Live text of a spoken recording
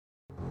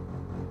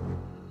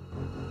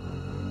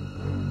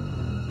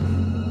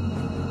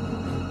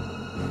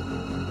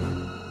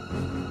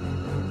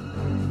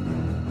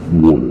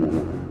Warning.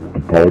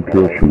 The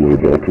podcast you are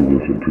about to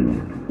listen to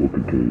will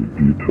contain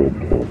detailed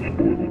plot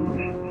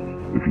spoilers.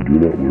 If you do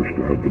not wish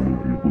to have the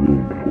movie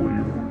ruined for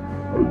you,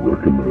 I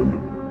recommend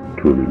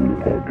turning the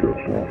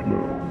podcast off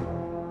now.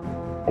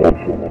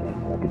 Also,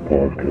 the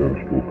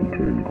podcast will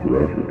contain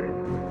graphic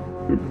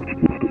and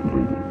explicit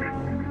language.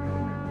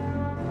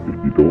 If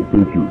you don't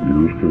think your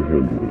ears can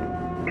handle it,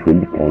 turn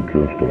the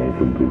podcast off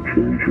and go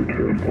change your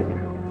tampon.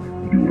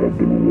 You have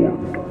been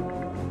warned.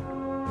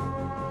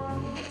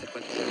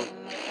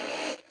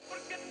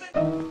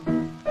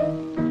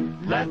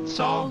 Let's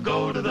all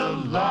go to the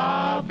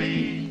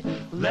lobby.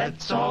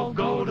 Let's all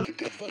go to the...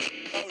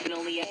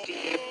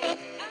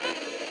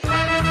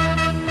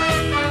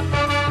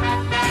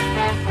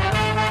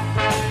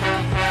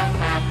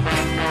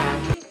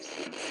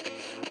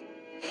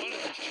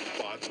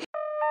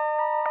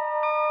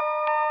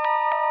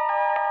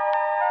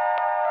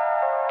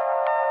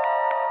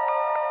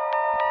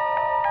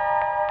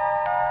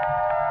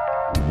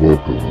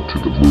 Welcome to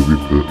the Movie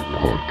Pit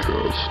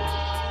Podcast,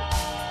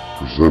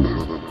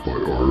 presented by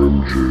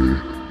RMJ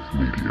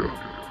Media.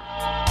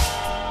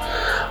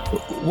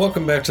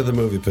 Welcome back to the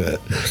Movie Pit.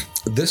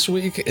 This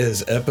week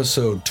is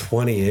episode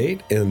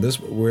 28, and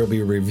we'll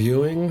be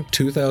reviewing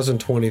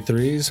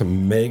 2023's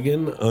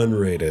M3GAN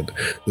Unrated.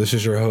 This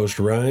is your host,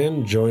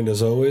 Ryan, joined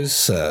as always,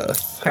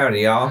 Seth.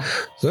 Howdy, y'all.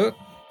 So,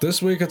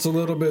 this week it's a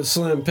little bit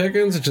slim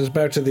pickings. It's just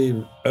back to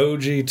the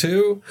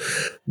OG2,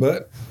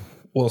 but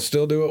we'll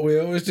still do what we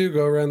always do,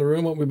 go around the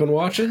room, what we've been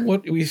watching,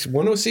 what we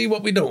want to see,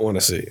 what we don't want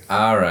to see.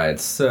 All right,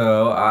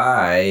 so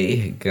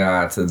I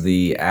got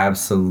the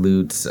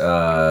absolute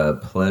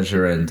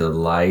pleasure and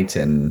delight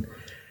and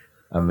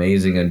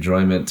amazing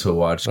enjoyment to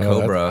watch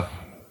Cobra.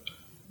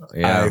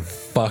 I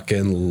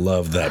fucking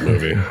love that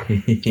movie.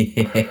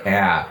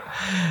 Yeah.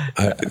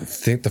 I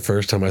think the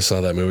first time I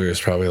saw that movie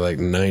was probably like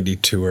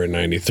 92 or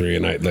 93,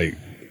 and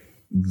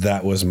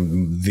that was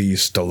the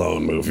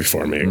Stallone movie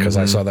for me because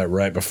I saw that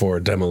right before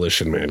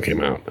Demolition Man came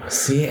out.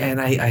 See,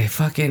 and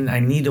I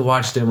need to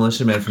watch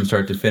Demolition Man from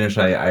start to finish.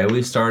 I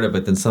always start it,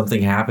 but then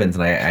something happens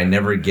and I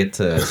never get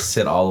to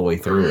sit all the way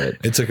through it.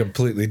 It's a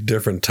completely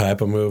different type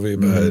of movie,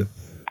 but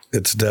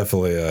it's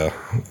definitely a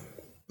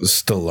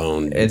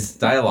Stallone. It's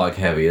dialogue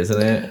heavy,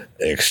 isn't it?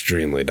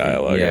 Extremely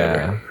dialogue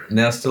heavy.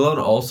 Now, Stallone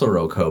also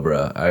wrote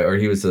Cobra, or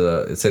he was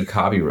it said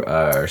copy or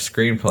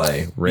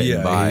screenplay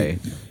written by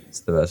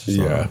Sylvester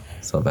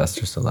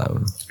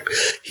Stallone.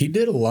 He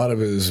did a lot of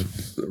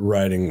his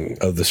writing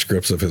of the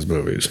scripts of his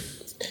movies.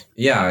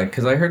 Yeah,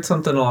 because I heard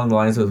something along the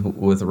lines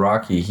with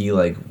Rocky. He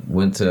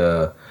went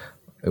to,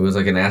 it was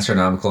an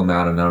astronomical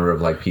amount. A number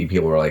of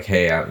people were like,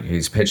 "Hey,"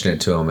 he's pitching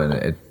it to him,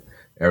 and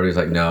everybody's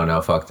like,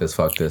 "No, fuck this,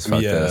 fuck this,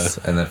 fuck this."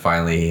 And then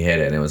finally he hit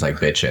it, and it was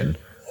bitching.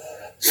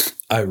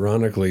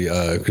 Ironically,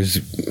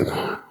 because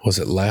was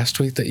it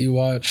last week that you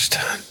watched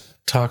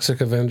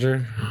Toxic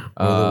Avenger?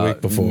 Or the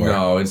week before?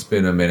 No, it's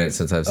been a minute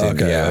since I've seen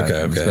it. Yeah,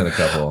 it's been a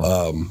couple.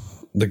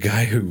 The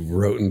guy who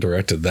wrote and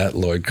directed that,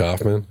 Lloyd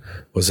Kaufman,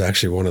 was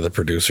actually one of the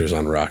producers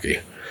on Rocky.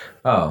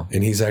 Oh.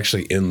 And he's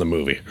actually in the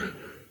movie.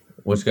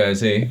 Which guy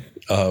is he?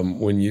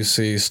 When you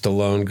see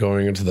Stallone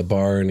going into the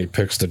bar and he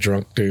picks the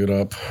drunk dude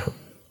up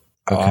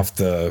off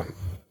the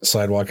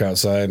sidewalk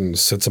outside and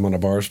sits him on a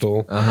bar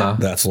stool,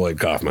 that's Lloyd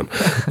Kaufman.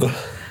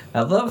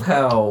 I love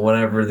how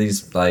whenever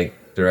these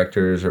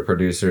directors or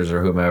producers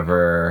or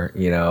whomever,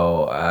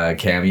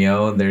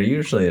 cameo, they're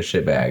usually a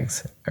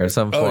shitbags or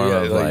some form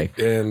of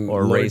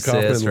or Lloyd racist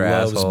Kaufman or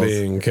loves assholes.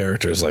 being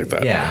characters like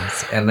that. Yeah,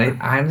 and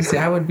honestly,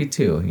 I would be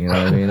too. You know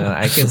what I mean?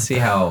 I can see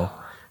how.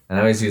 And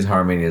I always use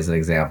Harmony as an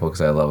example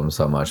because I love him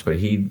so much, but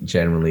he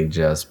generally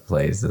just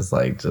plays this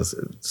just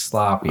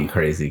sloppy,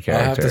 crazy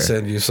character. I have to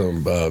send you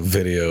some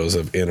videos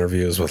of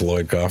interviews with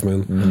Lloyd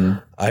Kaufman.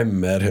 I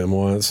met him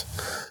once,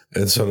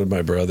 and so did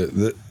my brother.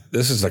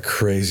 This is the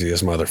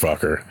craziest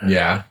motherfucker.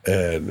 Yeah.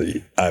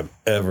 And I've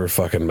ever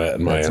fucking met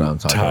in my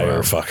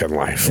entire fucking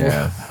life.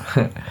 Yeah.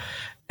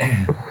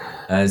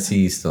 Is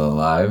he still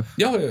alive?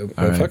 Yeah,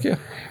 fuck yeah.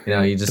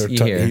 You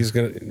hear. He's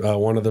gonna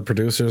one of the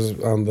producers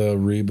on the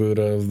reboot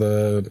of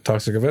the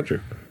Toxic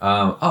Avenger.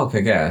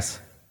 Okay, guess.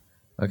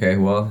 Okay,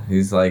 well,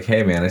 he's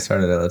hey man, I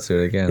started it, let's do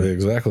it again.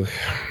 Exactly.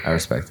 I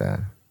respect that.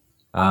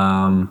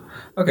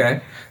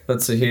 Okay,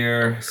 let's see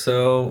here.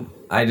 So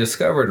I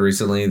discovered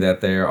recently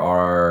that there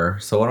are,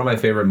 one of my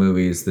favorite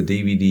movies, the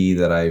DVD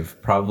that I've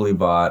probably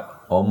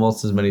bought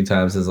almost as many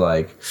times as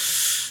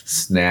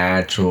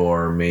Snatch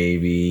or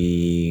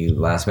maybe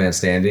Last Man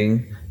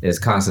Standing, is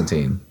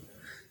Constantine.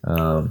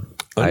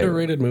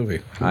 Underrated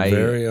movie.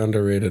 Very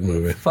underrated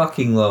movie.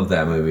 Fucking love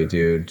that movie,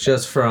 dude.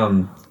 Just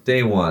from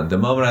day one. The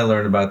moment I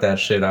learned about that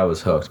shit, I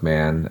was hooked,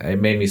 man. It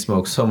made me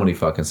smoke so many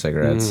fucking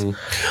cigarettes.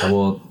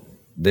 Well,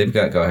 they've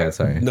got, go ahead,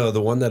 sorry. No,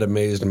 the one that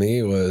amazed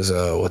me was,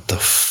 what the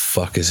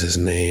fuck is his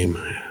name?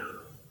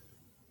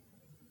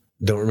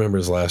 Don't remember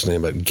his last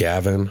name, but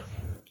Gavin,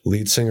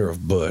 lead singer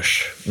of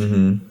Bush.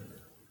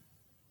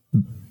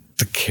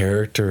 The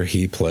character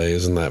he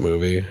plays in that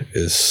movie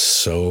is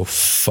so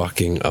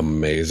fucking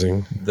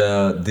amazing.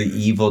 The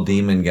evil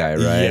demon guy,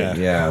 right?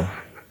 Yeah.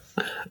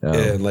 Yeah.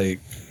 And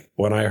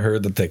when I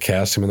heard that they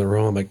cast him in the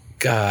role, I'm like,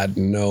 God,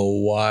 no,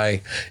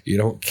 why? You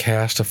don't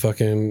cast a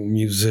fucking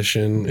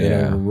musician in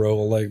a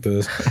role like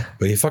this.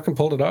 But he fucking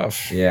pulled it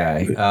off. Yeah.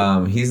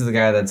 He's the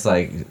guy that's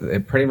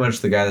like, pretty much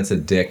the guy that's a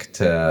dick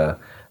to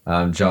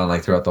John,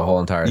 like throughout the whole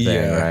entire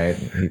thing,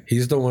 right?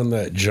 He's the one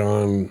that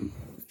John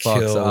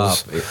kills up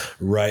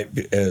right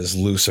as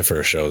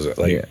Lucifer shows it,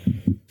 like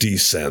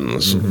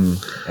descends.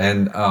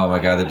 And oh my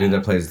god, the dude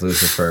that plays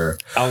Lucifer,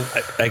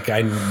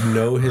 I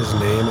know his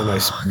name and I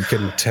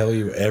can tell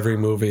you every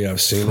movie I've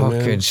seen him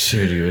in. Fucking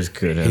shit, he was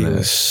good in it. He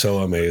was so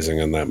amazing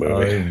in that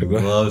movie. I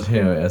loved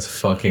him as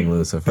fucking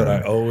Lucifer. But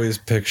I always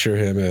picture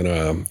him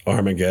in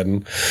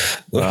Armageddon.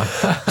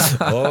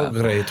 Oh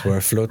great,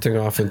 we're floating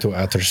off into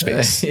outer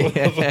space.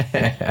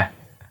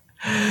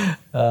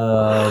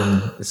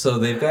 So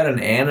they've got an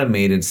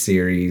animated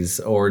series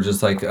or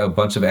just like a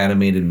bunch of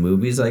animated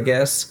movies, I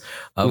guess,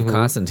 of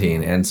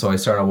Constantine, and so I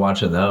started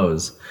watching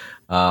those,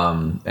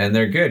 and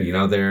they're good. You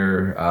know,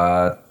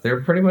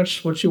 they're pretty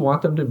much what you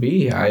want them to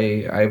be.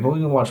 I've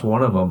only watched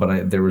one of them,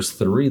 but there was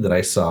 3 that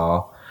I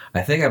saw.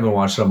 I think I've been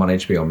watching them on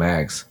HBO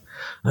Max.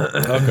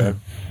 Okay,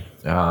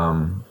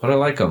 but I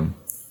like them.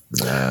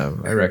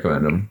 I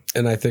recommend them.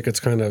 And I think it's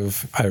kind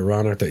of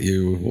ironic that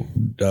you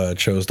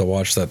chose to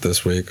watch that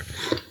this week.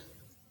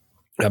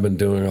 I've been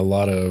doing a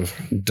lot of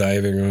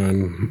diving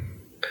on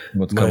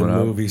What's my coming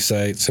up? movie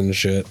sites and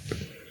shit.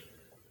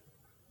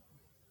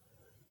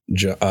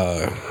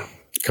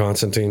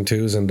 Constantine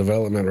 2's in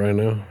development right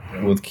now.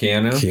 With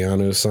Keanu?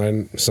 Keanu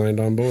signed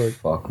on board.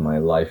 Fuck my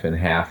life in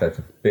half. That's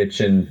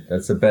bitchin'.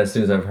 That's the best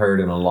news I've heard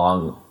in a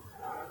long...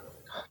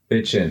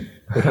 Bitchin'.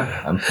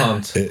 I'm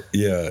pumped.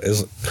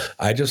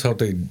 I just hope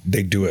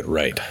they do it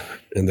right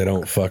and they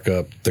don't fuck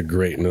up the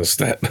greatness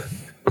that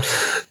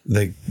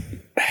they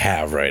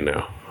have right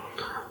now.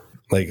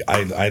 Like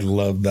I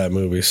love that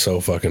movie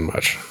so fucking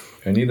much.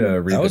 I need to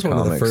read. That was the one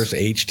comics. of the first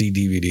HD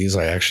DVDs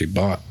I actually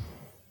bought.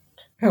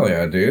 Hell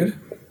yeah, dude.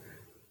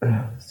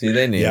 See,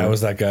 they knew. Yeah, I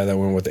was that guy that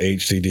went with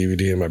HD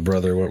DVD, and my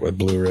brother went with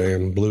Blu-ray,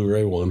 and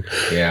Blu-ray won.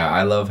 Yeah,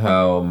 I love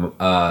how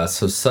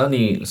so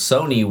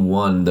Sony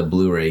won the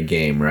Blu-ray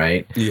game,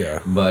 right?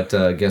 Yeah. But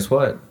guess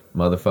what?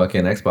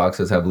 Motherfucking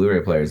Xboxes have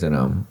Blu-ray players in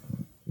them.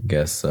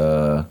 Guess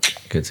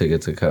gets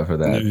a cut for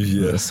that.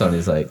 Yeah.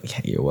 Sony's like,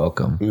 yeah, you're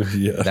welcome.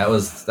 Yeah. That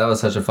was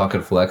such a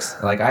fucking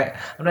flex. Like I'm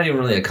not even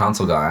really a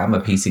console guy. I'm a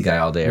PC guy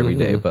all day, every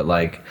day. But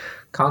like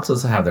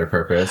consoles have their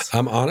purpose.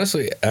 I'm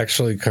honestly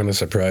actually kind of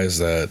surprised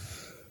that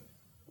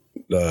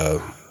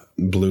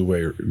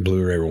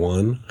Blu-ray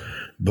won,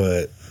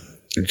 but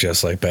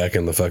just like back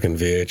in the fucking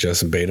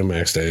VHS and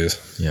Betamax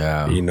days,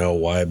 Yeah. you know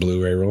why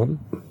Blu-ray won?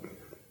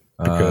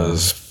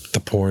 Because the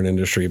porn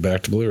industry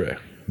backed Blu-ray.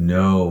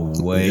 No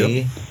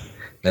way. Yep.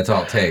 That's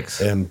all it takes.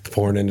 And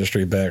porn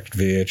industry backed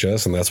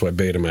VHS, and that's why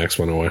Betamax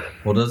went away.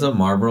 Well, doesn't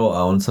Marlboro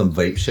own some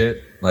vape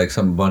shit? Like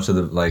some bunch of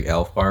the like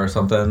Elf Bar or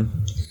something?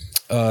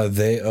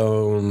 They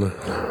own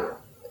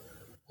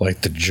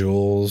like the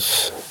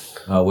Juuls.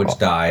 Which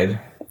died.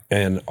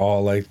 And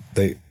all like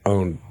they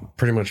own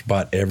pretty much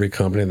bought every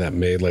company that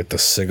made like the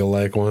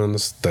cig-alike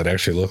ones that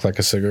actually look like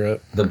a cigarette.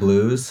 The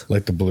Blues?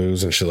 Like the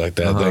Blues and shit like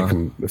that. They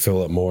can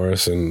Philip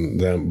Morris and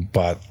then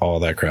bought all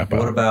that crap out.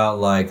 What about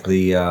like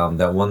the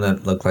that one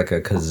that looked like a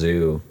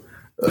kazoo?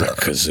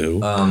 Kazoo?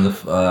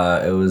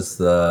 It was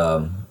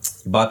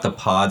bought the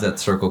pods at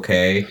Circle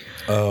K.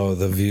 Oh,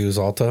 the Views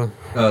Alta?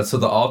 So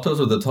the Altos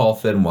were the tall,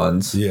 thin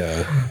ones.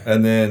 Yeah.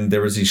 And then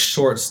there was these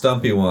short,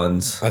 stumpy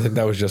ones. I think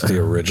that was just the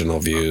original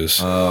Views.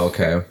 Oh,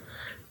 okay.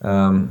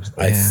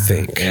 I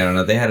think. Yeah, I don't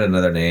know. They had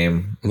another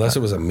name. Unless it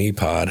was a Me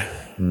Pod.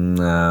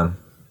 Nah,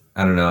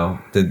 I don't know.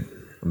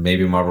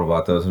 Maybe Marlboro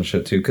bought those and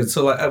shit too? Because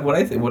so like,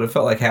 what it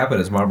felt like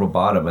happened is Marlboro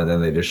bought them and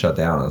then they just shut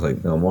down. I was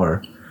like, no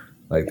more.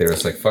 Like they were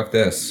just like, fuck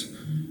this.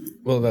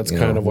 Well, that's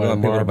kind of why people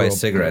to buy Marlboro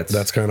cigarettes.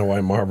 That's kind of why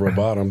Marlboro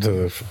bought them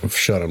to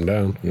shut them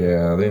down.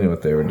 Yeah, they knew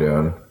what they were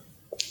doing.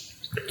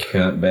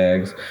 Cunt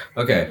bags.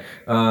 Okay,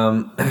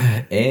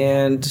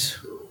 and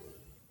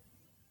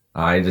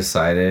I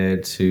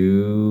decided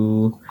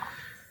to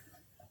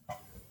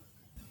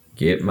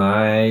get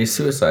my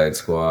Suicide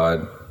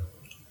Squad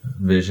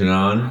vision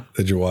on.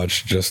 Did you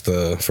watch just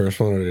the first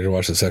one, or did you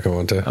watch the second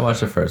one too? I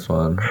watched the first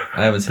one.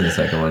 I haven't seen the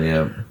second one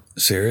yet.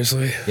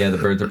 Seriously? Yeah, the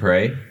Birds of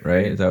Prey,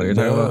 right? Is that what you're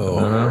talking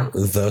about?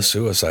 No, the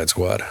Suicide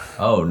Squad.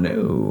 Oh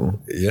no.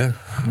 Yeah,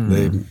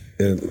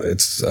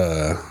 it's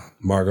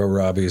Margot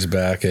Robbie's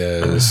back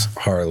as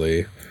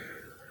Harley.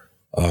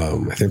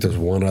 I think there's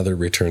one other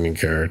returning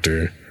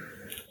character,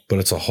 but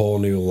it's a whole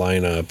new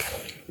lineup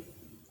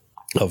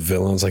of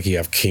villains. Like you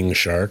have King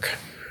Shark.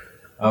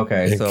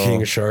 Okay, And so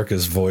King Shark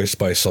is voiced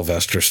by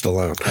Sylvester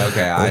Stallone.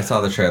 okay, I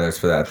saw the trailers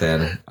for that.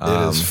 Then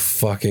It is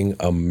fucking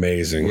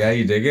amazing. yeah,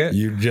 you dig it?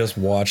 You just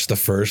watch the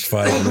first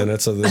 5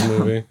 minutes of this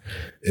movie.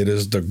 It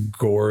is the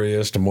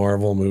goriest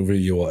Marvel movie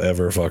you will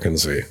ever fucking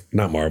see.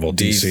 Not Marvel,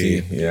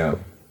 DC. Yeah, I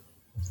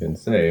was gonna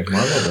say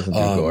Marvel doesn't do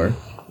gore.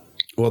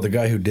 Well, the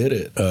guy who did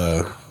it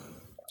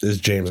is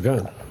James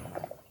Gunn,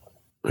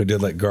 who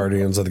did like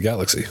Guardians of the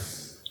Galaxy.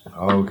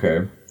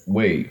 Okay,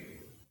 wait.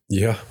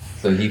 Yeah.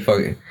 So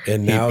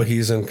and now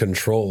he's in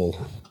control.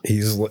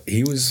 He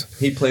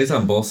plays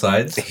on both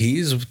sides.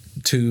 He's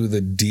to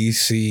the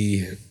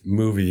DC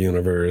movie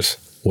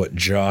universe what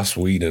Joss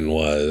Whedon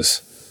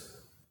was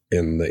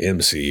in the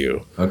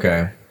MCU.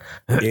 Okay.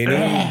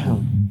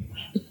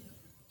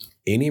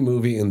 Any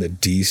movie in the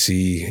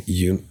DC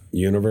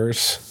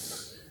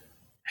universe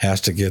has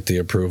to get the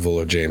approval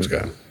of James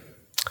Gunn.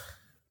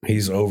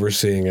 He's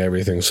overseeing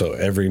everything, so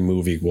every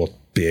movie will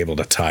be able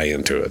to tie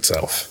into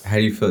itself. How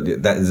do you feel?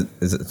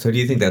 So do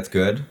you think that's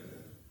good?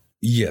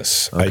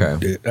 Yes.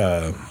 Okay.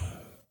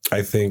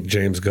 I think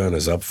James Gunn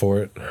is up for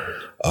it.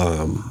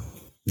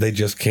 They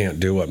just can't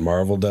do what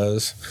Marvel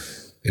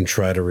does and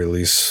try to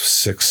release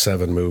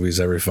 6-7 movies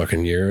every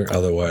fucking year.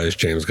 Otherwise,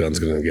 James Gunn's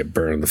going to get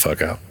burned the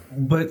fuck out.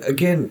 But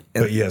again...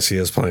 But yes, he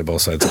is playing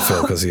both sides of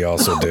Phil because he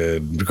also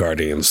did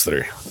Guardians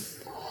 3.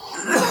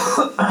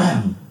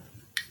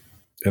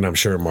 And I'm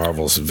sure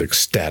Marvel's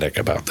ecstatic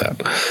about that.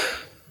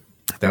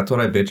 That's what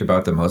I bitch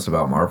about the most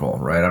about Marvel,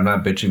 right? I'm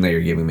not bitching that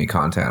you're giving me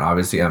content.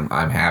 Obviously, I'm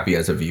happy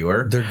as a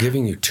viewer. They're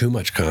giving you too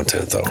much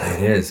content, though.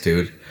 It is,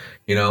 dude.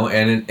 You know,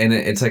 and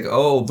it's like,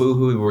 oh,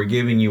 boo-hoo, we're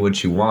giving you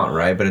what you want,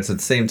 right? But it's at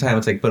the same time,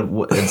 it's like, but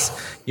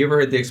you ever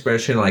heard the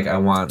expression, like, I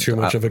want... Too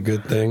much of a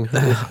good thing?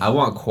 I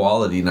want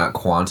quality, not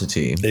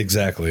quantity.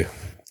 Exactly.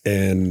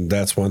 And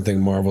that's one thing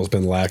Marvel's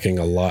been lacking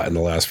a lot in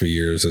the last few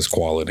years is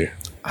quality.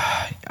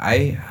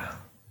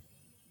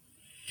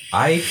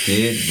 I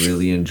did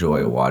really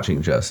enjoy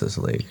watching Justice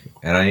League,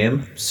 and I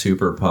am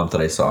super pumped that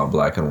I saw it in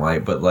black and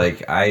white. But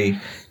like, it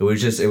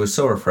was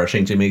so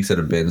refreshing to me because it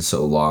had been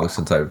so long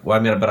since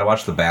but I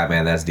watched the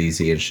Batman, that's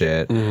DC and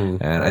shit,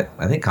 and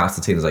I think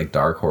Constantine is like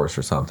Dark Horse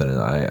or something.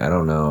 And I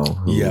don't know.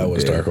 Yeah, it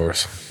was Dark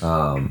Horse.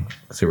 So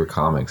they were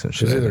comics and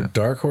shit. It was either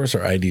Dark Horse or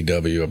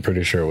IDW. I'm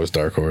pretty sure it was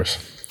Dark Horse.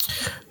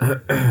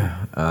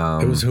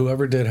 It was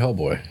whoever did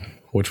Hellboy,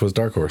 which was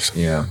Dark Horse.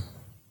 Yeah.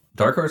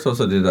 Dark Horse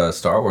also did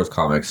Star Wars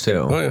comics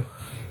too. Oh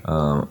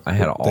yeah, I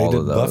had all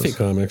of those. Buffy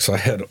comics. I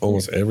had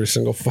almost every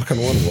single fucking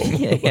one of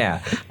them.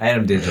 Yeah, I had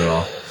them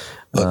digital.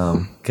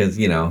 Because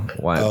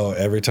why? Oh,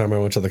 every time I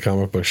went to the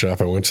comic book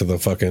shop, I went to the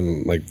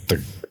fucking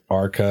the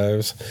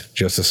archives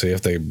just to see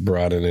if they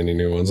brought in any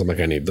new ones. I'm like,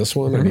 I need this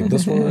one. I need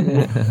this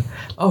one.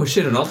 Oh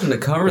shit! An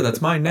alternate cover.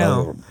 That's mine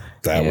now.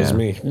 That was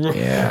me.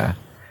 Yeah.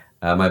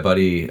 My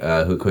buddy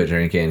who quit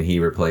drinking, he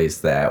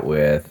replaced that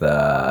with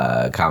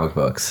comic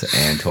books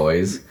and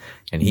toys,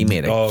 and he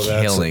made a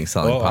killing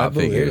selling pop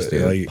figures,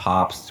 dude. Like,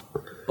 Pops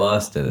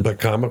busted. But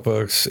comic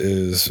books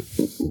is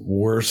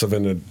worse of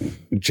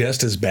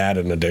just as bad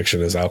an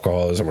addiction as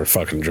alcoholism or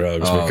fucking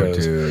drugs.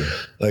 Because, dude.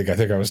 Like I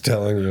think I was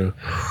telling you,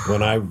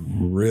 when I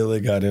really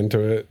got into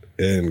it,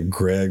 and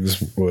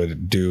Greg's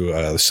would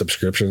do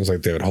subscriptions,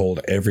 like they would hold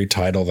every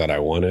title that I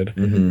wanted,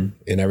 and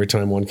every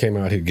time one came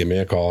out, he'd give me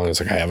a call, and it's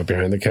like, I have it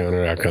behind the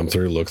counter. I'd come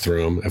through, look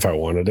through them. If I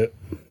wanted it,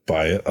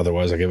 buy it.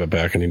 Otherwise, I give it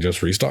back, and he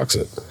just restocks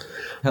it.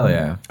 Hell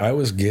yeah! I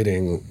was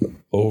getting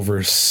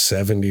over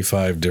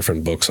 75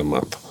 different books a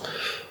month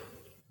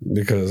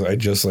because I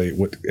just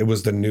it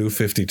was the new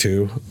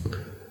 52.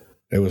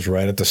 It was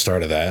right at the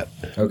start of that.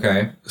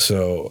 Okay.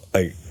 So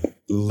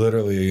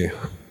literally,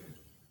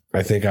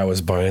 I think I was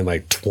buying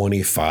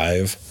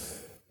 25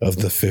 of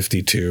the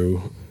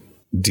 52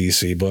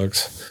 DC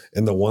books,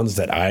 and the ones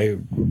that I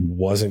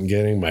wasn't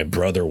getting, my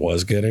brother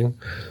was getting.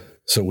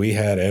 So we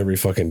had every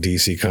fucking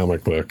DC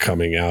comic book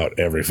coming out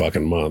every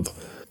fucking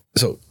month.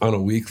 So on a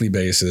weekly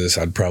basis,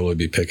 I'd probably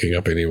be picking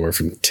up anywhere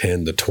from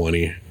 10 to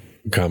 20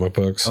 comic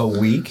books. A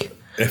week?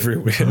 Every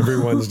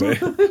Wednesday.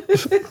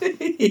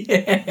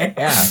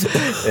 Yeah.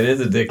 It is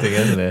addicting,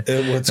 isn't it?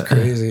 And what's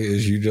crazy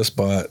is you just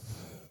bought,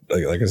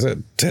 like I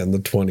said, 10 to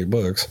 20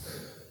 books.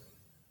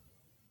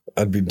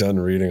 I'd be done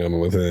reading them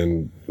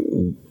within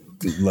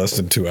less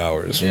than 2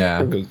 hours.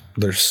 Yeah. Because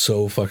they're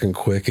so fucking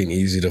quick and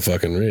easy to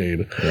fucking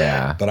read.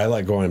 Yeah. But I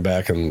like going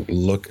back and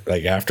look,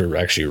 after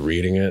actually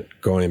reading it,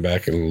 going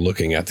back and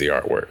looking at the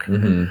artwork.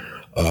 Mm-hmm.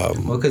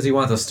 Well, because you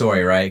want the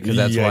story, right? Because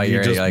that's why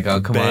you're like,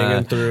 oh, come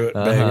banging through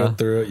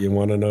it. You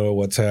want to know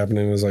what's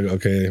happening. It's like,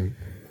 okay,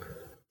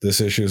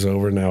 this issue's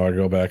over. Now I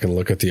go back and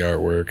look at the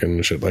artwork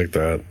and shit like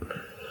that.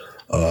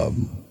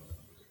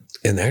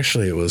 And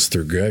actually, it was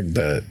through Greg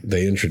that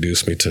they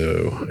introduced me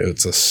to,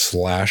 it's a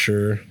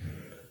slasher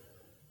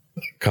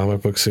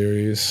comic book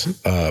series.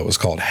 It was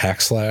called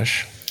Hack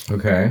Slash.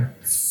 Okay.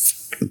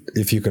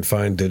 If you could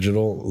find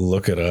digital,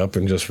 look it up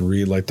and just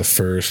read the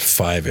first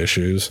 5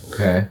 issues.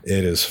 Okay.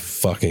 It is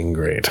fucking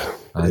great.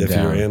 If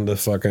you're into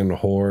fucking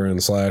horror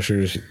and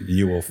slashers,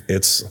 you will.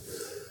 It's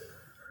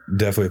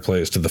definitely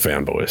plays to the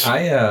fanboys.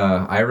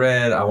 I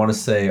read, I want to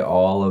say,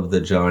 all of the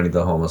Johnny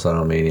the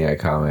Homicidal Maniac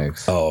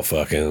comics. Oh,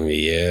 fucking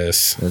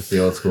yes. That's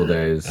the old school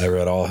days. I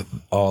read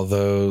all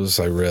those.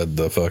 I read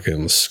the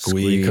fucking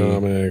Squee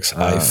comics.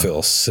 I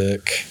Feel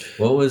Sick.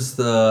 What was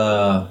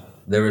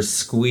there was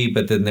Squee,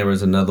 but then there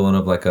was another one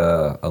of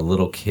a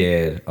little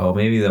kid. Oh,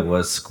 maybe that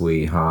was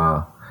Squee,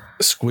 huh?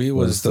 Squee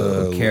was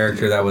the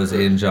character that was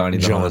in Johnny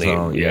the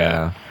Homicidal.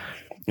 Yeah.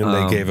 And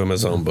they gave him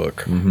his own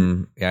book.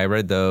 Mm-hmm. Yeah, I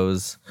read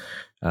those.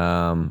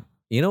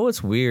 You know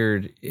what's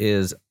weird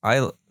is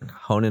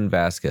Honan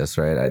Vasquez,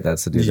 right?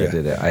 That's the dude that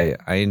did it.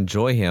 I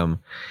enjoy him.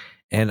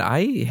 And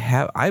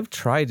I've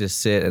tried to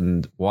sit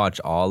and watch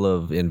all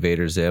of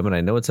Invader Zim, and I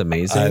know it's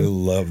amazing. I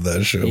love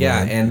that show.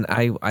 Yeah, man.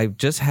 and I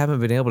just haven't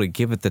been able to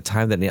give it the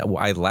time that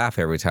I laugh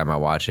every time I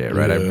watch it.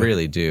 Right, I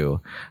really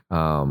do.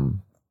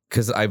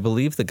 Because I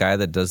believe the guy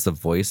that does the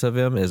voice of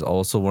him is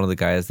also one of the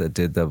guys that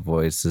did the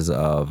voices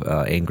of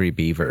Angry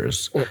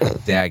Beavers.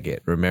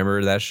 Daggett,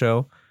 remember that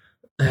show?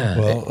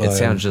 Well, it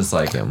sounds just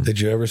like him. Did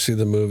you ever see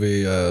the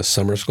movie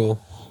Summer School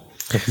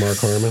with Mark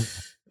Harmon?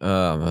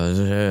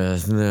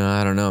 No,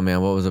 I don't know,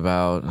 man. What was it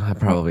about?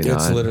 Probably not.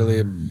 It's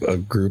literally a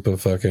group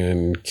of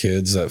fucking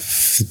kids that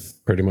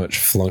pretty much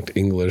flunked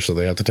English, so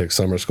they have to take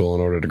summer school in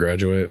order to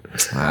graduate.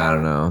 I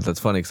don't know. That's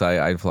funny because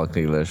I flunked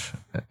English,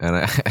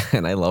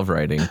 and I love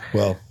writing.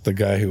 Well, the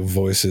guy who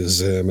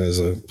voices him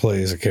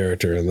plays a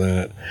character in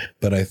that,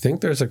 but I think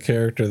there's a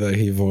character that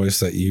he voiced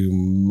that you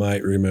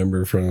might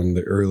remember from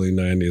the early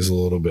 90s a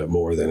little bit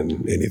more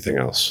than anything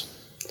else.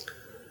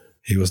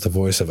 He was the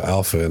voice of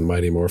Alpha in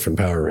Mighty Morphin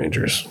Power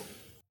Rangers.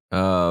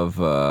 Of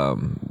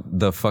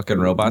the fucking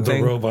robot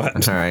thing? The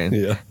robot. All right.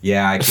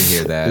 Yeah, I can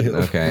hear that. Yeah.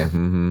 Okay.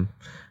 Mm-hmm.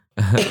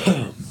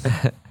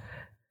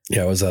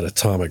 Yeah, I was at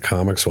Atomic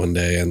Comics one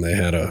day, and they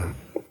had a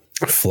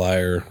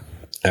flyer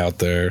out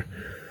there,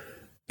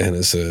 and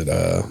it said,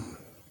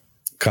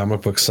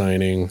 comic book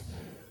signing,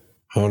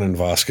 Honan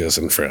Vasquez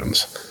and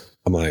friends.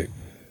 I'm like,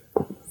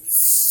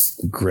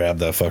 grab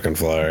that fucking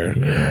flyer.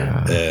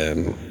 Yeah.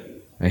 And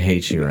I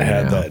hate you right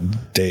had now.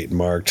 that date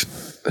marked,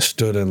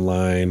 stood in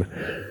line,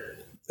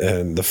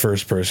 and the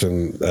first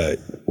person that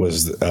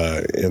was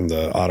in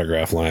the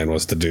autograph line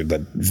was the dude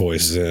that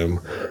voiced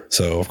Zim.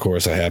 So of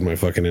course I had my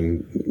fucking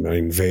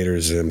Invader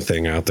Zim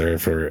thing out there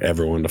for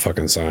everyone to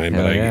fucking sign.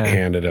 But I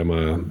handed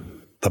him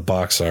the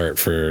box art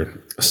for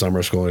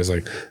Summer School. And he's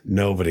like,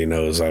 nobody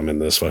knows I'm in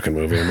this fucking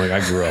movie. I'm like, I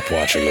grew up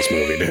watching this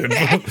movie, dude.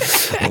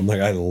 I'm like,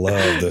 I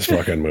love this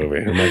fucking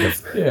movie. I'm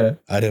like,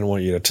 I didn't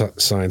want you to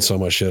sign so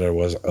much shit.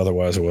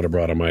 Otherwise I would have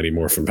brought a Mighty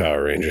Morphin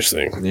Power Rangers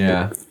thing.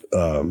 Yeah.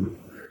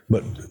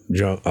 But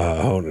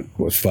Honan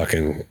was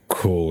fucking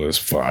cool as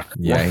fuck.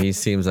 Yeah, he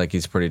seems like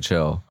he's pretty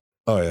chill.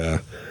 Oh, yeah.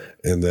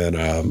 And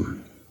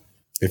then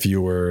if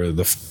you were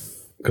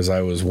because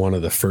I was one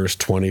of the first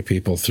 20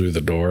 people through the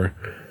door,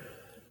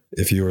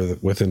 if you were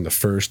within the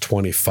first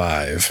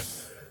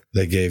 25,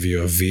 they gave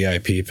you a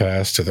VIP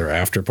pass to their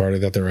after party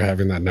that they were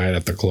having that night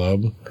at the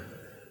club.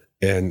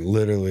 And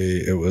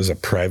literally, it was a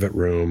private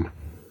room.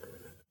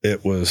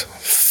 It was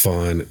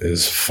fun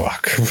as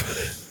fuck.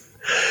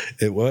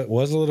 It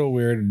was a little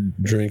weird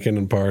drinking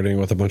and partying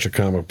with a bunch of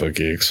comic book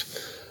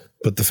geeks.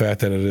 But the fact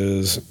that it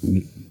is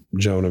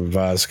Jonah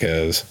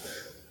Vasquez,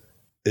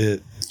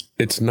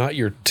 it's not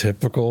your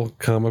typical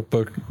comic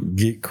book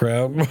geek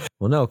crowd.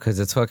 Well, no, because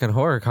it's fucking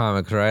horror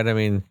comics, right? I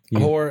mean,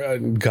 horror,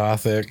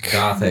 gothic,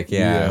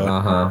 yeah.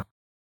 Uh-huh.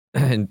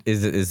 And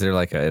is there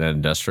like an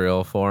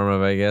industrial form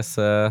of, I guess?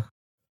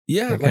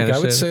 Yeah, like I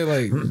would say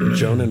like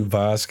Jonah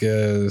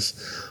Vasquez,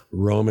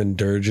 Roman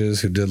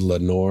Durges, who did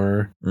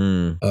Lenore,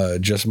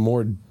 just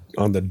more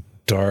on the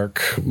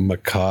dark,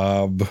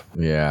 macabre.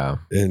 Yeah.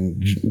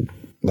 And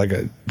like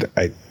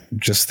I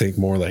just think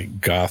more like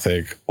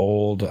gothic,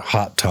 old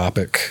Hot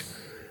Topic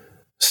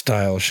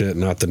style shit,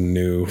 not the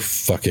new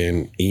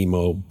fucking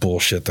emo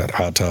bullshit that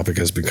Hot Topic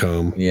has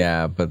become.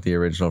 Yeah, but the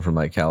original from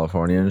like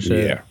California and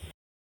shit. Yeah.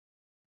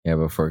 Yeah,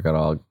 before it got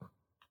all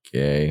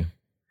gay.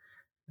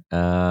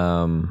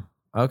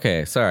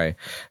 Okay, sorry.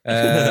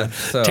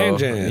 So,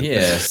 Tangent.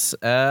 Yes.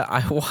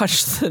 I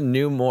watched the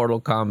new Mortal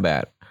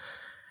Kombat.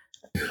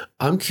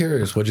 I'm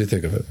curious, what'd you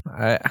think of it?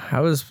 I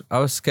was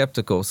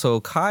skeptical. So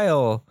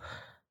Kyle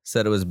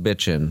said it was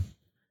bitchin'.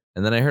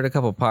 And then I heard a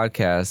couple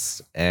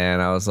podcasts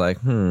and I was like,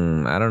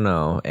 I don't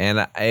know.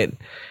 And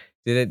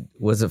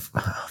was it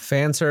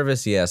fan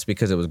service? Yes,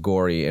 because it was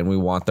gory and we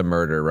want the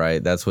murder,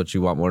 right? That's what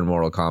you want more in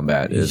Mortal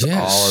Kombat is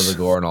all of the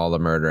gore and all the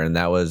murder. And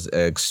that was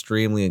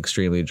extremely,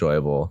 extremely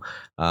enjoyable.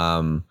 I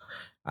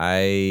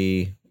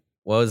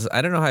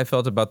don't know how I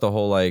felt about the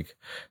whole like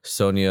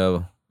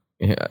Sonya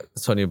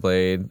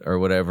Blade or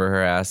whatever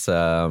her ass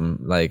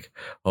like,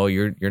 oh,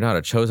 you're not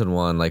a chosen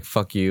one, like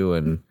fuck you,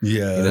 and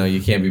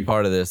you can't be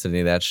part of this, any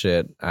of that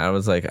shit. I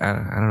was like, I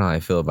don't know how I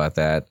feel about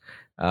that.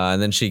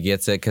 And then she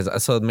gets it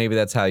so maybe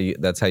that's how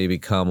you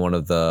become one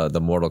of the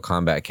Mortal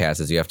Kombat cast,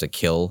 is you have to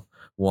kill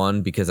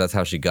one, because that's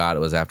how she got it,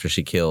 was after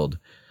she killed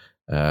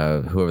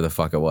whoever the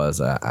fuck it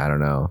was. I don't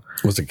know.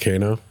 Was it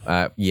Kano?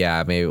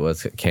 Yeah, maybe it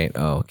was Kano.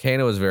 Oh,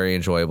 Kano was very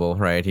enjoyable,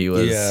 right? He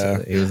was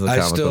the comical I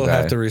still guy.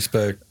 have to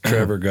respect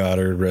Trevor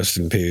Goddard, rest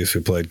in peace,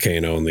 who played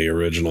Kano in the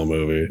original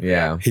movie.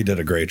 Yeah. He did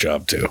a great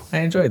job too. I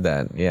enjoyed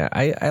that. Yeah.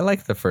 I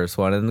liked the first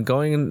one, and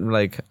going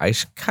like I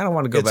kind of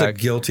want to go back. It's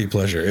a guilty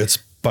pleasure. It's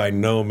by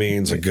no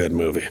means a good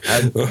movie.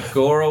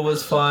 Goro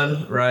was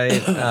fun,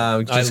 right?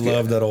 I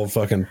love that old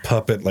fucking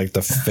puppet, like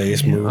the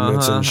face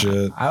movements and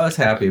shit. I was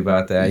happy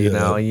about that. You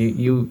know,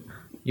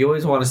 You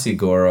always want to see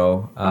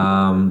Goro.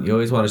 You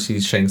always want to see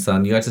Shang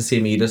Tsung. You got to see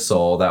him eat a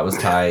soul. That was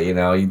tight. You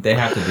know, they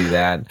have to do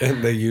that.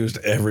 And they used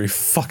every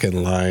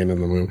fucking line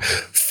in the movie.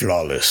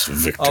 Flawless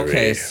victory.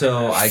 Okay,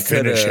 so I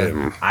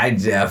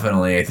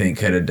definitely, I think,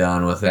 could have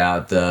done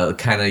without the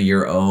kind of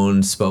your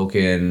own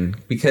spoken.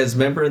 Because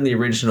remember in the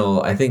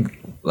original, I think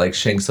like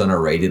Shang Tsung or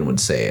Raiden would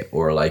say it,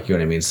 or like, you know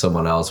what I mean,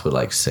 someone else would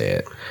like say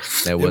it.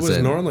 It was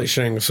normally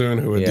Shang Tsung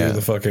who would do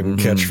the fucking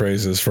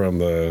catchphrases from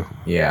the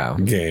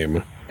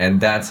game. And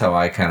that's how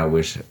I kind of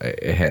wish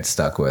it had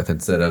stuck with,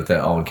 instead of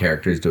their own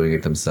characters doing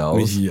it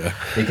themselves. Yeah.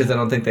 Because I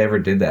don't think they ever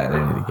did that in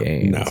any of the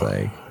games.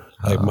 No.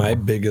 Like my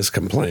biggest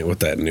complaint with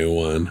that new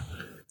one,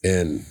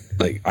 and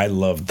like I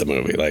loved the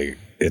movie. Like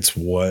it's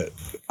what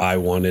I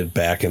wanted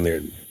back in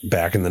the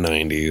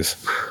 90s.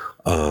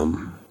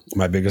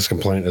 My biggest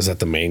complaint is that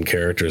the main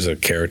character is a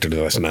character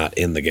that's not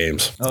in the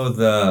games. Oh,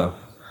 the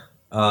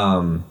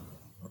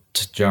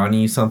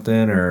Johnny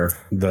something, or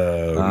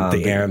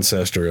the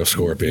ancestor of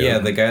Scorpion. Yeah,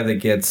 the guy that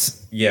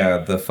gets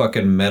the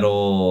fucking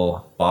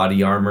metal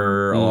body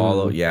armor,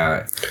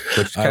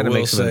 which kind of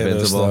makes him invincible.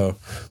 This, though,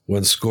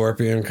 when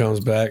Scorpion comes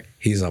back,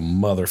 he's a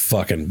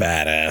motherfucking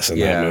badass in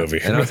that movie.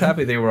 And I was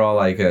happy they were all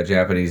like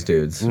Japanese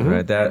dudes,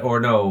 right?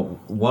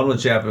 One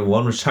was Japanese,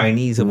 one was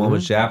Chinese, and one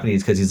was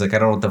Japanese, because he's like, I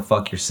don't know what the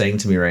fuck you're saying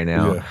to me right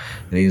now, and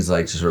he's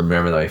like, just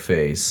remember my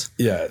face.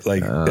 Yeah,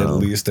 like at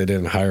least they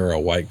didn't hire a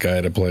white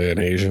guy to play an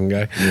Asian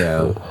guy.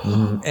 Yeah,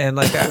 and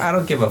like I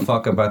don't give a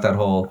fuck about that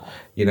whole.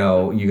 You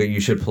know, you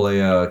should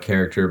play a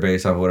character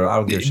based on whatever. I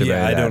don't give a shit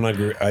about that. I don't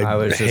agree. I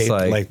was hate just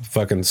like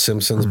fucking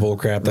Simpsons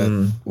bullcrap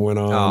that went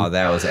on. Oh,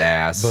 that was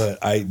ass. But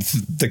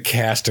the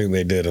casting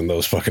they did in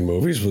those fucking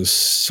movies was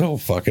so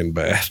fucking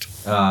bad.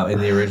 In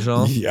the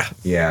original?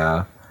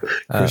 Yeah.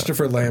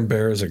 Christopher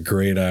Lambert is a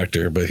great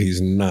actor, but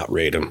he's not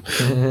Raiden.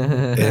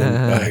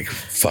 And like,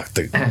 fuck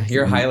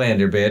you're a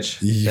Highlander, bitch.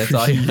 That's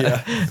all you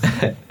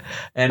got.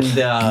 And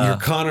you're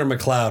Connor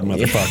McLeod,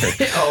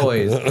 motherfucker.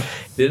 Always.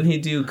 Didn't he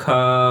do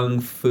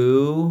Kung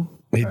Fu?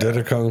 He did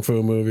a Kung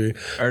Fu movie.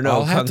 Or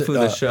no, Kung Fu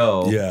the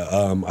show. Yeah,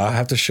 I'll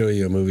have to show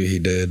you a movie he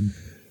did.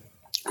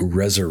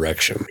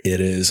 Resurrection.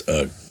 It is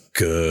a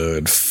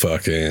good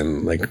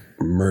fucking like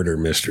murder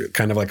mystery.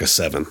 Kind of like a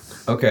Seven.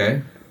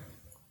 Okay.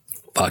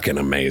 Fucking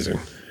amazing.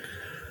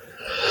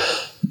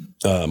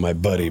 My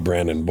buddy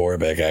Brandon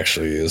Borbeck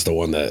actually is the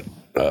one that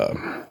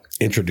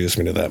introduced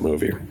me to that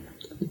movie,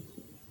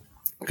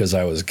 because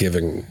I was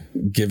giving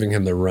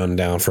him the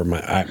rundown for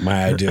my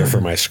idea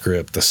for my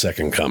script, The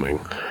Second Coming.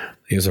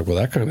 He was like, well,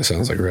 that kind of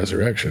sounds like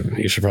Resurrection.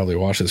 You should probably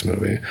watch this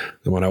movie.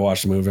 And when I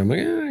watched the movie, I'm like,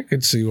 I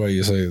could see why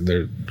you say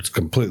they're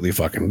completely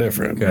fucking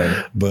different.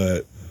 Okay.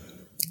 But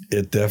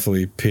it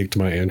definitely piqued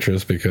my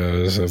interest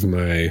because of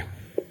my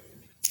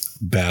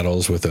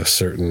battles with a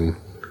certain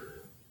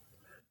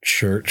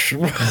church.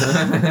 I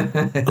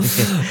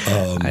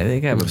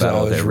think I have a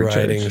battle with every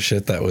writing church.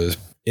 Shit that was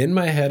in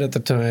my head at the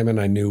time, and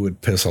I knew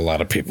would piss a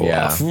lot of people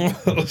off.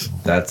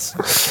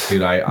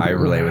 Dude, I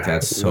relate with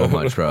that so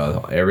much,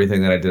 bro.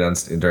 Everything that I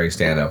did during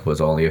stand-up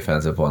was only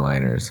offensive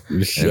one-liners.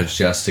 And it was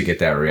just to get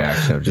that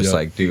reaction of just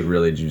like, dude,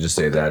 really, did you just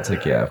say that? It's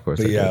like, yeah, of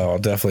course. But I'll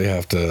definitely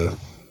have to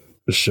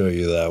show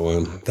you that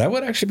one. That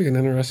would actually be an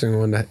interesting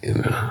one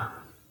to,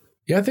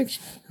 Yeah, I think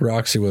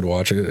Roxy would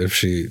watch it if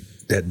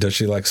does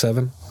she like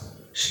Seven?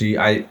 She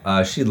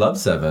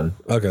loves Seven.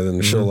 Okay,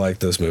 then she'll like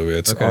this movie.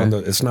 It's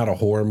it's not a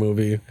horror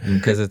movie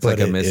because it's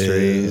like a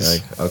mystery.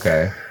 Like,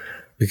 okay,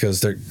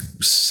 because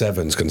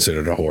Seven's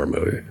considered a horror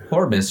movie.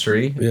 Horror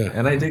mystery. Yeah,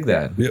 and I dig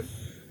that. Yep.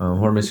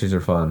 Horror mysteries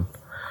are fun.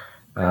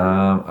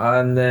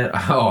 And then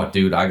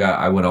dude,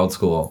 I went old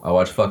school. I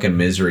watched fucking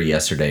Misery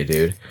yesterday,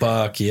 dude.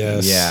 Fuck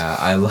yes. Yeah,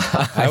 I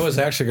was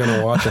actually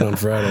gonna watch it on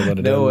Friday,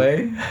 but no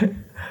way.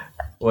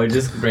 Well,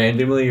 just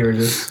randomly, or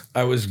just...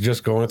 I was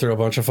just going through a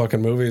bunch of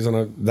fucking movies,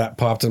 and that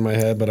popped in my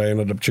head, but I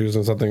ended up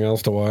choosing something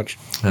else to watch.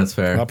 That's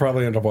fair. I'll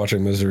probably end up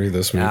watching Misery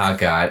this week. Oh,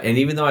 God. And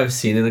even though I've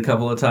seen it a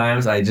couple of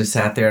times, I just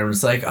sat there and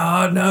was like,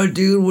 oh, no,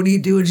 dude, what are you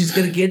doing? She's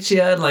going to get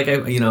you. And, like, I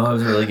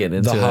was really getting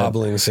into the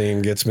hobbling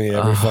scene gets me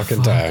every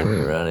fucking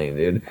time. Running,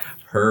 dude.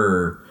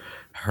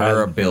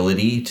 Her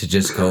ability to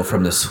just go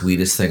from the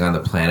sweetest thing on the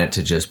planet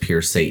to just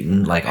pure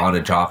Satan, like on a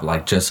drop,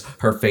 like just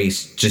her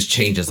face just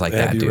changes like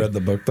that, dude. Have you read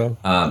the book, though?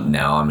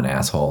 No, I'm an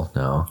asshole.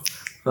 No.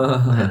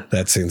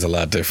 That scene's a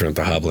lot different,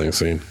 the hobbling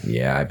scene.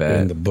 Yeah, I bet.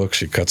 In the book,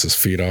 she cuts his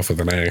feet off with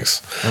an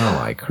axe. Oh,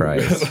 my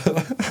Christ.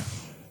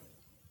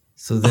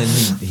 So then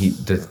he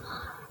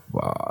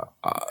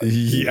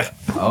yeah.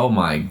 Oh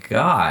my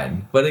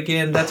God. But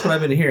again, that's what I've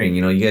been hearing.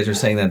 You guys are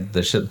saying that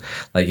the shit,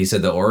 like you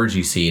said, the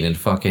orgy scene and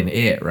fucking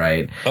It,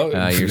 right? Oh,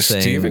 you're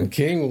saying Stephen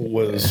King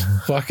was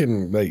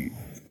fucking like,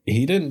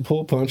 he didn't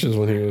pull punches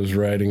when he was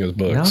writing his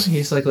books. No,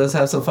 he's like, let's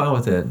have some fun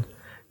with it.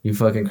 You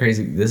fucking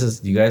crazy.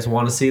 You guys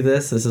want to see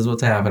this? This is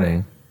what's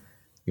happening.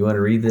 You want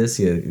to read this,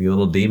 you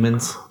little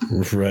demons?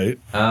 Right.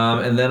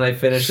 And then I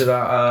finished it.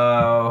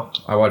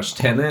 I watched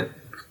Tenet.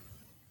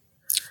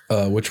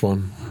 Which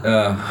one?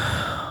 The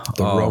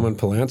Roman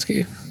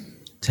Polanski?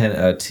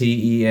 Tenet,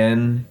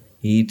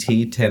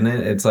 Tenet.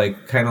 It's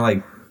like kind of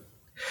like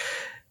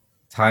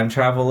time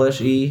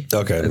travel-ish-y.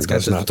 Okay,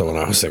 that's not the one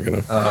I was thinking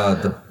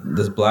of.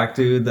 This black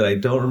dude that I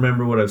don't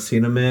remember what I've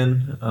seen him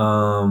in.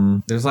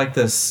 There's like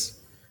this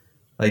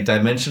like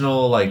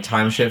dimensional like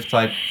time shift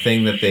type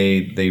thing that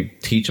they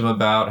teach him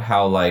about,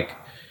 how like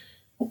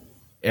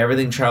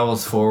everything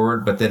travels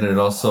forward, but then it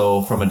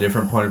also from a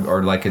different point,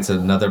 or like it's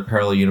another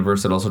parallel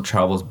universe that also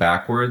travels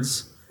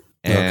backwards.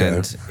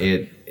 And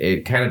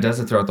it kind of does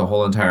it throughout the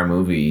whole entire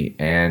movie,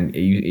 and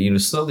you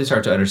slowly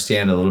start to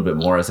understand a little bit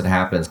more as it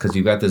happens, because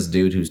you've got this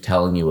dude who's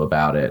telling you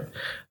about it.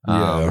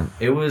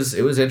 It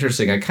was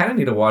interesting. I kind of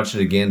need to watch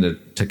it again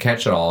to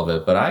catch all of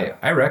it, but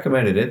I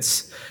recommend it.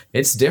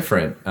 It's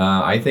different.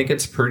 I think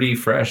it's pretty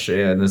fresh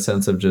in the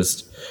sense of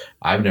just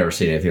I've never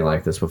seen anything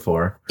like this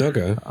before.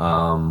 Okay.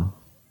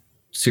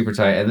 Super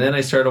tight. And then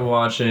I started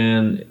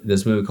watching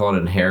this movie called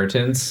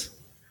Inheritance.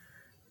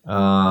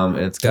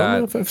 It's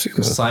got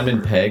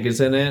Simon Pegg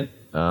is in it.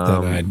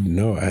 I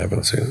know I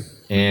haven't seen it.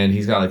 And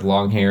he's got like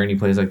long hair, and he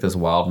plays like this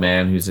wild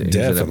man who's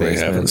definitely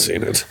in a haven't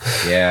seen it.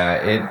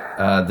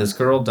 Yeah, this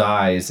girl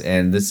dies,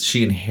 and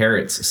she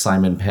inherits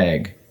Simon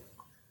Pegg.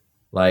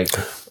 Like,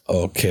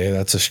 okay,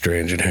 that's a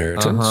strange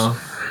inheritance.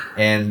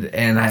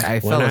 And I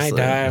felt when I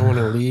die, I want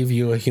to leave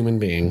you a human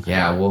being.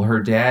 Yeah, well,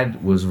 her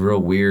dad was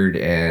real weird,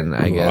 and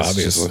I guess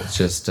obviously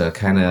just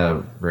kind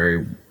of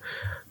very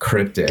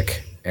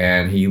cryptic.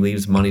 And he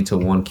leaves money to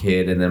one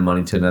kid and then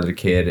money to another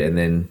kid, and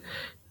then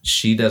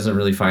she doesn't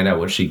really find out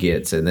what she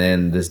gets. And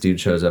then this dude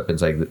shows up and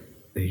is like,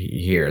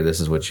 here, this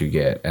is what you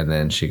get. And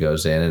then she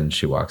goes in and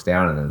she walks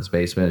down, and in this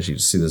basement, and she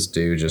just see this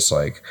dude just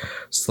like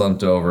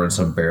slumped over in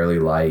some barely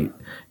light.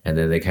 And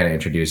then they kind of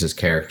introduce his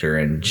character,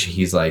 and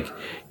he's like,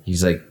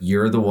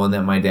 you're the one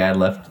that my dad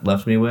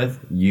left me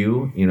with,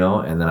 you know.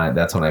 And then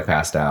that's when I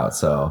passed out.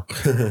 So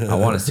I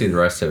want to see the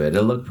rest of it.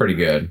 It looked pretty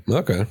good.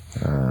 Okay.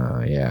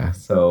 Yeah.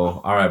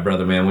 So all right,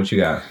 brother man, what you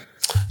got?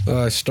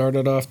 I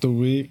started off the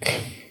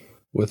week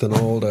with an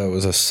old. It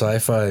was a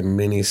sci-fi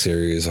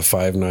miniseries, a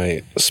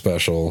 5-night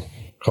special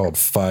called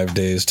 5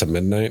 Days to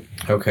Midnight.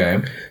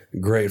 Okay.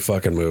 Great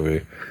fucking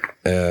movie,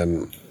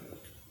 and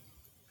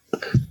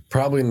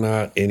probably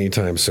not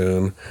anytime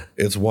soon.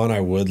 It's one I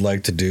would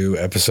like to do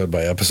episode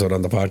by episode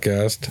on the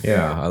podcast.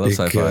 Yeah, I love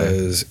sci-fi.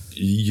 Because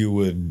you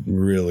would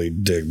really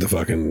dig the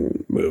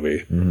fucking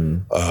movie.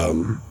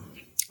 Mm-hmm.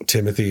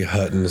 Timothy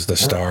Hutton's the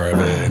star of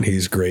it, and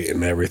he's great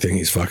in everything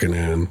he's fucking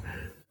in.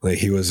 Like,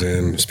 he was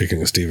in,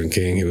 speaking of Stephen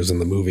King, he was in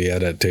the movie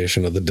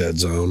adaptation of The Dead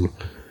Zone.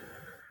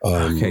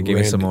 Okay, give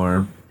me some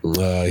more.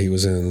 He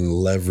was in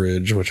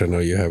Leverage, which I know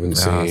you haven't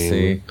seen.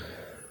 See.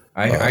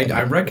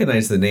 I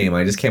recognize the name.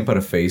 I just can't put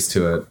a face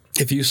to it.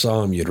 If you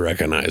saw him, you'd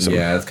recognize him.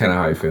 Yeah, that's kind of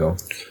how I feel.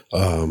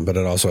 But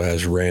it also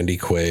has Randy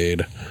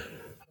Quaid.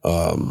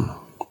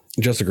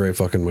 Just a great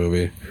fucking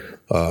movie.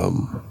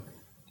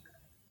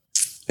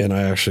 And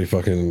I actually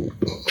fucking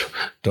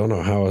don't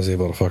know how I was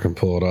able to fucking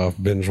pull it off.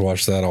 Binge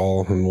watched that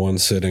all in one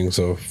sitting,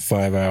 so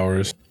 5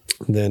 hours.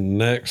 Then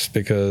next,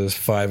 because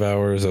 5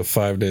 hours of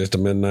 5 Days to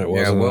Midnight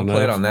wasn't enough.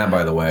 Played on that,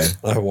 by the way.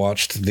 I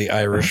watched The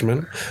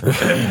Irishman.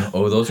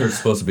 Oh, those are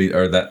supposed to be,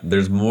 or that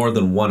there's more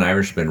than one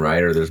Irishman,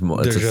 right? Or there's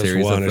more. It's there's a just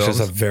series one. of It's films?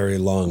 just a very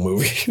long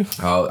movie.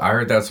 Oh, I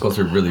heard that's supposed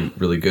to be really,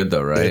 really good,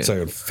 though, right? It's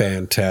a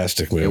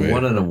fantastic movie. It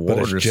won an award but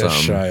it's or just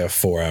something. shy of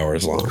 4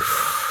 hours long.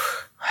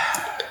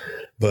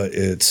 But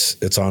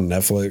it's on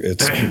Netflix.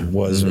 It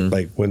was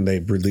like when they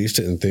released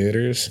it in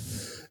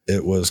theaters,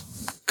 it was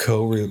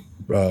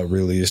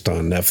released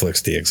on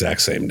Netflix the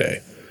exact same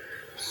day.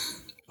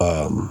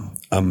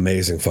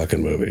 Amazing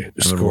fucking movie.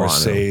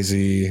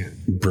 Scorsese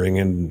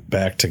bringing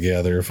back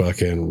together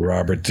fucking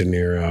Robert De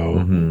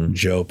Niro,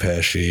 Joe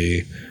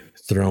Pesci,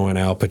 throwing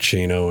Al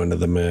Pacino into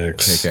the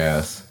mix. Kick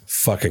ass.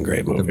 Fucking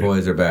great movie. The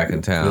boys are back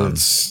in town.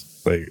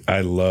 It's like,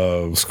 I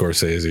love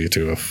Scorsese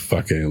to a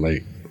fucking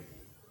like.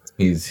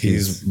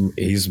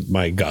 He's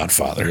my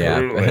godfather. Yeah.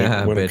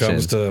 Like, when it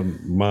comes to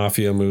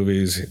mafia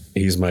movies,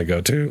 he's my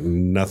go-to.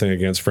 Nothing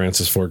against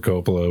Francis Ford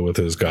Coppola with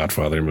his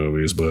Godfather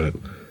movies, but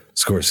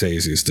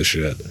Scorsese's the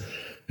shit.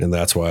 And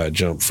that's why I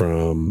jumped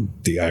from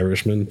The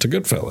Irishman to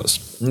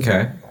Goodfellas.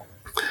 Okay.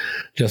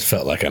 Just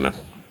felt like a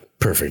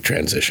perfect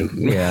transition.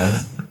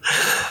 Yeah.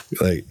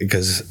 Like,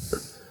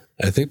 because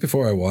I think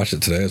before I watched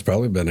it today, it's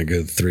probably been a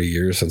good 3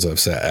 years since I've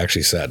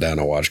sat down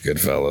and watched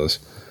Goodfellas.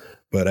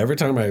 But every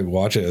time I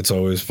watch it, it's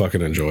always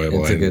fucking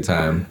enjoyable. It's a good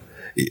time.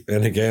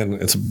 And again,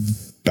 it's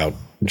about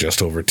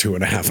just over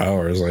 2.5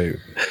 hours. Like,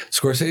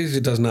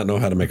 Scorsese does not know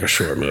how to make a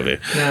short movie.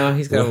 No,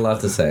 he's got a lot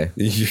to say.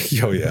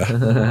 Oh,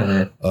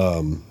 yeah.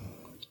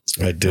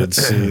 I did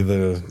see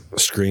the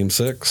Scream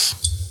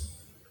 6.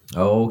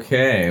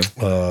 Okay.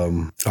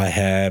 I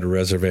had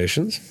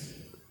reservations.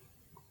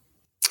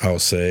 I'll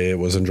say it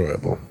was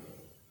enjoyable.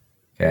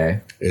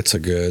 Okay. It's a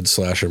good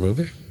slasher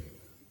movie.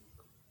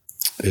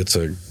 It's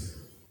a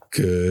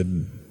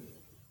good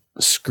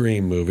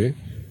Scream movie,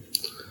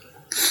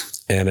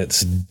 and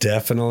it's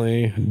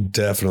definitely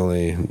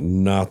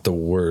not the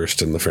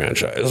worst in the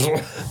franchise.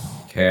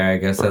 Okay, I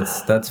guess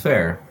that's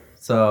fair.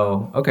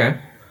 So, okay.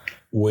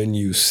 When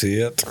you see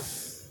it,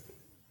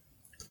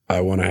 I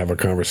want to have a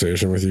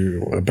conversation with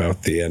you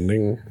about the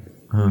ending.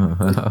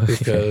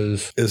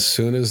 Because as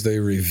soon as they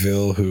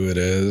reveal who it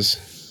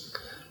is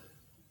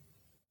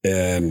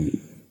and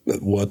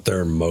what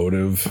their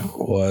motive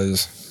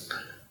was,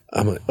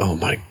 I'm like, oh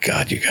my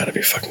God, you gotta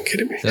be fucking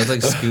kidding me. Sounds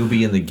like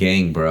Scooby and the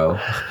gang, bro.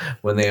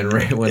 When they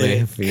reveal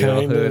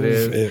who it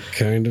is. It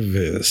kind of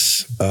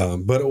is.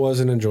 But it was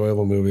an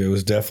enjoyable movie. It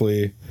was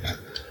definitely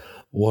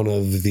one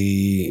of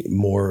the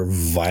more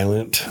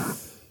violent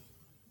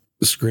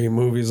Scream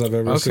movies I've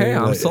ever seen. Okay,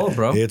 I'm sold,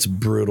 bro. It's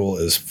brutal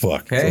as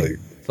fuck. Okay,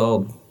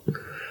 sold.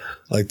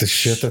 Like the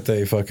shit that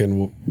they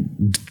fucking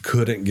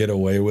couldn't get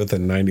away with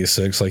in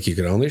 96. Like you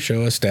could only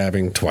show a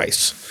stabbing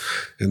twice.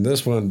 In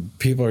this one,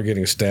 people are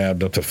getting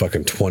stabbed up to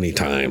fucking 20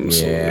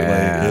 times.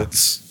 Yeah. Like,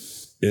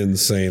 it's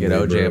insane. Get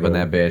OJ on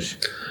that bitch.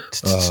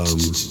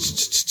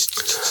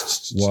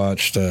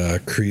 Watched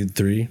Creed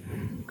 3.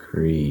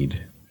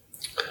 Creed.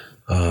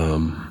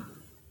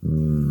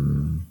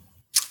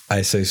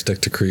 I say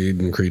stick to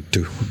Creed and Creed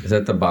 2. Is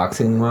that the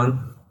boxing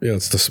one? Yeah,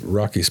 it's the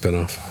Rocky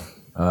spinoff.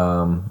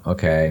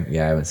 Okay.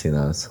 Yeah, I haven't seen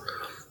those.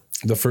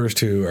 The first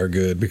two are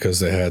good because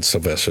they had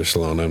Sylvester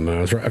Stallone and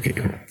I was Rocky.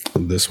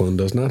 This one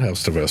does not have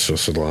Sylvester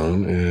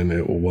Stallone, and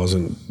it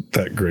wasn't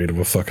that great of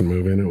a fucking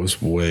movie, and it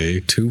was way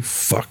too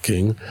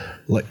fucking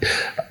like.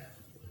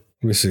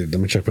 Let me see.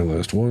 Let me check my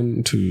list.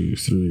 1, 2,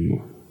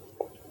 3.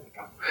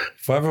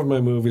 5 of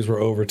my movies were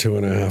over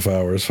 2.5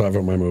 hours. 5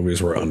 of my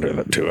movies were under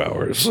the 2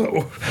 hours.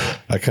 So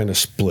I kind of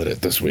split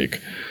it this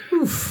week.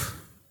 Oof.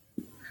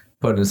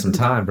 Put in some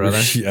time, brother.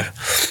 Yeah,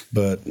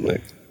 but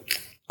like,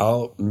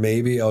 I'll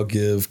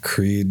give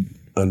Creed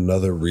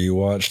another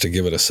rewatch to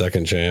give it a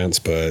second chance.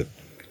 But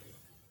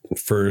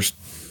first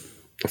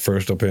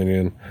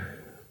opinion,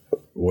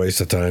 waste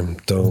of time.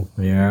 Don't.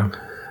 Yeah.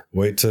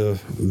 Wait to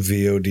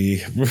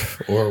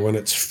VOD or when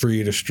it's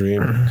free to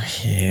stream.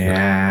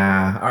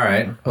 Yeah. All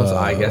right. Well, so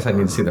I guess I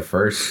need to see the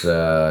first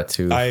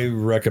two. I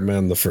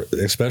recommend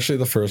especially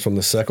the first one.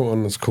 The second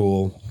one is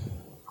cool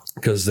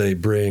because they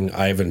bring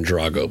Ivan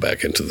Drago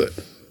back into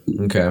the.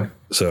 Okay.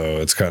 So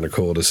it's kind of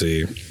cool to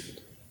see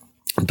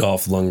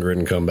Dolph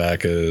Lundgren come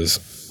back as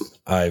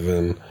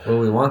Ivan. Well,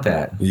 we want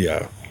that.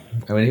 Yeah.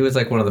 I mean, he was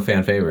like one of the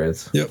fan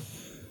favorites. Yep.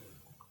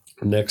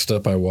 Next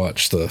up, I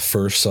watched the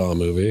first Saw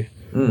movie.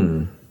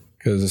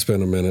 Because it's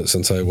been a minute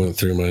since I went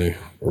through my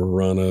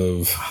run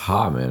of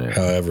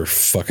however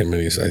fucking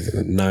many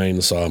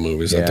 9 Saw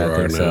movies that there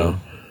are now. So.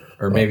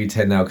 Or maybe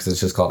 10 now because it's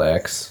just called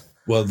X.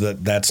 Well,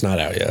 that's not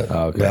out yet.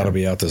 Okay. That'll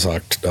be out this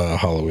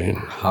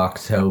Halloween.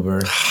 October.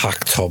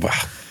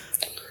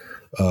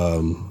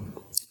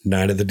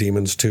 Night of the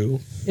Demons 2.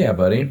 Yeah,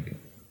 buddy.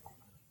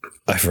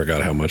 I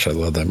forgot how much I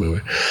love that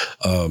movie.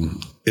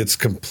 It's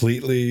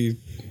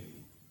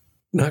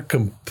not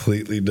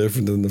completely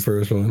different than the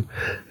first one.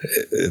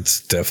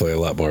 It's definitely a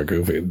lot more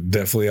goofy.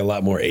 Definitely a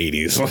lot more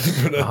 80s.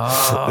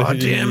 Oh,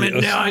 damn it.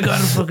 Now I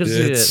gotta fucking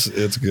see it.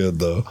 It's good,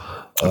 though.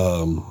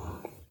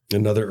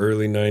 Another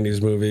early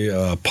 90s movie,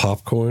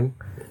 Popcorn.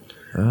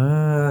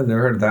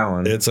 Never heard of that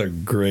one. It's a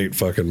great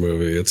fucking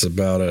movie. It's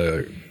about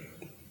a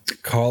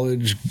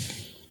college.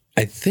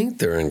 I think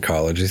they're in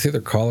college. It's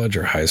either college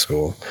or high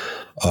school.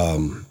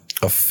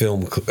 A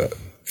film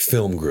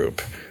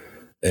group.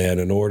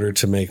 And in order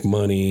to make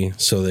money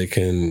so they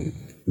can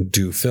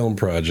do film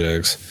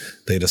projects,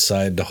 they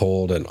decide to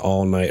hold an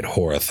all-night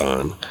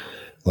horathon,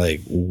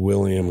 like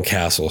William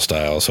Castle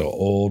style. So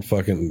old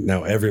fucking...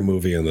 Now, every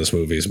movie in this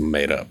movie is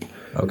made up.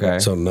 Okay.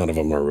 So none of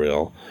them are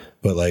real.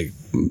 But like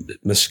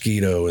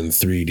Mosquito in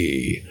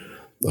 3D,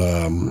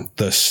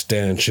 the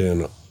stench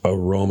and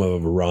aroma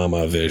of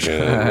Rama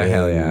vision.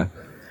 Hell yeah.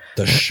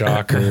 The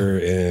shocker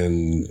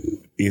and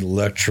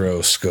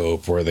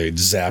electroscope where they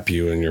zap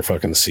you in your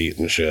fucking seat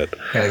and shit.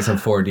 Yeah, like some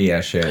 4D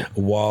ass shit.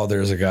 While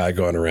there's a guy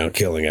going around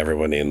killing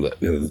everyone in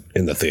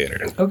the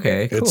theater.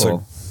 Okay, cool. It's a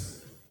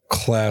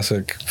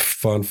classic,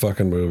 fun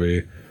fucking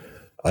movie.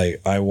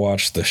 I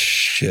watched the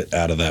shit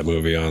out of that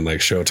movie on like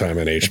Showtime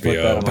and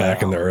HBO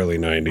back in the early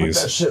 90s. Put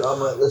that shit on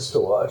my list to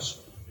watch.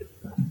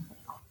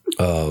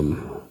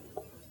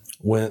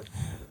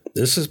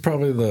 This is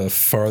probably the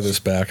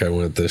farthest back I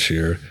went this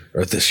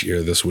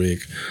week.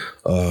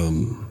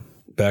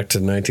 Back to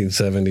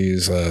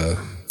 1970s,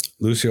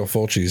 Lucio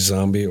Fulci's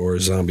Zombie or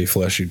Zombie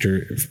Flesh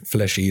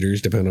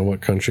Eaters, depending on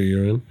what country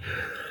you're in.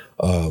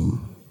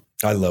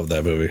 I love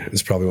that movie.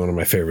 It's probably one of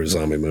my favorite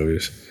zombie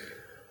movies.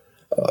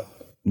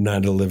 Night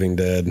of the Living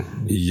Dead,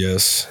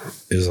 yes,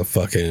 is a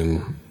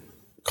fucking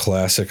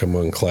classic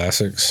among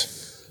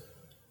classics.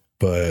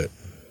 But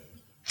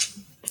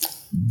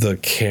the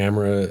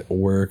camera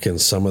work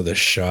and some of the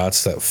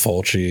shots that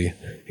Fulci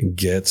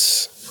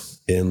gets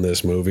in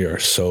this movie are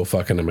so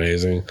fucking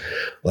amazing.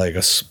 Like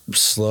a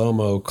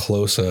slow-mo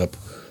close-up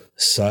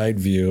side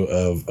view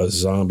of a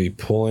zombie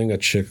pulling a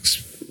chick's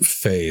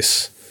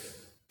face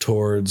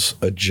towards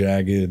a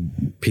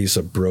jagged piece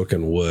of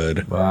broken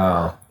wood.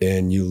 Wow.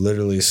 And you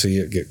literally see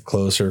it get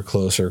closer,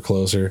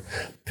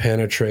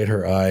 penetrate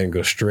her eye and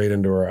go straight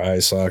into her eye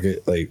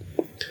socket. Like,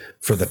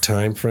 for the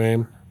time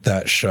frame,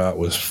 that shot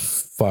was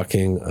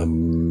fucking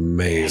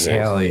amazing.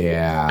 Hell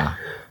yeah.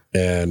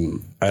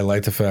 And I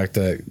like the fact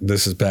that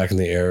this is back in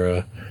the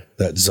era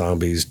that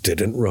zombies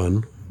didn't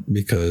run,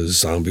 because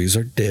zombies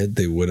are dead.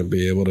 They wouldn't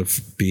be able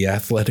to be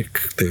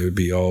athletic. They would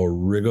be all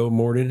rigor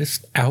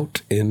mortis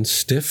out and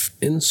stiff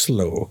and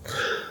slow.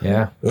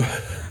 Yeah.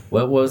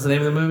 What was the name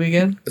of the movie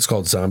again? It's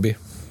called Zombie.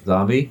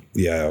 Zombie?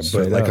 Yeah,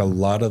 Straight but like up. a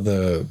lot of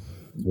the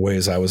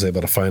ways I was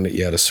able to find it,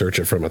 you had to search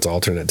it from its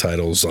alternate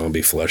title,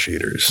 Zombie Flesh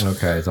Eaters.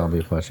 Okay,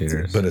 Zombie Flesh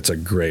Eaters. But it's a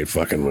great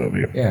fucking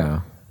movie.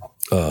 Yeah.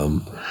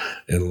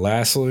 And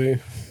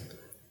lastly,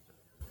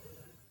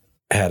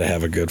 had to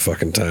have a good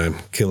fucking time.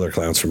 Killer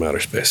Clowns from Outer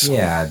Space.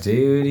 Yeah,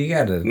 dude, you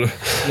gotta.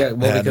 Yeah,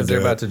 well, Had to because they're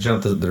do about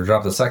to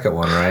drop the second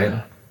one,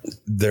 right?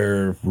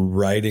 They're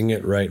writing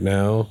it right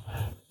now,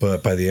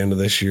 but by the end of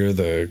this year,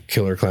 the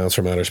Killer Clowns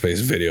from Outer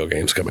Space video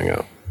game's coming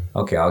out.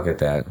 Okay, I'll get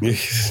that.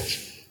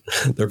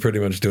 They're pretty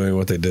much doing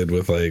what they did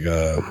with like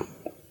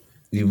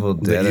Evil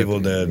Dead. Evil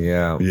Dead.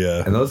 Yeah.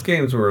 Yeah. And those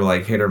games were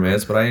like hit or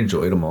miss, but I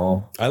enjoyed them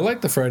all. I like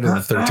the Friday the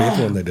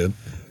 13th one they did.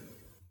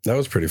 That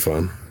was pretty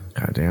fun.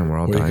 God damn, we're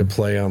all Where you dying. could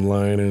play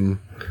online and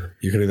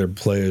you could either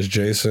play as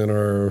Jason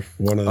or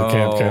one of the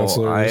camp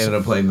counselors. I ended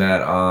up playing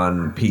that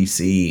on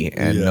PC,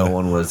 and no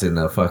one was in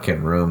the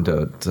fucking room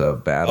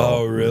to battle.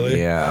 Oh,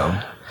 really?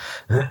 Yeah.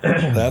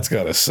 That's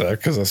gotta suck,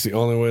 because that's the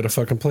only way to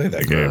fucking play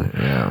that game.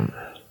 Yeah.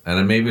 And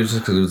then maybe it was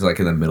just because it was like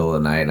in the middle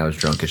of the night and I was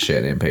drunk as shit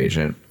and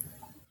impatient.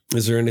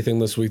 Is there anything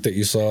this week that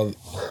you saw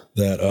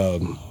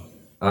that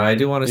I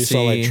do want to you see.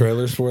 saw like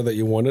trailers for that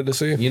you wanted to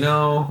see? You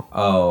know,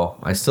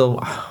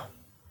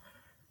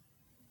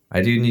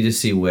 I do need to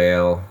see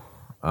Whale,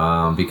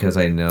 because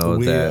I know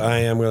that. I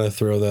am going to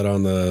throw that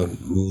on the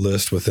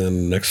list within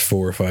the next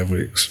 4 or 5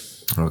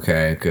 weeks.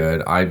 Okay,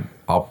 good.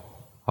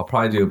 I'll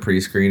probably do a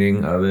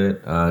pre-screening of it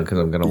because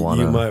I'm gonna want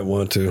to. You might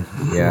want to.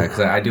 Yeah,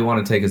 because I do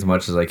want to take as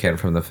much as I can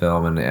from the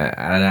film, and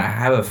I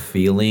have a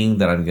feeling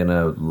that I'm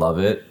gonna love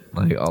it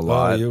like a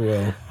lot. Oh, you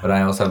will. But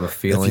I also have a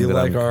feeling If you that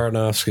like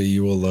Aronofsky,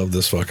 you will love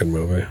this fucking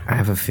movie. I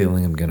have a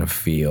feeling I'm gonna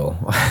feel.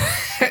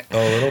 Oh,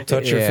 it'll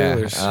touch your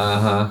feelers.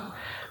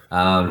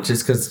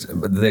 Just because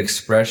the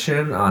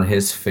expression on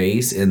his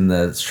face in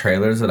the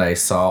trailers that I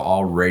saw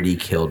already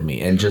killed me,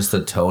 and just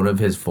the tone of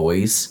his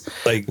voice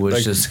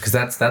was just because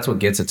that's what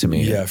gets it to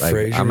me. Yeah, like,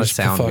 Fraser's I'm a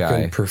sound fucking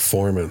guy.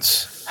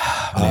 performance.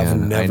 Man, I've I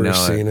never know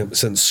seen it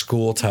since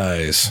School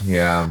Ties.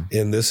 Yeah,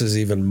 And this is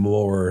even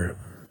more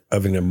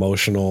of an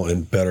emotional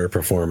and better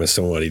performance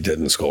than what he did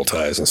in School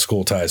Ties. And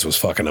School Ties was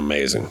fucking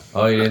amazing.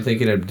 Oh, you didn't think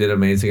he did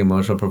amazing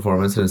emotional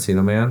performance in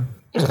Encino Man?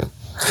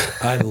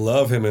 I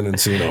love him in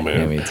Encino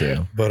Man. Yeah, me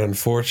too. But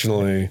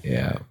unfortunately,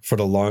 for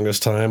the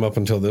longest time up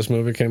until this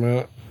movie came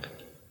out,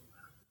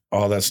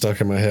 all that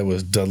stuck in my head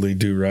was Dudley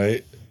Do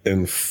Right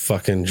and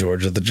fucking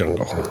George of the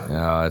Jungle. Oh,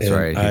 that's And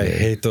right. I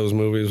hate those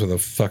movies with a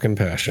fucking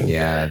passion.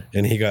 Yeah.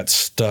 And he got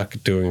stuck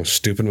doing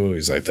stupid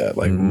movies like that,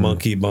 like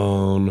Monkey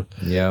Bone.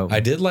 Yeah. I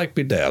did like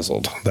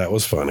Bedazzled. That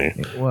was funny.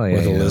 Well, yeah,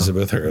 with you know.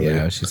 Elizabeth Hurley.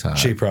 Yeah, she's hot.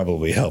 She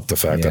probably helped the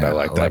fact that I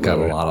liked that like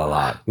movie. a lot. a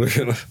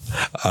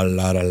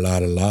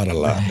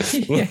lot.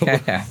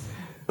 Yeah.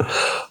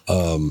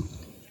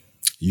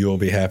 You will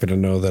be happy to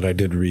know that I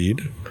did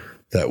read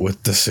that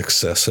with the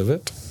success of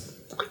it,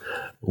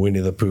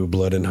 Winnie the Pooh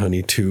Blood and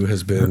Honey 2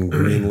 has been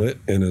greenlit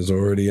and is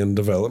already in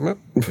development.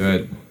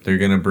 Good. They're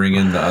gonna bring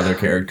in the other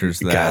characters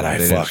that God, I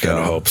they didn't fucking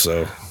show. hope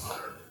so.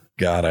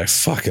 God, I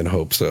fucking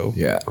hope so.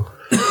 Yeah.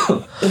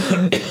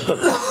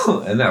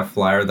 And that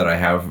flyer that I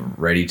have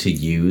ready to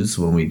use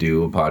when we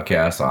do a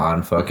podcast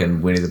on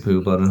fucking Winnie the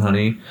Pooh, Blood and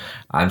Honey,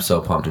 I'm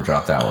so pumped to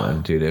drop that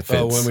one, dude. If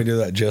it's, When we do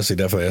that, Jesse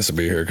definitely has to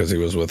be here because he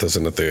was with us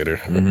in the theater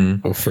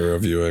for a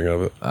viewing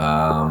of it.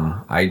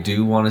 I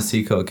do want to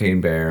see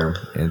Cocaine Bear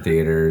in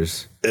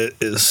theaters. It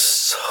is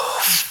so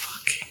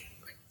fucking...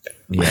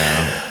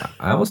 Yeah.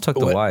 I almost took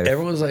the wife.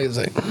 Everyone's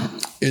like,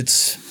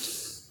 it's...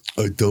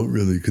 I don't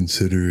really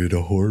consider it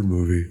a horror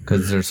movie.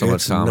 Because there's so much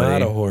It's comedy.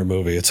 not a horror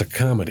movie. It's a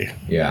comedy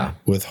Yeah.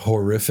 with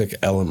horrific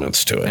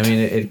elements to it. I mean,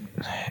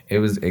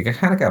 it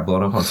kind of got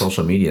blown up on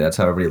social media. That's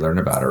how everybody learned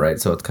about it, right?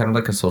 So it's kind of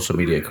like a social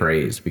media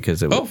craze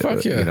because it, Oh,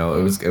 fuck yeah. you know,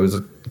 it was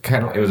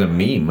a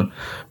meme,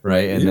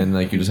 right? And then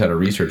like you just had to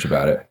research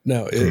about it.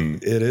 Now,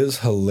 it is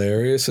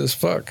hilarious as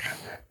fuck.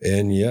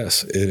 And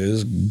yes, it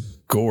is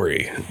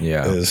gory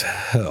as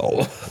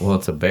hell. Well,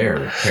 it's a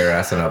bear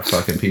harassing up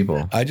fucking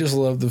people. I just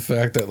love the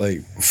fact that, like,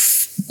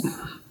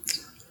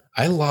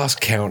 I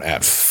lost count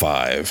at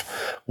 5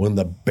 when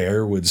the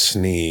bear would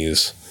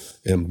sneeze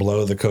and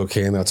blow the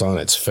cocaine that's on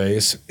its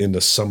face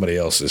into somebody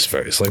else's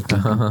face. Like,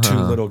 the 2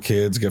 little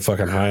kids get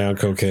fucking high on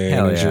cocaine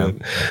Hell and yeah.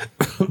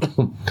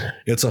 shit.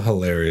 It's a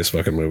hilarious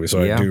fucking movie,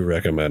 so I do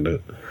recommend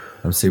it.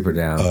 I'm super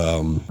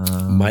down.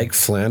 Mike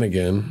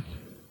Flanagan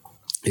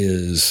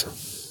is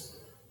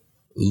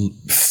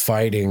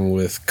fighting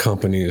with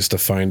companies to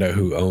find out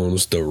who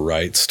owns the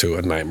rights to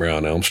A Nightmare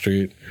on Elm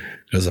Street,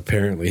 because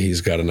apparently he's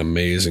got an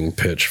amazing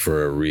pitch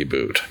for a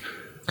reboot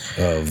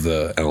of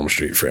the Elm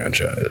Street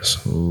franchise.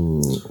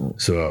 Ooh.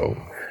 So,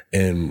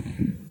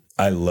 and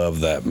I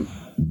love that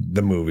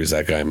the movies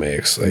that guy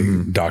makes. Like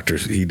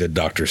he did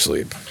Doctor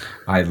Sleep.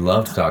 I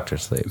loved Doctor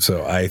Sleep.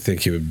 So I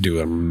think he would do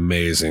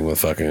amazing with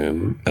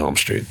fucking Elm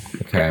Street.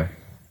 Okay.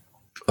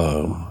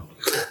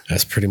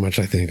 That's pretty much,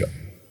 I think,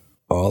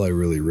 all I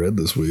really read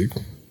this week.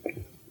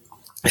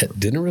 I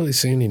didn't really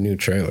see any new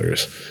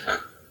trailers.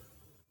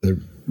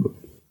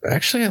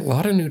 Actually, a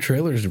lot of new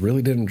trailers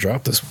really didn't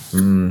drop this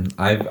week.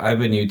 I've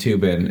been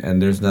YouTubing,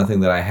 and there's nothing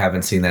that I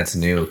haven't seen that's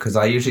new. Because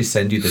I usually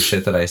send you the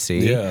shit that I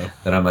see. Yeah.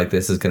 That I'm like,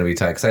 this is going to be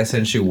tight. Because I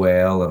sent you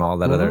Whale and all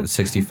that other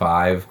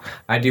 65.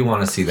 I do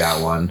want to see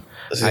that one.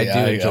 See, I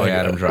do enjoy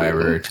Adam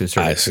Driver to a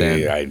certain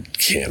extent. I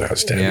cannot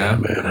stand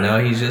that, man.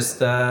 No, he's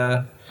just,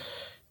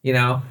 you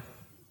know,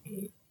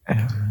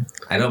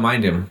 I don't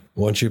mind him.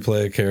 Once you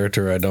play a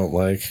character I don't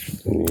like.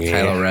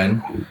 Kylo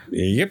Ren.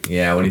 Yep.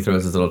 Yeah, when he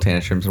throws his little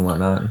tantrums and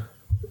whatnot.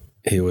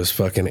 He was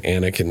fucking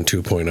Anakin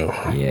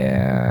 2.0.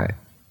 Yeah.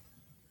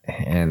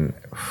 And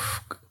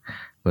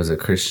was it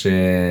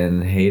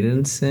Christian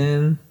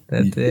Haydenson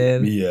that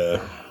did?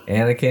 Yeah.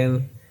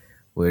 Anakin,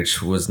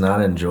 which was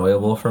not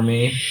enjoyable for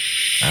me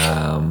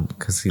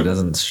because he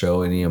doesn't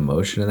show any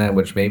emotion in that,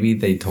 which maybe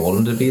they told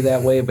him to be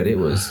that way, but it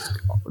was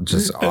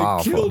just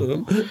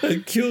awful.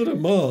 I killed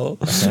them all.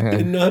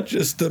 And not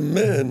just the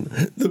men,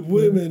 the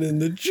women and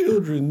the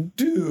children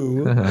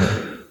too.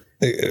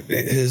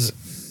 His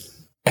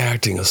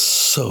acting is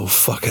so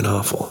fucking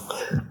awful.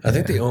 I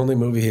think the only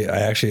movie I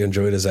actually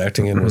enjoyed his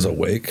acting in was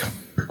Awake,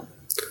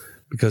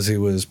 because he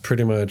was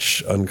pretty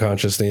much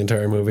unconscious the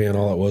entire movie, and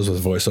all it was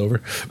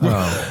voiceover.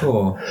 Oh,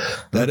 cool.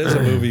 That is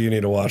a movie you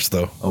need to watch,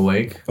 though.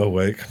 Awake?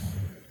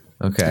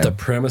 Okay. The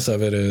premise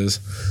of it is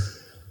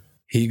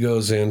he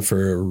goes in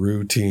for a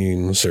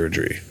routine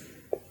surgery.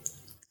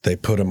 They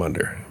put him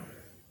under,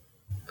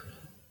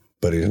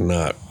 but he's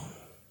not.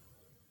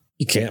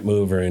 He can't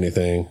move or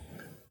anything,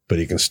 but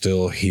he can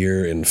still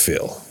hear and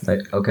feel.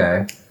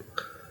 Okay.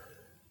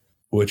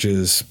 Which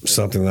is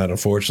something that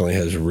unfortunately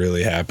has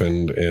really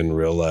happened in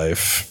real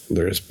life.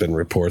 There's been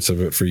reports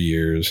of it for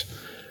years.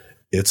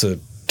 It's a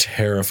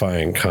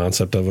terrifying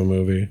concept of a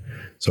movie.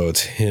 So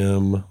it's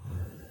him.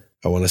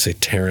 I want to say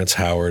Terrence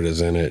Howard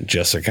is in it.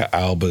 Jessica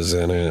Alba's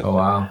in it. Oh,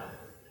 wow.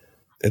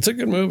 It's a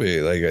good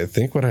movie. Like, I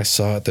think when I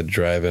saw it at the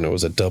drive-in, it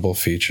was a double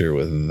feature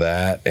with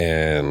that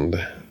and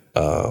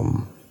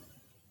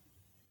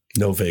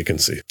No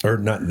Vacancy. Or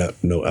not,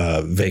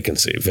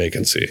 Vacancy.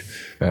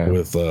 Okay.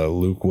 With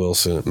Luke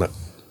Wilson.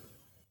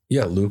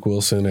 Luke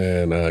Wilson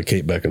and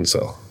Kate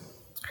Beckinsale.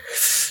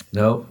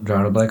 Nope,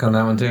 drawing a blank on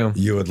that one too.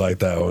 You would like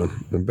that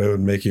one. It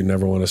would make you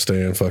never want to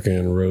stay in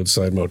fucking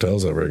roadside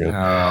motels ever again.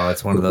 Oh,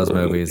 it's one of those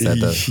movies that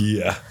does.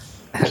 Yeah.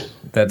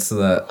 That's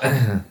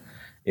the...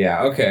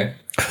 Yeah, okay.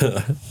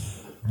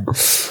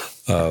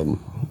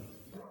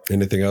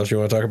 Anything else you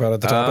want to talk about at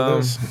the top of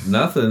this?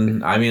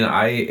 Nothing. I mean,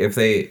 if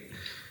they...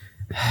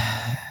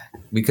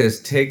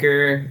 Because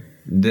Tigger...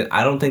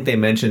 I don't think they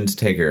mentioned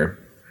Tigger,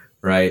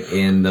 right,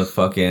 in the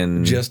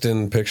fucking... Just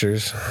in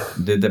pictures.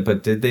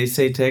 But did they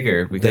say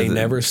Tigger? Because they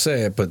never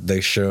say it, but they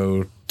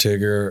show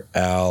Tigger,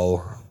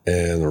 Al,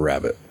 and the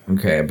rabbit.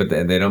 Okay, but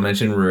they don't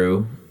mention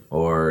Rue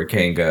or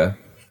Kanga.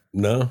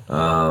 No.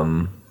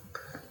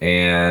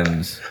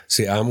 And...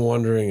 See, I'm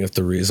wondering if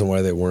the reason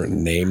why they weren't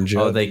named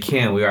yet... Oh, they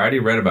can't. We already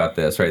read about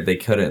this, right? They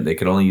couldn't. They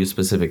could only use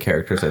specific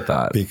characters, I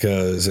thought.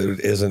 Because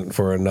it isn't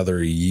for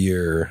another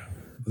year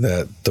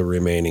that the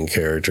remaining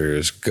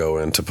characters go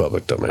into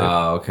public domain.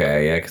 Oh,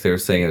 okay. Yeah, because they were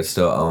saying it's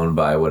still owned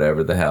by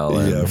whatever the hell.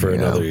 And, for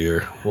another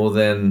year. Well,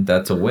 then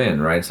that's a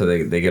win, right? So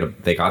they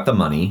got the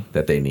money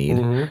that they need.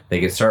 Mm-hmm.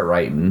 They can start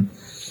writing,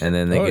 and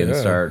then they can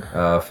start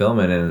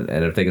filming. And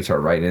if they can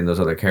start writing in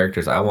those other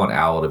characters, I want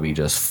Owl to be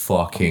just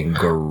fucking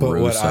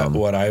gruesome. But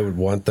what I would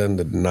want them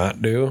to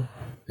not do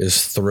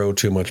is throw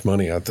too much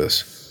money at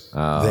this.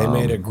 They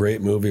made a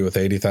great movie with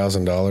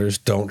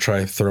 $80,000. Don't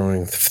try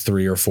throwing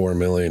 $3 or $4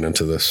 million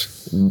into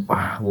this.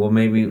 Well,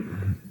 maybe.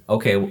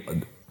 Okay,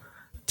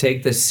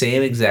 take the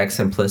same exact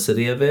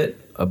simplicity of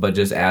it, but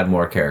just add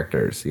more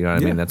characters. You know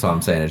what I mean? That's all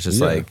I'm saying. It's just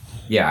like,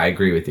 I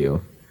agree with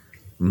you.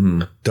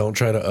 Mm-hmm. Don't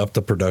try to up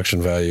the production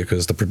value,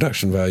 because the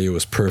production value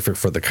is perfect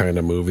for the kind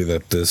of movie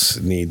that this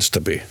needs to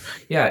be.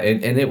 Yeah,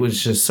 and it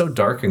was just so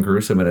dark and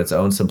gruesome in its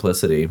own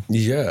simplicity.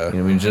 Yeah.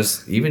 I mean,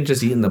 just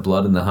eating the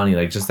blood and the honey,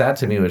 like just that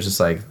to me was just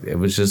like, it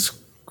was just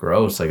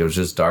gross. Like it was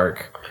just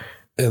dark.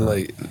 And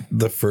like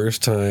the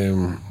first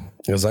time,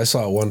 because I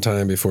saw it one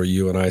time before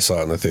you and I saw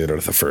it in the theater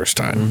the first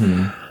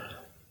time,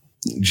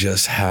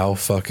 just how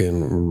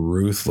fucking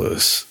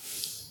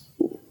ruthless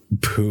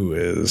Pooh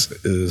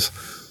is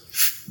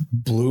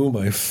blew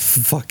my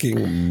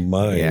fucking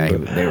mind. Yeah,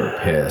 they were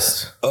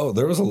pissed. Oh,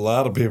 there was a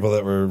lot of people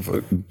that were,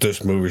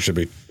 this movie should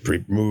be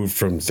removed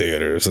from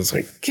theaters. It's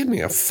like, give me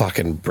a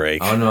fucking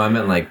break. Oh, no, I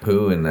meant like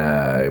Pooh and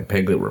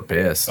Piglet were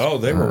pissed. Oh,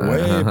 they were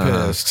way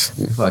pissed.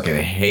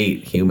 Fucking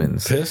hate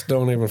humans. Pissed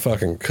don't even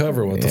fucking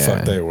cover what the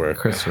fuck they were.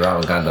 Christopher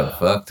Robin got done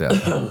fucked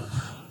up.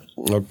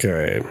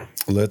 Okay,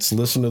 let's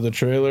listen to the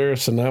trailer,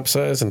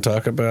 synopsize, and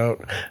talk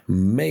about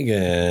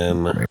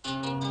M3GAN.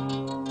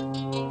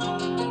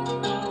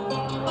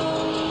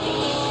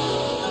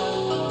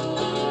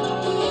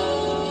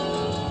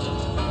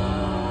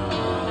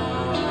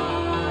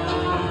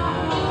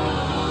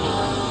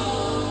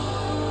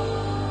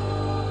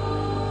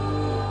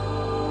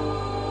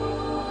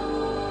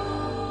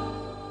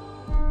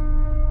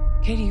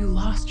 Cady, you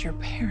lost your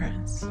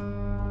parents.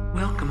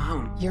 Welcome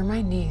home. You're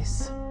my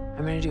niece. I'm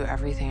gonna do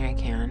everything I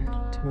can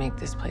to make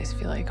this place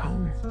feel like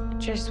home.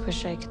 Just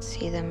wish I could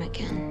see them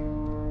again.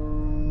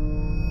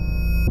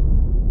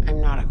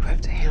 I'm not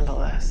equipped to handle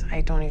this.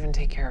 I don't even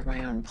take care of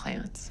my own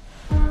plants.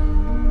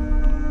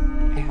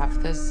 I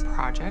have this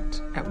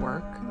project at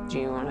work. Do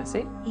you want to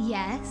see?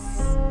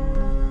 Yes.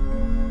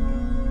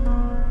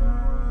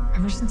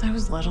 Ever since I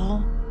was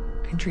little,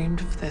 I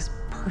dreamed of this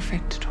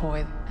perfect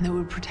toy and that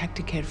would protect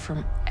a kid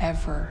from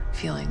ever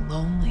feeling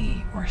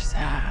lonely or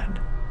sad.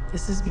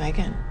 This is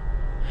M3GAN.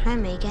 Hi,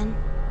 M3GAN.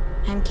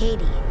 I'm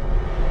Cady.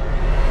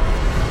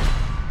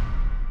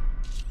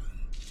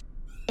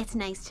 It's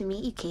nice to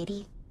meet you,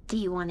 Cady. Do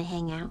you want to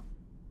hang out?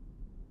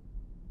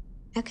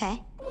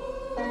 Okay.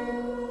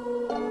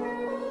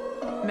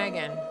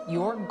 M3GAN,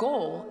 your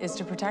goal is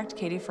to protect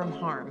Cady from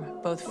harm,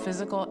 both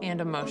physical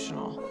and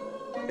emotional.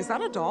 Is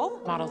that a doll?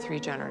 Model 3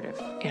 generative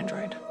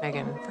android.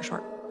 M3GAN for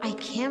short. I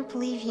can't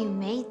believe you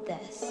made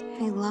this.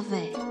 I love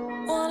it.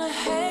 Wanna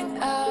hang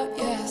out,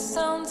 yeah,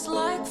 sounds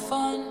like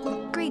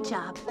fun. Great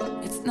job.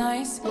 It's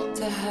nice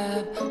to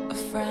have a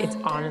friend. It's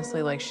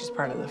honestly like she's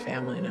part of the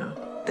family now.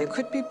 They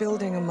could be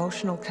building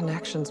emotional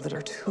connections that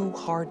are too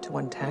hard to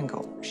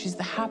untangle. She's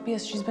the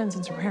happiest she's been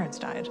since her parents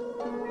died.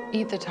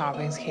 Eat the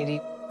toppings, Cady.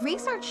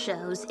 Research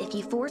shows if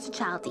you force a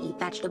child to eat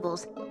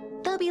vegetables,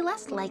 they'll be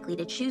less likely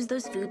to choose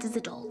those foods as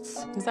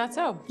adults. Is that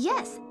so?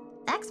 Yes.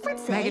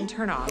 Experts say... M3GAN,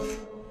 turn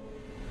off.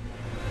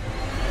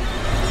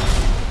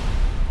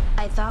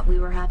 I thought we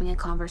were having a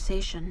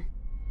conversation.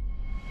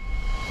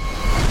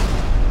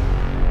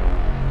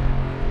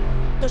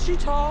 Does she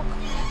talk?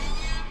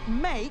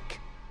 Make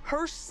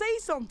her say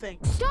something.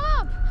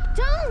 Stop!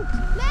 Don't!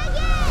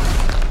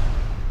 M3GAN!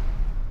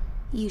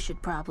 You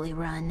should probably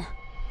run.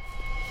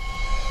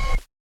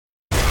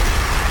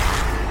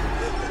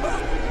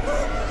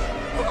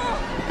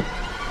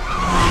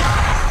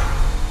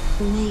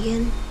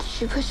 M3GAN,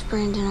 did you push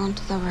Brandon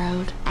onto the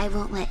road? I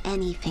won't let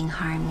anything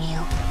harm you.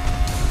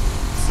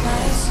 It's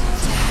nice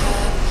to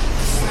have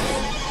a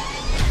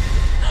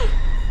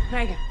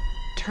friend. M3GAN,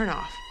 turn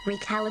off.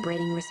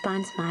 Recalibrating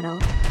response model.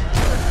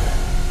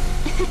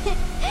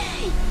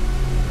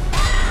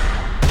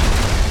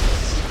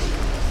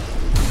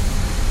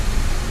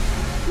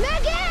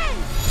 M3GAN!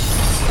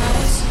 It's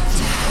nice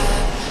to have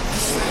a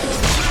friend.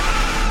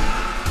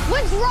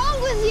 What's wrong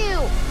with you?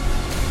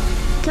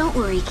 Don't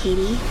worry,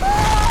 Cady.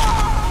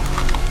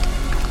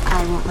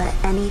 I won't let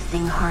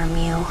anything harm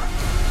you.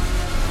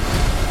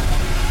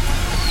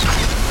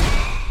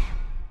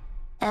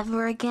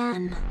 Ever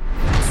again.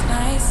 It's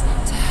nice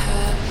to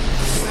have a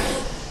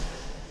friend.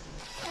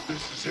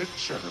 This is it,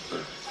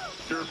 Jennifer.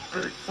 Your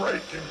big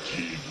breaking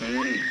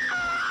TV.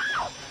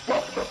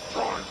 Welcome to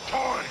prime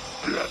time,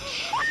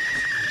 bitch.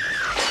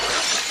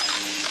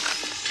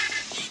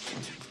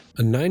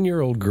 A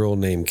 9-year-old girl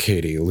named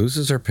Cady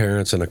loses her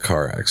parents in a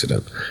car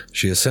accident.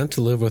 She is sent to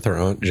live with her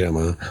aunt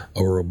Gemma, a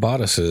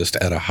roboticist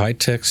at a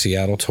high-tech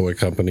Seattle toy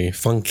company,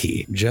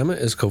 Funky. Gemma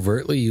is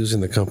covertly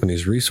using the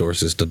company's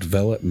resources to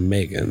develop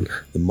M3GAN,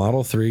 the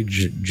Model 3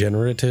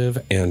 generative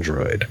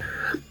android,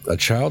 a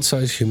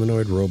child-sized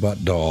humanoid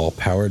robot doll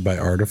powered by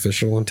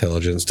artificial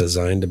intelligence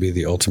designed to be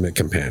the ultimate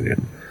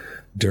companion.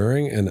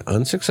 During an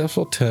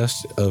unsuccessful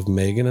test of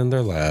M3GAN in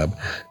their lab,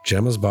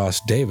 Gemma's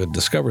boss David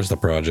discovers the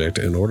project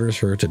and orders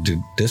her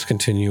to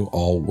discontinue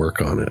all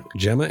work on it.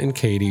 Gemma and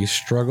Cady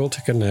struggle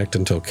to connect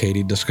until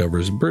Cady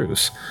discovers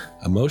Bruce,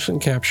 a motion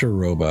capture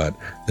robot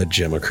that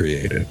Gemma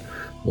created.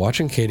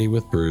 Watching Cady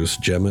with Bruce,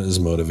 Gemma is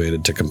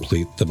motivated to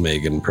complete the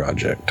M3GAN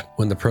project.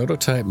 When the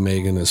prototype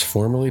M3GAN is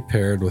formally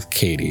paired with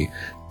Cady,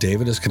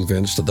 David is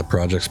convinced of the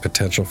project's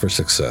potential for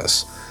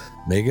success.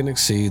 M3GAN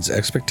exceeds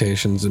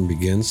expectations and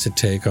begins to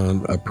take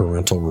on a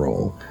parental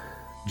role.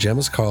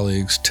 Gemma's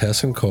colleagues,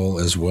 Tess and Cole,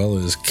 as well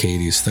as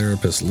Cady's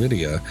therapist,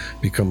 Lydia,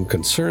 become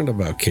concerned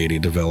about Cady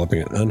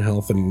developing an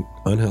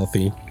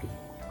unhealthy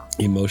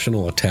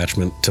emotional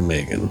attachment to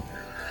M3GAN.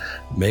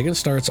 M3GAN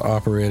starts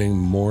operating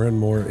more and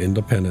more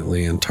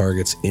independently and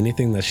targets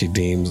anything that she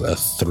deems a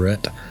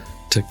threat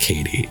to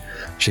Cady.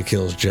 She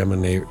kills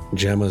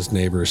Gemma's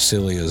neighbor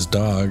Celia's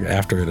dog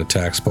after it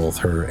attacks both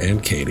her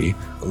and Cady.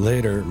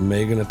 Later,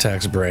 M3GAN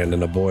attacks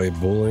Brandon, a boy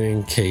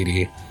bullying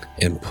Cady,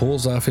 and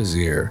pulls off his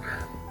ear.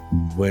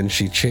 When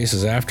she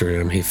chases after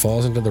him, he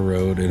falls into the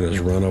road and is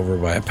run over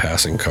by a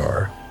passing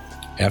car.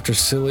 After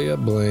Celia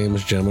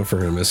blames Gemma for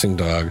her missing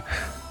dog,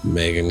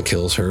 M3GAN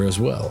kills her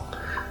as well.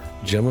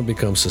 Gemma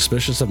becomes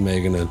suspicious of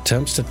M3GAN and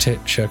attempts to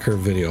check her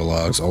video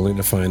logs, only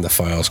to find the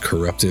files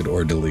corrupted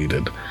or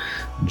deleted.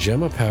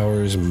 Gemma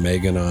powers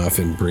M3GAN off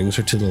and brings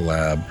her to the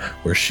lab,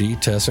 where she,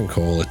 Tess, and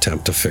Cole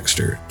attempt to fix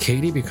her.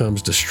 Cady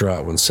becomes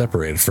distraught when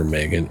separated from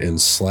M3GAN and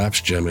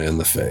slaps Gemma in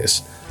the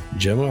face.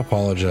 Gemma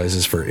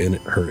apologizes for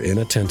her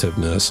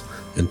inattentiveness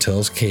and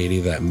tells Cady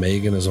that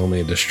M3GAN is only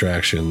a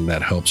distraction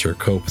that helps her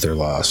cope with her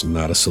loss,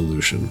 not a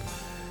solution.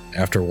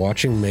 After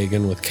watching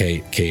M3GAN with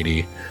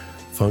Cady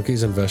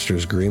Funky's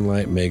investors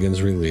greenlight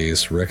Megan's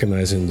release,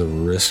 recognizing the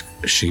risk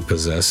she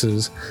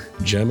possesses.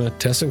 Gemma,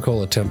 Tess, and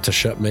Cole attempt to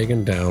shut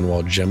Megan down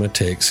while Gemma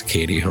takes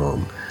Cady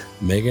home.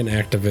 Megan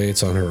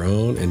activates on her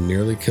own and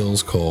nearly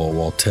kills Cole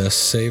while Tess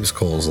saves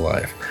Cole's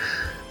life.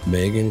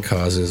 Megan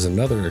causes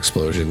another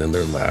explosion in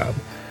their lab.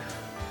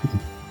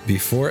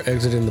 Before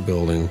exiting the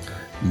building,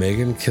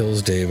 Megan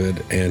kills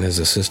David and his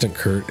assistant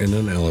Kurt in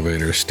an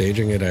elevator,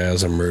 staging it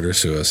as a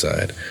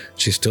murder-suicide.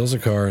 She steals a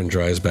car and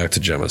drives back to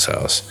Gemma's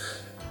house.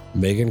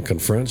 Megan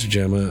confronts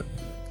Gemma,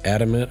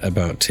 adamant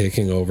about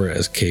taking over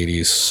as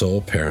Cady's sole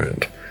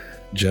parent.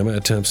 Gemma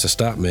attempts to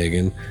stop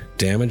Megan,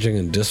 damaging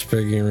and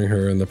disfiguring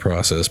her in the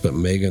process, but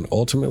Megan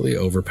ultimately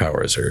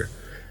overpowers her.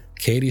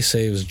 Cady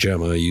saves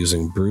Gemma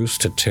using Bruce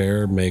to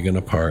tear Megan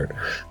apart,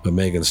 but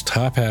Megan's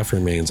top half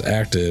remains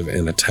active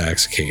and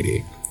attacks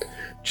Cady.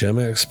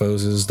 Gemma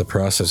exposes the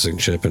processing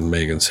chip in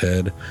Megan's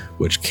head,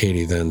 which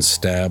Cady then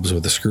stabs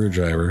with a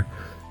screwdriver,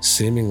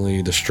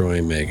 seemingly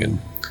destroying Megan.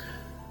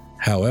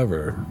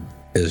 However,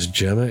 as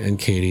Gemma and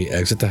Cady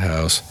exit the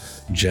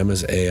house,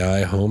 Gemma's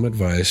AI home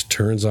advice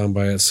turns on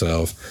by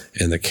itself,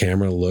 and the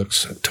camera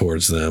looks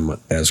towards them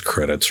as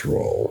credits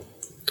roll.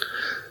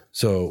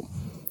 So,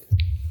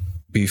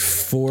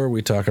 before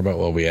we talk about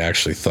what we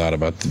actually thought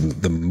about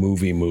the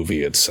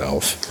movie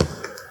itself,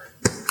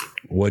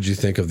 what'd you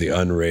think of the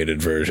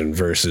unrated version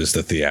versus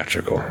the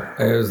theatrical?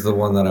 It was the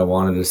one that I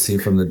wanted to see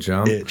from the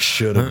jump. It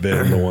should have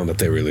been the one that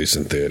they released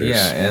in theaters.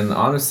 Yeah, and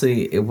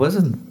honestly, it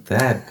wasn't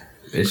that.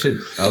 It should.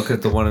 Okay,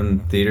 the one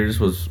in theaters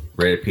was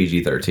rated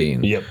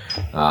PG-13. Yep.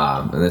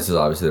 And this is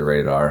obviously the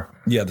rated R.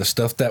 Yeah, the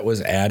stuff that was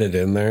added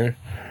in there,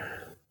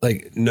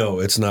 like, no,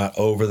 it's not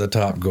over the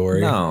top gory.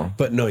 No.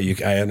 But no,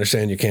 I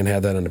understand you can't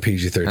have that in a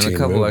PG-13 And a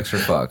couple movie. extra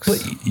fucks.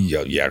 But,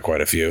 yeah,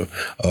 quite a few.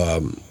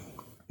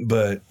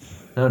 But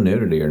no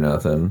nudity or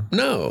nothing.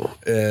 No.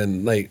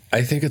 And, like,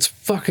 I think it's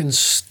fucking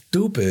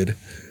stupid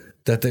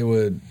that they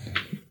would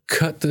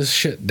cut this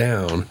shit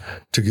down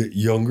to get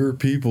younger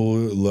people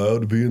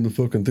allowed to be in the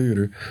fucking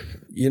theater.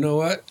 You know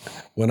what?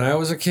 When I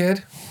was a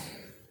kid,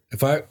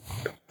 if I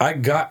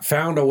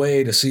found a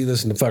way to see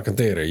this in the fucking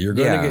theater. You're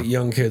going to get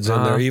young kids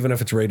in there, even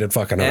if it's rated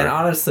fucking R. And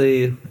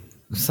honestly,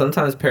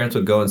 sometimes parents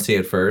would go and see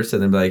it first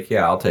and then be like,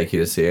 yeah, I'll take you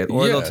to see it.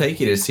 Or they'll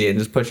take you to see it and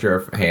just put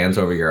your hands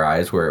over your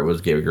eyes where it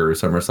was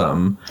gruesome or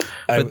something.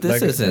 But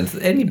this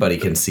isn't. Anybody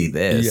can see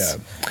this.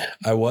 Yeah.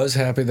 I was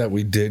happy that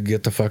we did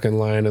get the fucking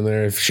line in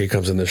there. If she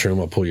comes in this room,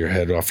 I'll pull your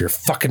head off your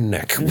fucking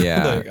neck.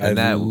 Yeah. Like, and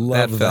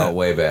that felt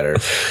way better.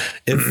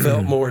 It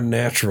felt more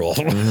natural.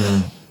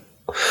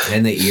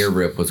 And the ear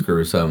rip was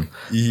gruesome.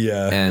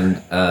 Yeah.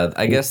 And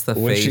I guess the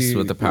face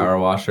with the power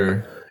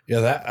washer.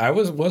 Yeah, that I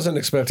wasn't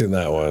expecting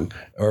that one.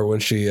 Or when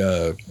she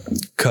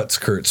cuts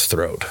Kurt's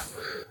throat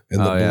and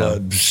the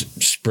blood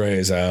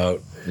sprays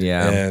out.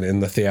 Yeah. And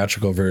in the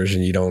theatrical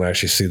version, you don't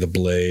actually see the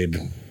blade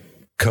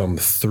come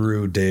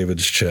through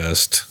David's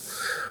chest.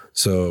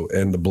 So,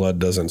 and the blood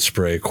doesn't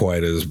spray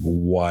quite as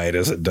wide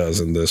as it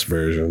does in this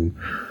version.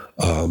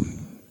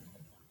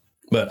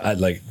 But I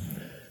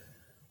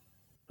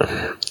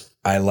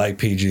like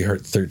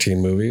PG-13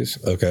 movies.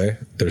 Okay,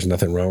 there's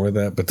nothing wrong with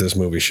that. But this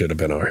movie should have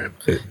been R.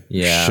 It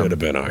should have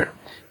been R.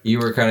 You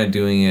were kind of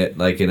doing it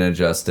like an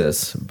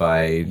injustice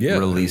by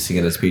releasing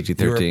it as PG-13.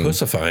 You were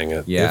pussifying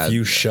it. Yeah. If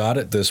you shot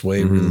it this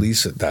way,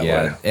 release it that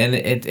way. And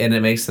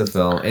it makes the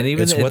film. And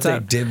even it's what they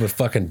did with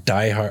fucking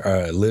Die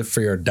Hard. Live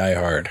Free or Die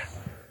Hard.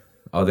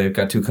 Oh, they've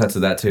got 2 cuts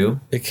of that too?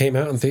 It came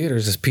out in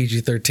theaters as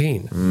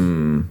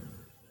PG-13.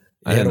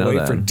 I had to wait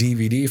that. for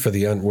DVD for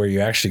the where you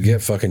actually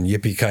get fucking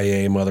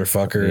yippee-ki-yay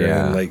motherfucker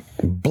and like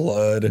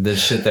blood. The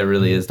shit that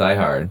really is Die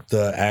Hard.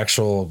 The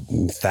actual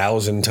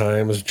 1,000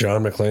 times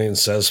John McClane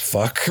says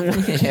fuck.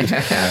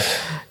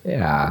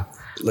 Yeah.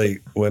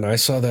 Like when I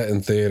saw that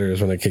in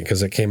theaters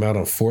because it came out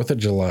on 4th of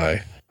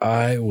July,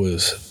 I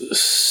was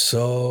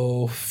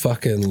so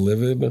fucking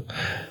livid.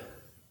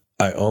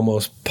 I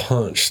almost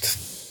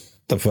punched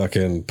the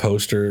fucking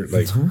poster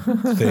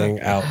thing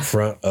out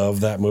front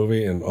of that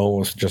movie and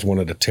almost just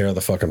wanted to tear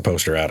the fucking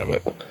poster out of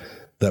it.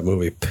 That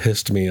movie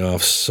pissed me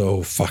off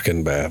so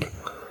fucking bad.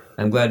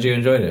 I'm glad you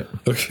enjoyed it.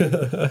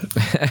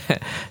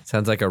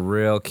 Sounds like a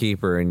real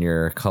keeper in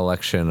your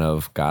collection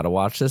of gotta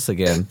watch this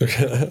again.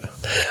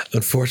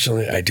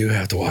 Unfortunately, I do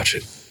have to watch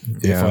it.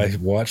 Yeah. If I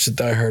watch the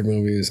Die Hard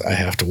movies, I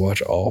have to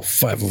watch all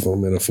 5 of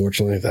them, and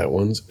unfortunately that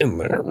one's in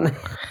there.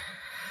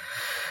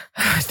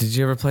 Did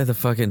you ever play the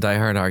fucking Die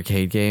Hard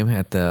arcade game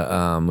at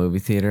the movie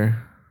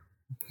theater?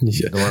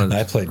 Yeah,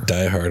 I played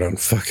Die Hard on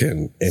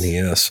fucking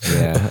NES.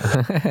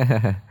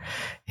 Yeah.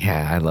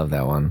 Yeah, I love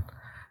that one.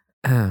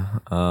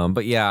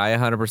 But yeah, I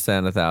 100%,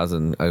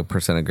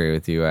 1,000% agree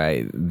with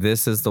you.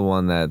 This is the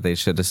one that they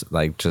should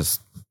have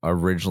just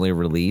originally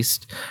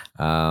released.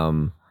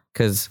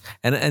 Because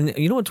and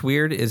you know what's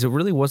weird is it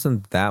really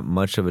wasn't that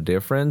much of a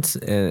difference,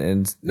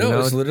 and no,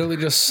 it's literally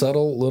just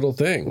subtle little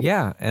thing.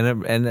 Yeah,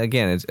 and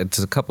again, it's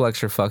a couple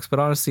extra fucks, but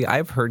honestly,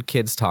 I've heard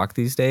kids talk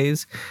these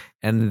days,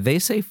 and they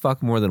say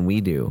fuck more than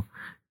we do,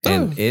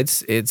 and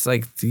it's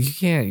like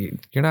you're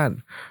not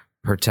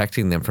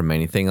protecting them from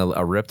anything.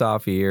 A ripped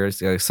off ears,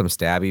 some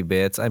stabby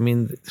bits. I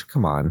mean,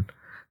 come on.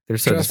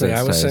 Trust me,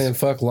 I was saying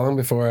fuck long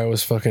before I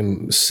was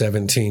fucking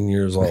 17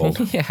 years old.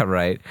 Yeah,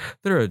 right.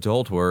 They're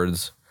adult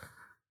words.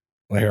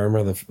 Like I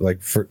remember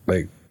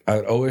I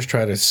would always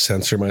try to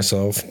censor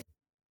myself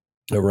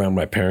around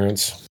my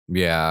parents.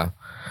 Yeah.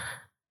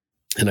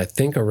 And I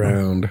think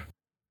around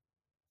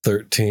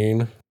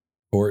 13,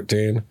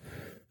 14,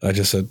 I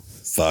just said,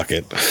 fuck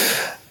it.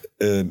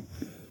 It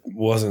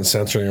wasn't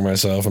censoring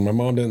myself. And my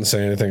mom didn't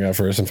say anything at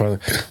first. And finally,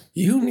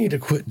 you need to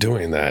quit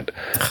doing that.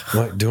 I'm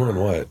like, doing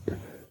what?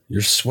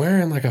 You're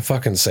swearing like a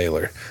fucking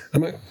sailor.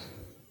 I'm like,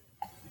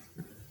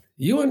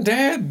 you and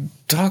Dad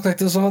talk like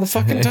this all the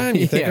fucking time.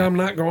 You think I'm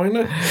not going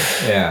to?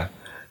 Yeah.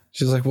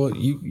 She's like, well,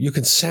 you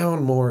can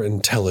sound more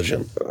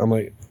intelligent. I'm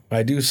like,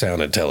 I do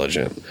sound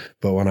intelligent,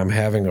 but when I'm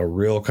having a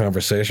real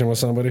conversation with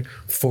somebody,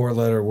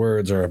 4-letter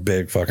words are a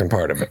big fucking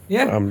part of it.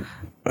 Yeah.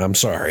 I'm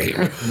sorry.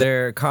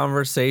 They're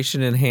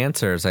conversation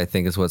enhancers, I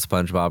think is what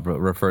SpongeBob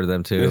referred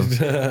them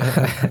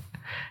to.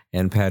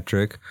 And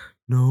Patrick.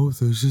 No,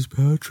 this is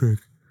Patrick.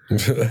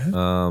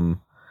 No,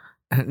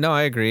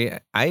 I agree.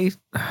 I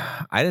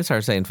didn't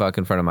start saying fuck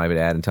in front of my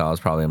dad until I was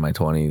probably in my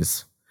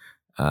 20s.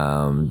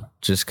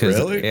 Just because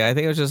really? I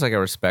think it was just like a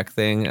respect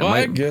thing. Well,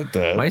 I get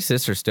that. My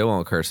sister still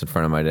won't curse in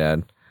front of my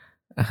dad,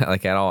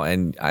 like at all.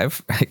 And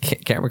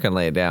Cameron can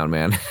lay it down,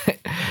 man.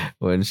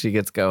 When she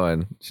gets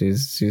going,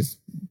 she's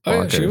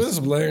oh, yeah, she was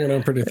laying it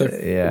on pretty thick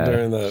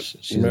during that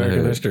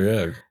American History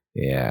X.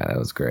 Yeah, that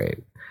was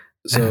great.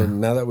 So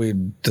now that we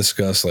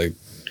discussed like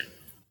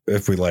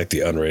if we like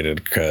the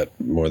unrated cut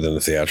more than the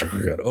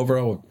theatrical cut,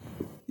 overall,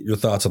 your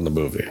thoughts on the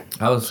movie?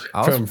 I was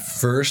from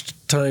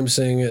first time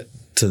seeing it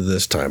to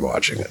this time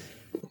watching it,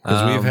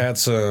 because we've had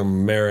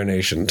some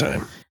marination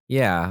time.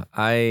 Yeah,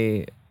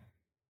 I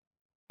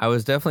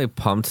was definitely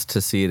pumped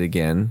to see it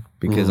again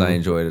because I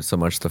enjoyed it so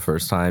much the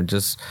first time.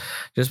 Just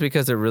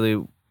because it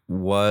really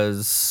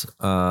was.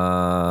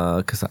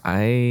 Because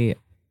I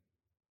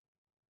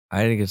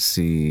didn't get to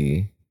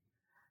see.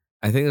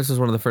 I think this was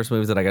one of the first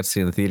movies that I got to see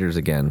in the theaters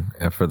again.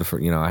 I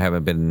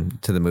haven't been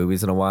to the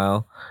movies in a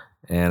while,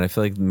 and I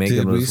feel like M3GAN was one.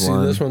 Did we see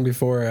this one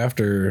before or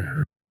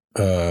after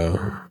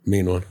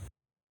Mean One?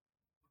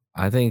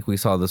 I think we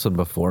saw this one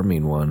before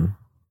Mean One.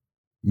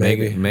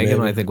 Maybe M3GAN,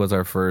 I think, was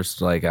our first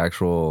like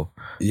actual,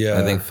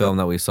 I think film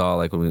that we saw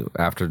like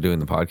after doing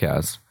the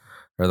podcast,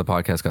 or the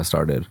podcast got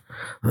started.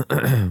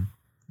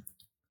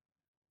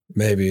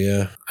 Maybe,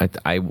 yeah.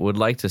 I would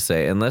like to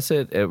say, unless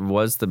it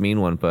was the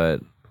Mean One,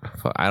 but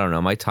I don't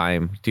know. My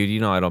time,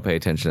 dude. I don't pay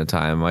attention to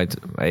time.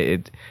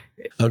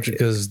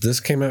 Because this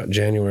came out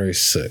January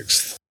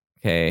 6th.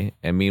 Okay,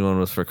 and Mean One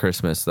was for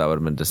Christmas. So that would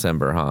have been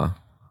December, huh?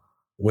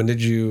 When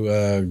did you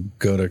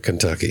go to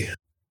Kentucky?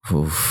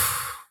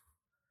 Oof.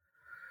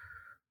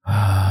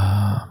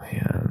 Oh,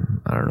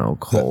 man. I don't know.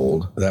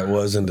 Cold. That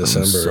was in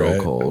December, so right?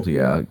 Cold,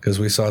 yeah. Because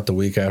we saw it the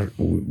week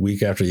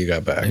after you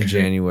got back. In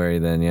January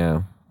then,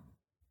 yeah.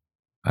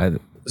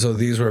 So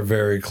these were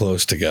very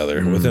close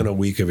together, within a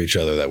week of each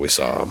other that we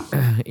saw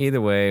them.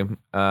 Either way,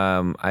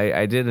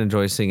 I did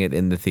enjoy seeing it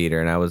in the theater,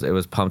 and it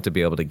was pumped to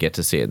be able to get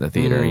to see it in the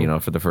theater,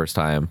 for the first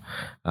time.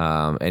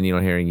 And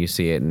hearing you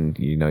see it, and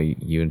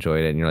you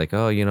enjoyed it, and you're like,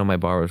 oh, my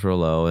bar was real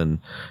low, and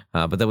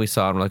but then we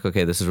saw it, and we're like,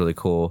 okay, this is really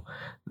cool.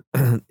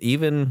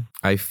 Even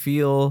I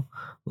feel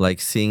like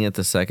seeing it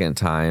the second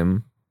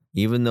time,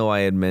 even though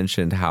I had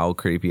mentioned how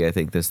creepy I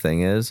think this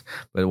thing is,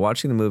 but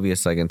watching the movie a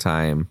second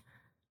time,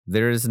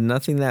 there is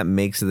nothing that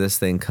makes this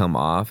thing come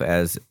off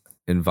as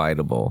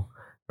invitable,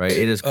 right?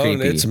 It is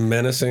creepy. Oh, it's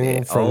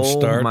menacing from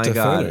start to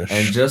finish.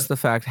 And just the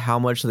fact how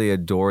much they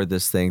adore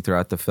this thing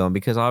throughout the film,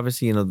 because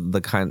obviously,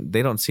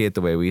 they don't see it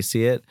the way we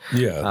see it.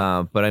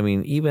 Yeah. But I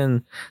mean,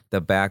 even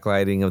the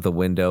backlighting of the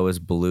window is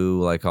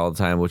blue like all the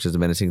time, which is a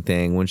menacing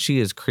thing. When she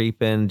is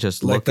creeping,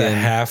 just like looking the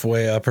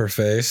halfway up her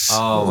face.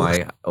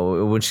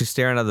 When she's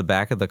staring at the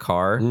back of the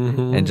car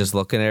and just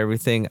looking at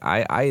everything,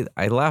 I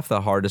laughed the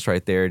hardest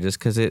right there, just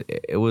because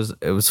it was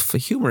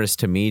humorous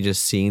to me,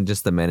 just seeing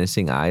just the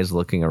menacing eyes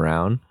looking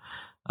around.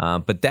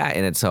 But that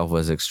in itself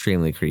was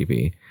extremely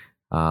creepy.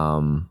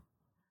 I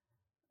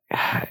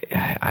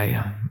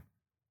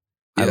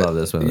love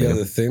this movie. Yeah,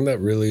 the thing that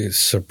really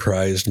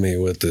surprised me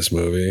with this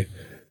movie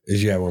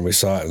is, when we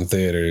saw it in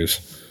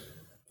theaters,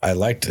 I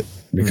liked it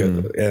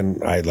because,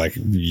 and I, like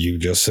you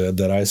just said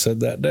that I said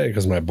that day,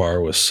 because my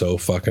bar was so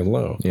fucking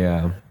low.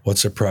 Yeah. What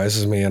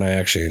surprises me and I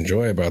actually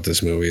enjoy about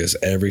this movie is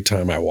every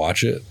time I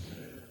watch it,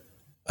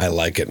 I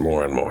like it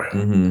more and more.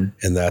 And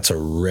that's a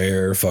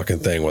rare fucking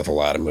thing with a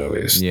lot of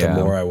movies. Yeah.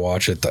 The more I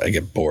watch it, I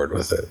get bored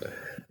with it.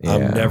 Yeah.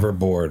 I'm never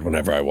bored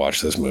whenever I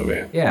watch this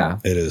movie. Yeah.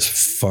 It is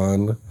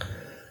fun.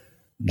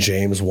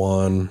 James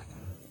Wan,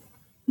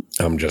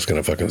 I'm just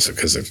going to fucking,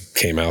 because it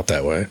came out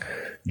that way.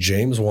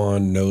 James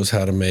Wan knows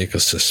how to make a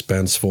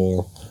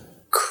suspenseful,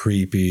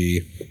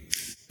 creepy,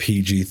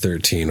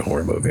 PG-13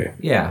 horror movie.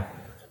 Yeah.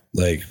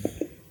 Like,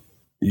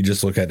 you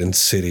just look at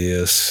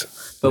Insidious.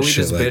 But we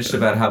just bitched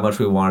about how much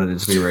we wanted it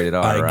to be rated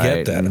R, right? I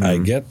get that. I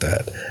get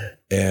that.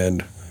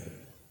 And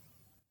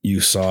you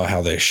saw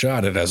how they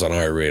shot it as an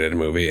R-rated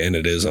movie, and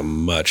it is a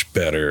much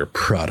better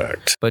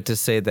product. But to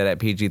say that at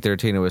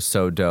PG-13 it was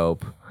so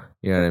dope,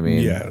 you know what I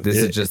mean? Yeah, this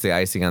is just the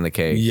icing on the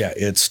cake. Yeah,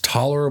 it's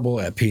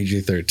tolerable at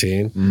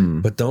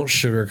PG-13, but don't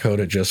sugarcoat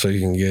it just so you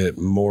can get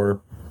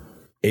more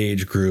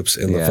age groups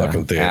in the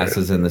fucking theater.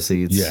 Asses in the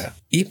seats. Yeah.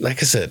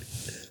 Like I said,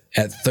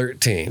 at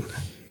 13,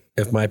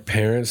 if my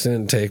parents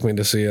didn't take me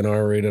to see an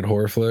R-rated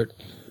horror flick,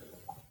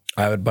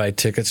 I would buy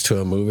tickets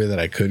to a movie that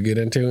I could get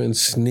into and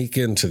sneak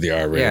into the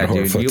R-rated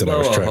horror flick that I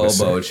was trying to see. You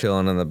blow a hobo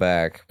chilling in the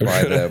back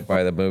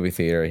by the movie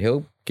theater.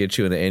 He'll get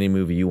you into any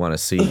movie you want to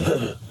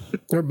see.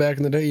 Or back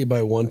in the day, you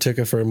buy one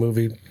ticket for a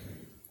movie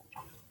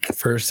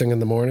first thing in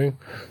the morning,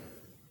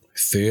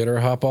 theater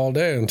hop all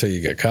day until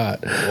you get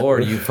caught. Or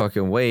you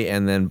fucking wait,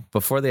 and then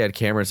before they had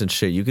cameras and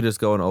shit, you could just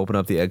go and open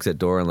up the exit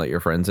door and let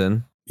your friends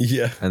in.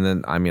 Yeah. And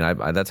then, I mean,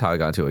 I that's how I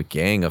got into a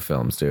gang of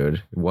films,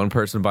 dude. One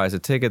person buys a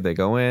ticket, they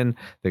go in,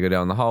 they go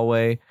down the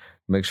hallway,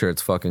 make sure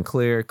it's fucking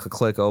clear,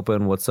 click,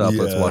 open, what's up,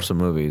 let's watch some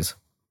movies.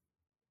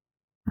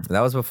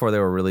 That was before they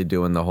were really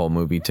doing the whole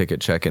movie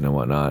ticket check-in and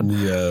whatnot.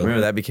 Yeah. I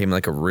remember that became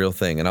like a real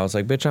thing. And I was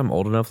like, bitch, I'm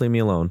old enough, leave me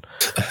alone.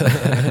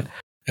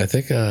 I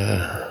think,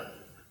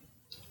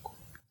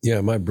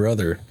 my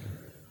brother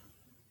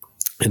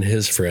and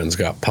his friends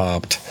got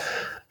popped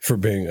for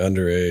being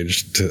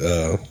underage.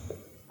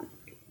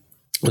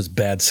 It was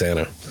Bad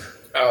Santa.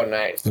 Oh,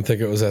 nice. I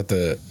think it was at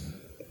the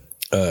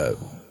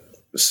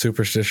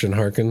Superstition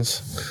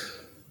Harkins.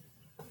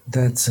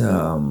 That's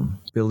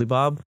Billy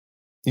Bob?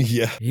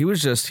 Yeah. He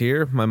was just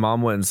here. My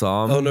mom went and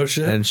saw him. Oh, no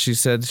shit. And she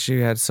said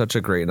she had such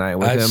a great night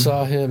with him. I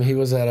saw him. He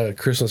was at a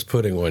Christmas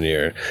pudding one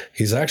year.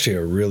 He's actually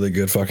a really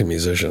good fucking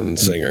musician and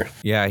singer.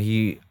 Yeah,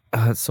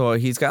 so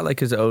he's got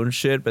like his own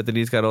shit, but then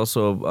he's got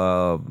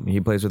also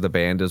he plays with a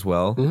band as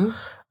well.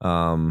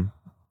 Mm-hmm.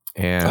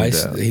 And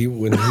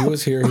when he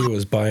was here, he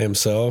was by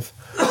himself,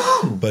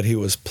 but he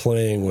was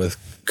playing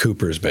with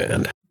Cooper's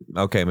band.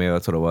 Okay, maybe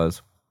that's what it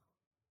was.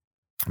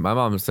 My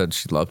mom said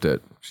she loved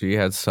it. She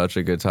had such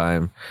a good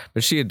time,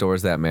 but she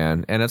adores that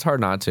man, and it's hard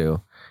not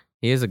to.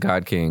 He is a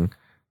god king,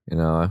 you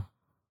know,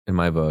 in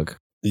my book.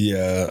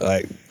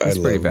 Yeah, he's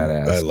pretty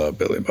badass. I love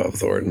Billy Bob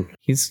Thornton.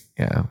 He's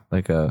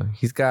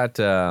he's got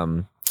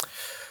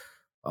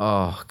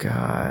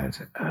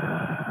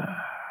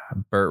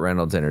Burt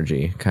Reynolds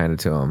energy kind of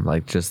to him,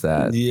 like just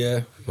that.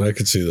 Yeah, I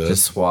could see that.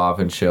 Just suave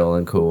and chill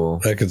and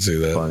cool. I could see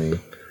that. Funny.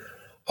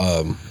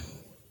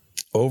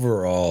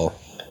 Overall,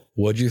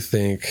 what'd you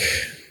think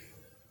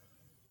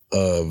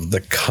of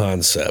the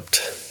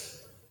concept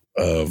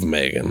of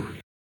M3GAN?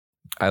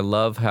 I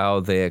love how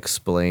they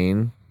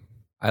explain.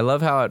 I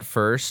love how at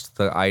first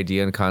the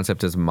idea and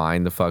concept is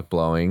mind the fuck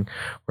blowing,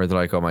 where they're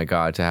like, oh my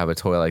God, to have a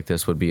toy like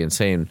this would be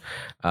insane.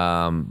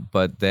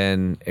 But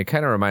then it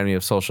kind of reminded me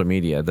of social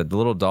media, that the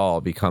little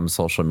doll becomes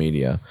social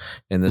media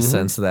in the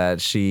sense that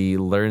she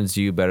learns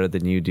you better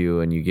than you do.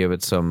 And you give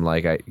it some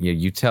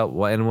you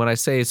tell. And when I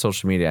say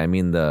social media, I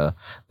mean the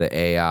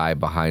AI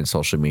behind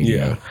social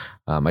media. Yeah.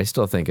 I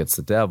still think it's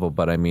the devil,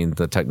 but I mean,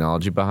 the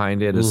technology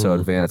behind it is so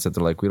advanced that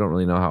they're like, we don't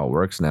really know how it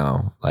works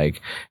now.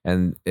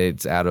 And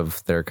it's out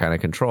of their kind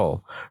of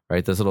control,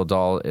 right? This little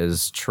doll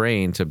is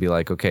trained to be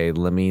like, okay,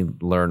 let me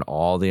learn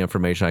all the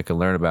information I can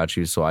learn about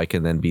you so I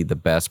can then be the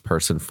best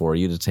person for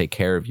you to take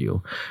care of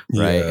you,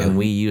 right? Yeah. And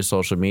we use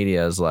social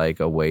media as like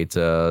a way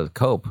to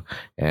cope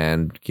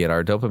and get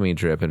our dopamine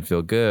drip and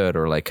feel good,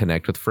 or like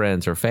connect with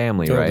friends or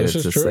family, right? It's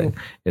this thing.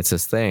 It's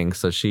this thing.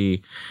 So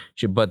she,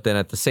 but then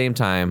at the same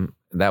time,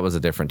 that was a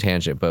different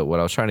tangent, but what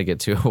I was trying to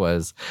get to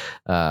was,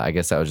 I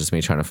guess that was just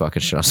me trying to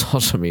fucking shit on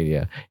social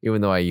media,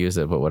 even though I use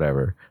it, but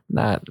whatever.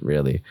 Not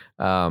really.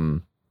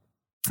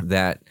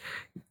 That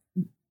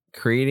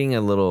creating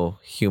a little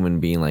human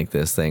being like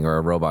this thing, or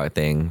a robot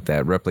thing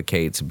that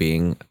replicates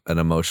being an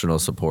emotional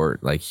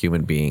support, like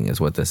human being,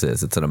 is what this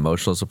is. It's an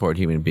emotional support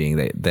human being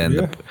that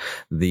then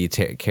the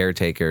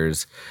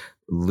caretakers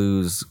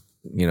lose,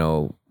 you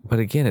know. But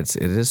again, it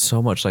is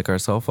so much like our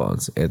cell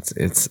phones.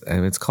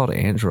 It's called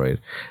Android.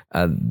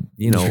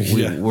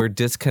 We're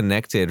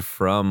disconnected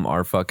from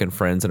our fucking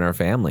friends and our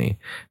family,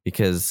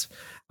 because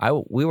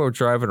we were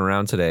driving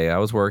around today. I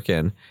was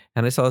working,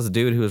 and I saw this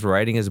dude who was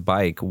riding his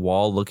bike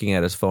while looking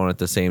at his phone at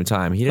the same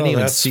time. He didn't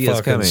even see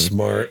us coming.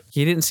 Smart.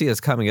 He didn't see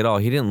us coming at all.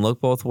 He didn't look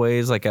both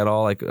ways, at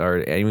all.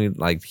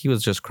 He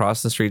was just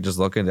crossing the street, just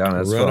looking down at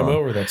his phone. Run him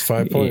over. That's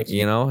 5 points.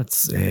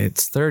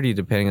 It's 30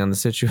 depending on the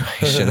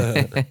situation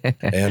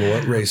and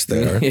what race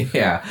they are.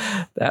 Yeah,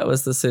 that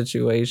was the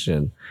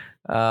situation.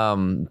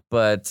 Man,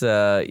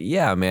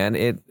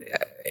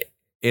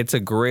 it's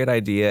a great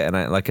idea,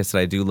 and like I said,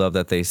 I do love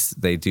that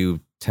they do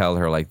tell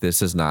her, like,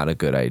 this is not a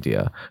good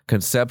idea.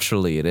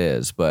 Conceptually it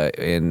is, but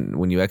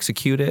when you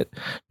execute it,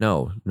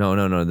 no,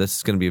 this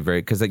is going to be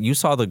because you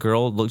saw the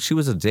girl, look, she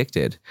was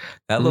addicted.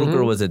 That little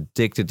girl was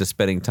addicted to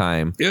spending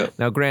time. Yeah.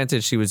 Now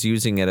granted, she was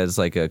using it as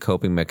like a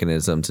coping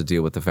mechanism to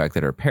deal with the fact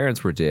that her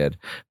parents were dead,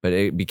 but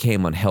it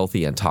became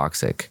unhealthy and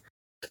toxic.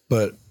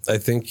 But I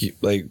think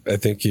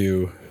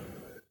you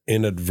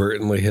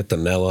inadvertently hit the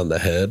nail on the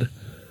head,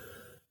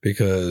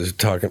 because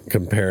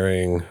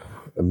comparing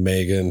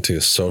M3GAN to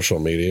social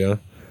media.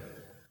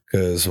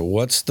 Because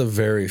what's the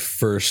very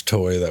first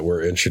toy that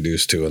we're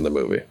introduced to in the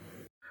movie?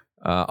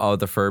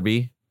 The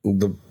Furby.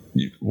 The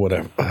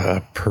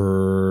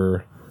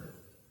whatever.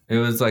 It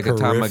was like a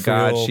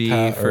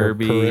Tamagotchi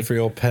Furby.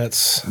 Peripheral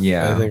pets.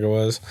 Yeah. I think it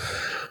was.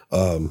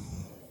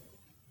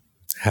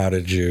 How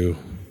did you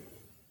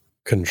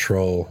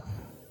control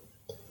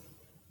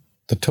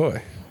the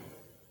toy?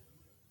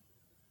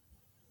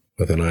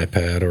 With an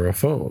iPad or a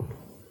phone.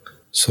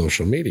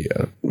 Social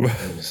media.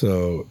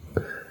 So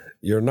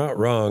you're not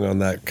wrong on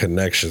that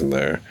connection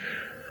there.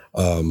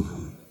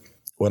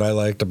 What I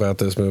liked about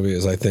this movie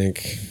is I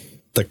think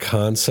the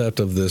concept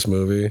of this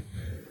movie's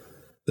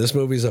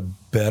a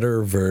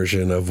better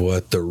version of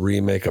what the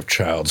remake of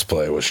Child's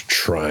Play was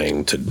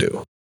trying to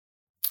do.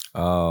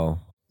 Oh.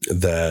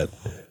 That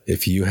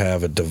if you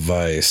have a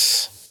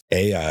device,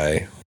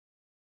 AI,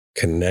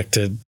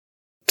 connected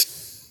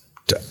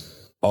to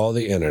all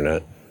the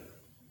internet,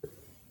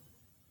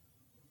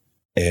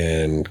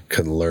 and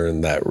can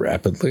learn that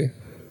rapidly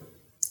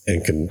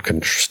and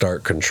can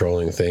start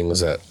controlling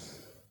things that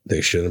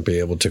they shouldn't be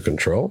able to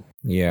control.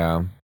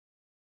 Yeah.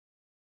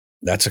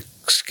 That's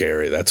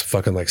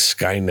fucking like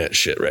Skynet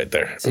shit right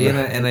there. See,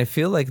 and I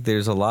feel like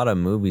there's a lot of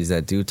movies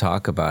that do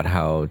talk about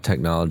how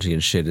technology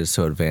and shit is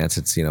so advanced.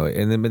 It's,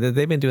 and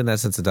they've been doing that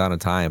since the dawn of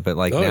time. But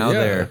like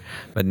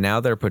now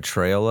their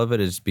portrayal of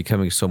it is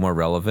becoming so more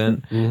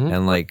relevant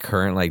and like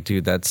current. Like,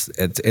 dude, it's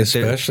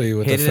especially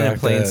with the fact in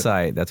plain that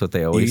sight. That's what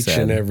they always each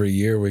said. and every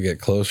year we get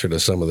closer to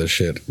some of this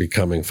shit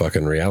becoming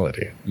fucking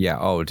reality. Yeah.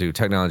 Oh, dude,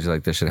 technology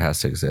like this shit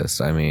has to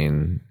exist. I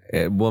mean,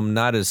 it will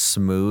not as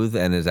smooth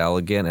and as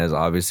elegant as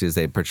obviously as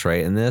they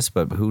portray in this,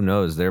 but who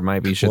knows? There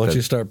might be shit. Once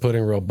you start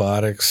putting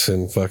robotics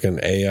and fucking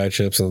AI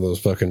chips into those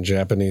fucking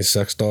Japanese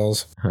sex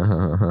dolls,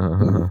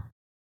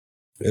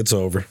 it's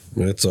over.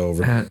 It's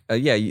over.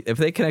 Yeah, if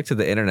they connect to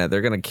the internet,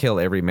 they're gonna kill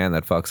every man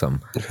that fucks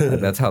them.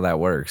 That's how that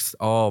works.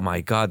 Oh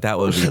my god, that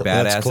would be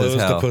badass Let's close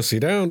as hell. the pussy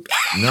down.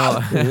 No,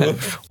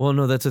 well,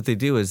 no, that's what they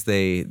do. Is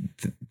they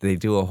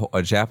do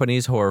a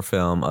Japanese horror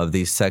film of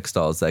these sex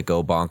dolls that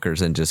go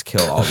bonkers and just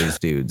kill all these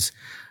dudes,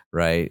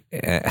 right?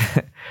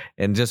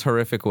 In just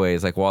horrific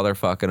ways, like while they're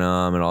fucking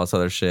them and all this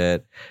other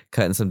shit,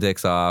 cutting some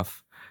dicks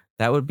off.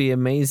 That would be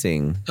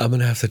amazing. I'm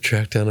gonna have to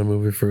track down a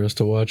movie for us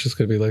to watch. It's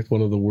gonna be like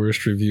one of the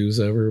worst reviews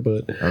ever,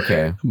 but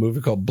okay. A movie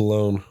called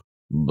Blown.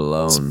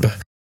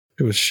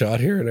 It was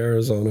shot here in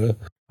Arizona.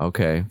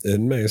 Okay.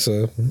 In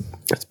Mesa.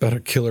 It's about a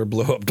killer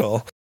blow-up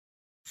doll.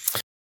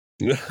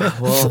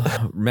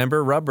 Well,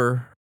 remember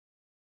Rubber?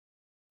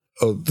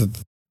 Oh,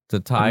 the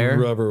tire?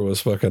 Rubber was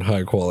fucking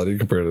high quality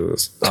compared to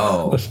this.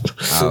 Oh,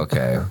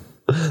 okay.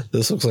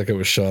 This looks like it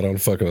was shot on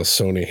fucking a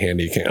Sony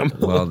Handycam.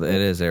 Well, it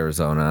is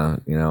Arizona,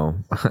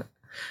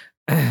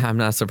 I'm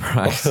not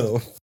surprised.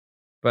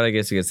 But I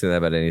guess you could say that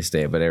about any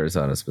state, but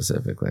Arizona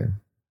specifically.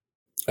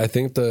 I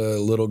think the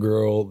little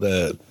girl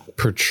that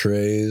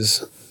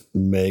portrays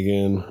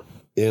M3GAN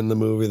in the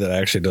movie, that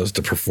actually does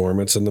the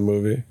performance in the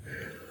movie,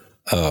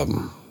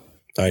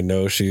 I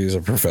know she's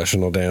a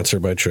professional dancer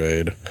by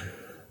trade.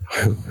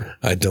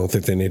 I don't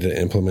think they need to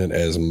implement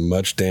as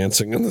much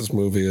dancing in this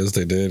movie as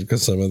they did,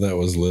 because some of that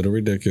was a little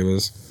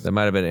ridiculous. That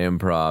might have been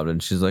improv,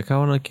 and she's like, I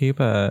want to keep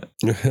it.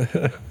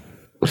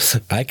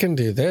 I can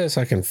do this.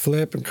 I can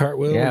flip and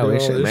cartwheel. Yeah, and we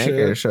should make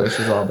her show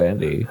she's all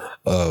bendy.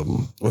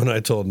 When I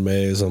told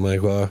Maze, I'm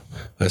like, well,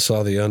 I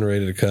saw the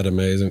unrated cut of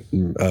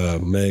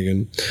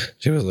M3GAN.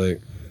 She was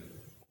like,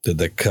 did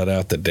they cut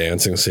out the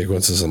dancing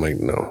sequences? I'm like,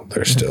 no,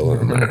 they're still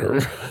in there.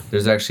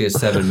 There's actually a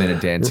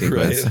 7-minute dance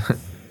sequence. Right.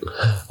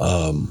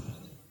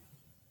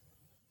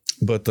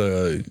 But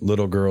the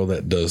little girl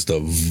that does the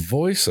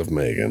voice of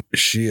M3GAN,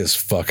 she is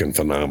fucking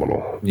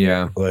phenomenal.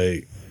 Yeah.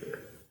 Like,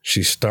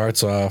 she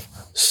starts off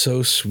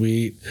so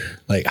sweet,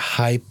 like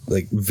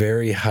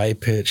very high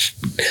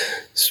pitched,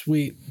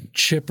 sweet,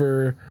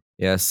 chipper.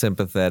 Yeah,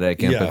 sympathetic,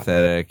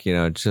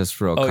 empathetic, just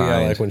real kind. Yeah,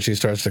 like when she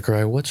starts to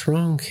cry, what's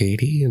wrong,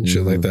 Cady? And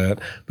shit like that.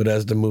 But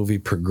as the movie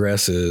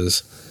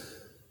progresses,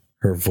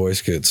 her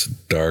voice gets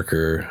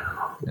darker,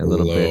 a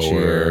little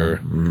lower,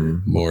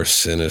 more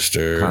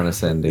sinister,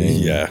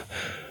 condescending. Yeah.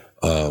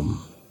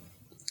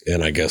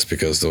 And I guess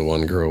because the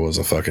one girl was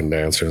a fucking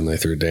dancer and they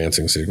threw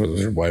dancing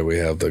sequences, why we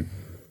have the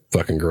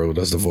fucking girl who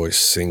does the voice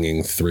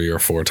singing 3 or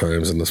 4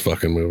 times in this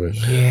fucking movie.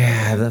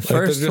 Yeah, the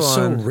first they're just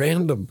one. so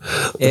random.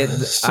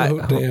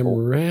 Damn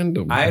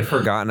random. I had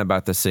forgotten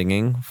about the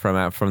singing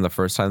from the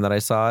first time that I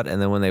saw it,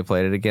 and then when they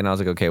played it again, I was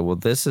like, okay, well,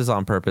 this is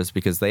on purpose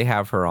because they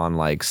have her on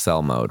like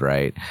cell mode,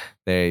 right?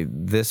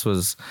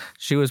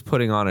 She was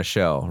putting on a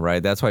show,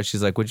 right? That's why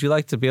she's like, would you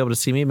like to be able to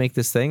see me make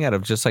this thing out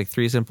of just like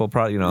 3 simple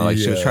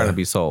products? She was trying to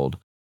be sold.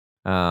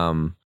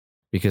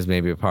 Because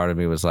maybe a part of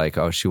me was like,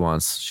 oh, she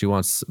wants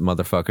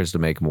motherfuckers to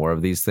make more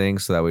of these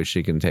things so that way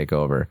she can take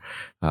over,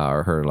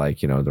 or her,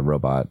 the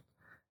robot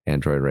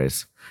android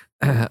race.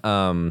 But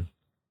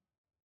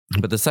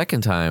the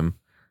second time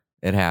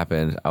it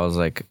happened, I was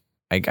like,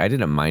 I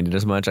didn't mind it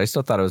as much. I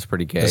still thought it was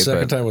pretty gay. The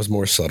second time was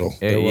more subtle.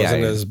 It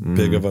wasn't as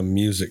big of a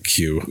music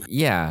cue.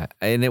 Yeah,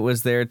 and it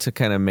was there to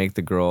kind of make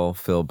the girl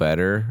feel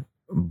better.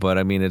 But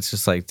I mean, it's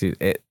just like, dude,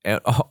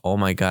 oh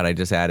my God, I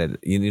just added,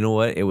 you know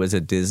what? It was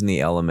a Disney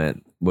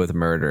element with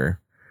murder.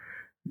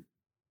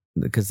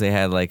 Because they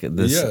had like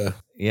this.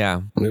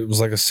 Yeah. It was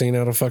like a scene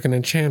out of fucking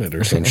Enchanted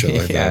or some shit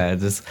like that.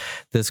 Yeah,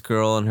 this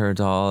girl and her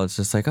doll. It's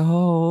just like,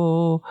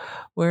 oh,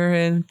 we're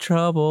in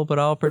trouble, but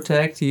I'll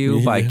protect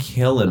you by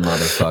killing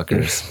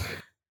motherfuckers.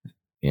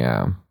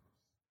 Yeah.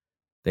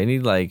 They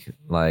need like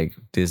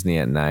Disney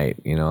at night,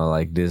 you know,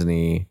 like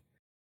Disney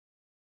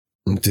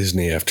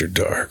After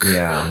Dark.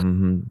 Yeah.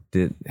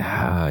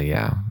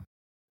 Yeah.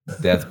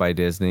 Death by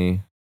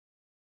Disney.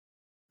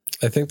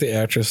 I think the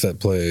actress that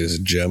plays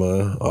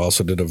Gemma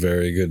also did a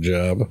very good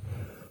job.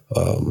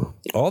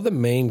 All the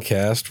main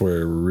cast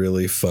were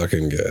really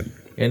fucking good.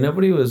 And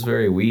nobody was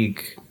very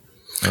weak.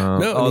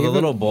 The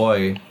little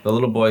boy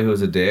who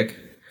was a dick.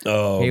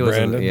 Oh, he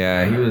Brandon?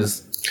 He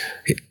was.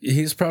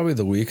 He's probably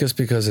the weakest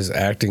because his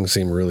acting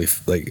seemed really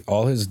like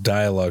all his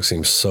dialogue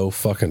seemed so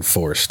fucking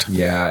forced.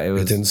 Yeah,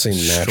 it didn't seem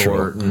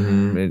natural.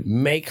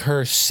 Mm-hmm. Make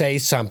her say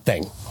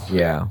something.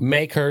 Yeah,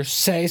 make her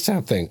say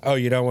something. Oh,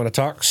 you don't want to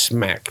talk?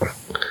 Smack.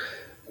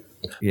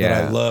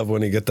 Yeah, but I love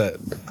when you get that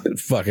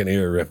fucking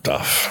ear ripped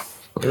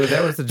off.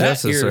 That was the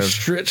justice. That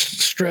ear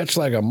stretched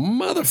like a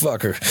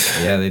motherfucker.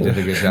 Yeah, they did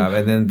a good job.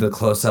 And then the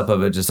close up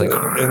of it, just like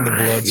and the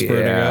blood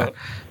spurting out.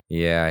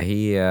 Yeah,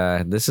 he.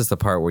 This is the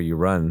part where you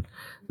run.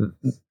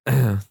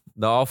 The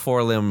all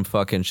 4-limb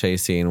fucking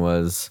chase scene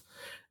was.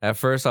 At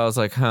first, I was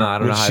like, I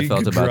don't know how I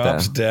felt about that. When she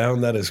drops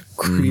down, that is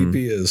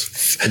creepy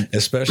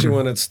especially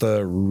when it's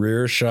the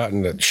rear shot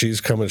and that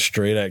she's coming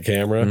straight at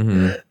camera.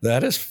 Mm-hmm.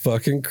 That is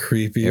fucking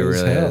creepy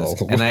as hell.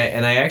 Is. And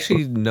I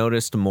actually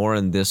noticed more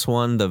in this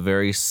one, the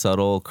very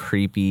subtle,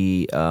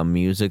 creepy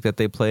music that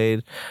they played.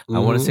 Mm-hmm. I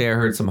want to say I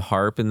heard some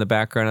harp in the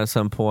background at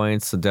some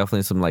points, so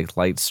definitely some like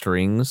light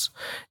strings.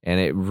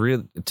 And it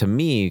really, to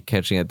me,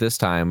 catching it this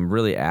time,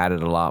 really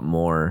added a lot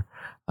more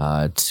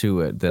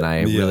to it than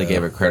I really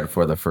gave it credit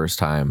for the first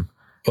time.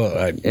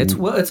 Well,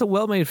 it's a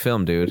well-made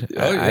film, dude.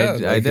 Oh, yeah,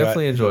 I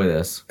definitely enjoy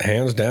this.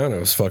 Hands down, it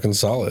was fucking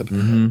solid.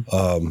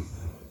 Mm-hmm.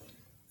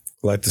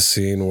 Like the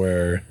scene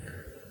where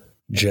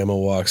Gemma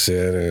walks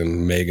in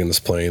and Megan's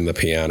playing the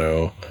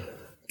piano,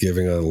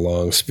 giving a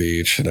long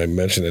speech. And I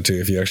mentioned it too.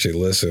 If you actually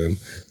listen,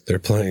 they're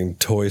playing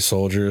 "Toy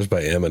Soldiers"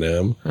 by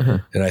Eminem,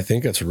 and I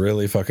think it's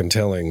really fucking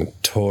telling.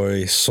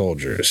 Toy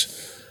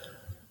soldiers.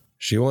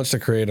 She wants to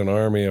create an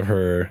army of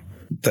her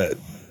that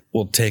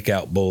will take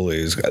out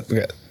bullies.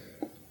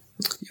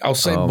 I'll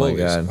say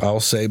bullies. I'll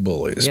say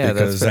bullies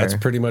because that's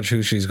pretty much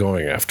who she's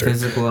going after.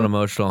 Physical and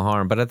emotional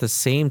harm. But at the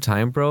same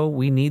time, bro,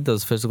 we need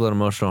those physical and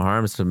emotional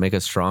harms to make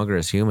us stronger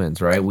as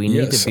humans, right? We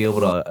need to be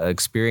able to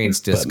experience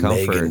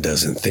discomfort. But Megan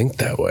doesn't think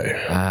that way.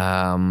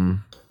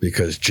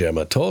 Because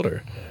Gemma told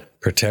her,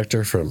 protect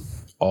her from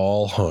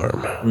all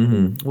harm.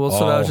 Mm-hmm. Well,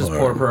 so that was just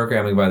poor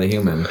programming by the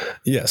human.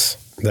 Yes,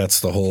 that's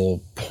the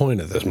whole point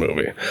of this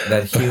movie.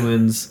 That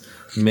humans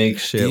make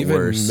shit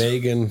worse. Even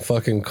Megan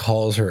fucking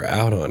calls her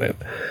out on it.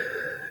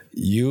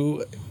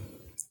 You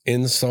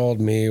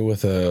installed me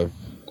with a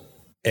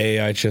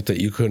AI chip that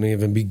you couldn't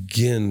even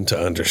begin to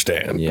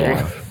understand.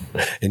 Yeah.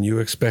 And you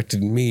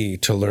expected me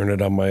to learn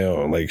it on my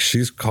own. Like,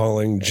 she's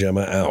calling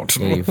Gemma out.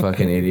 Yeah, you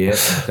fucking idiot.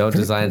 Don't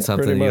design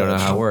something you don't know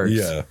how it works.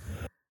 Yeah.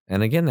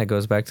 And again, that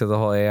goes back to the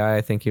whole AI,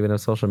 I think, even of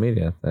social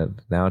media. That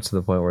now it's to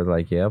the point where they're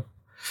like, yep,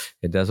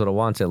 it does what it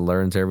wants. It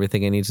learns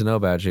everything it needs to know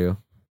about you.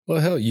 Well,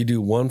 hell, you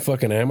do one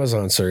fucking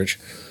Amazon search,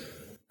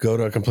 go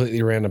to a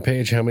completely random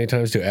page. How many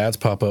times do ads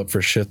pop up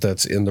for shit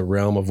that's in the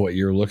realm of what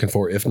you're looking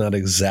for, if not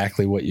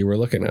exactly what you were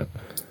looking at?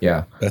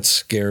 Yeah. That's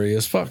scary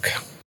as fuck.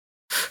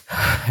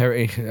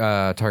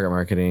 Target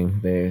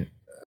marketing.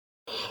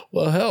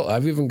 Well, hell,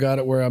 I've even got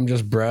it where I'm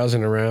just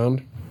browsing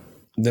around.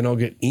 Then I'll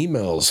get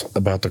emails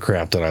about the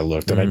crap that I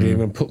looked at. I didn't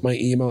even put my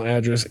email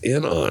address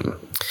in on.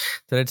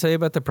 Did I tell you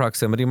about the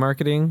proximity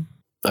marketing?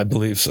 I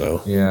believe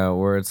so. Yeah,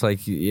 where it's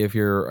like if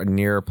you're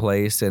near a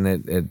place and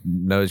it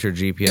knows your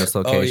GPS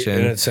location.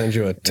 And it sends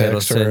you a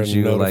text or a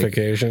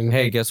notification. Like,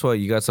 hey, guess what?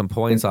 You got some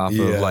points off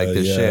of like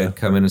this shit.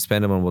 Come in and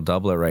spend them and we'll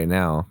double it right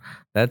now.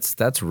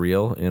 That's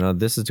real. You know,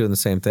 this is doing the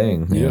same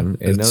thing. Yeah,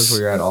 it knows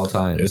where you're at all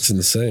times. It's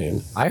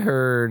insane. I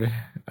heard,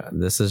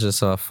 this is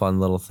just a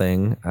fun little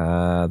thing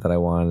that I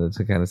wanted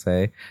to kind of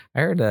say. I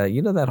heard,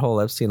 you know, that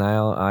whole Epstein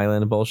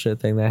Island bullshit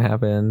thing that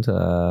happened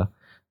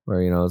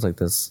where, you know, it was like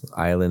this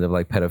island of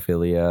like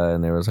pedophilia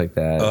and there was like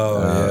that,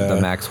 the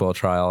Maxwell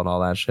trial and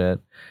all that shit.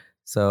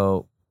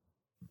 So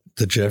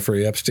the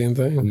Jeffrey Epstein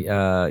thing?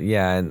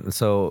 Yeah. And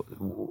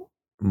so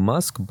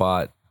Musk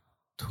bought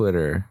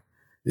Twitter.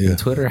 Yeah. And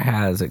Twitter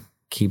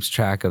keeps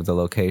track of the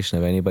location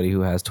of anybody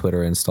who has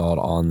Twitter installed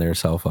on their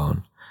cell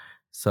phone.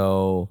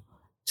 So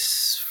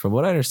from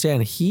what I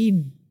understand,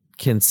 he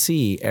can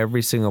see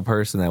every single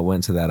person that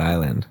went to that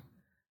island.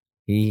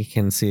 He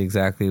can see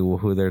exactly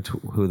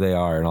who they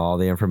are and all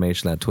the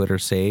information that Twitter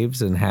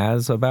saves and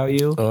has about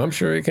you. Oh, I'm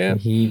sure he can.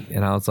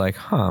 And I was like,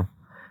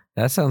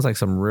 that sounds like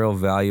some real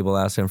valuable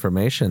ass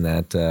information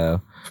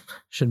that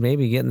should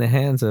maybe get in the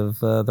hands of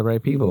the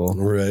right people.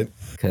 Right.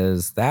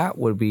 Because that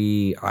would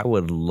be, I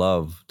would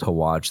love to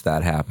watch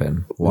that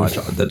happen. Watch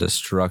the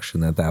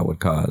destruction that would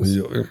cause.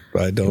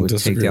 I don't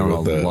disagree take down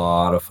with that. A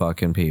lot of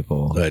fucking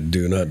people. I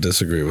do not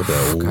disagree with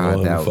that.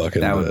 God,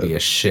 that would be a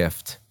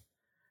shift.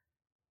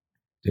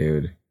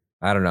 Dude.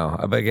 I don't know.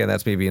 But again,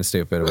 that's me being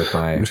stupid with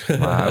my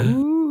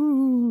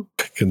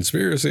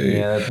conspiracy.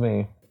 Yeah, that's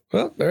me.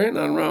 Well, there ain't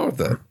nothing wrong with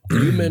that.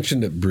 You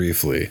mentioned it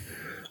briefly.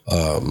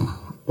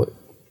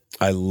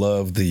 I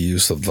love the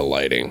use of the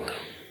lighting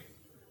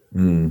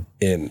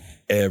in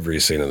every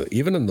scene,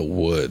 even in the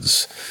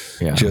woods.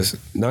 Yeah.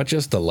 Not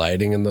just the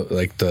lighting and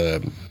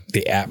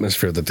the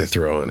atmosphere that they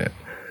throw in it.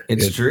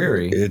 It's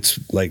dreary. It's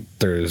like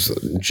there's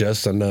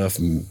just enough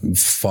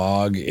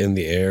fog in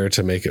the air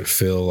to make it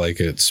feel like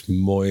it's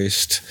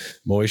moist.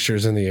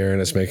 Moisture's in the air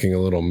and it's making a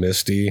little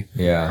misty.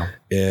 Yeah.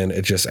 And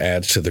it just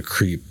adds to the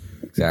creepy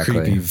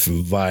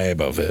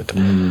vibe of it.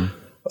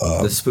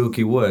 The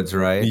spooky woods,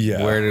 right?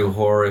 Yeah. Where do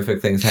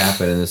horrific things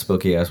happen in the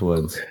spooky ass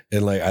woods?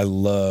 And I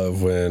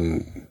love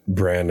when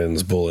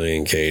Brandon's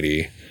bullying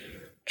Cady.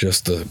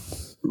 Just the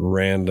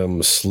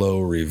random slow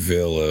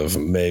reveal of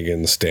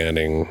M3GAN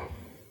standing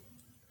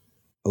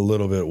a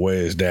little bit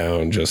ways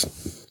down,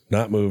 just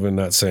not moving,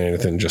 not saying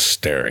anything, just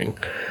staring.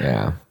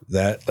 Yeah.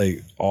 That,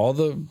 all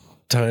the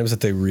times that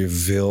they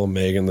reveal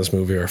M3GAN in this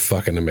movie are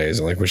fucking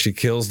amazing. Like when she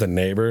kills the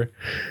neighbor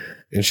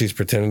and she's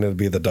pretending to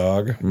be the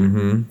dog,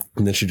 and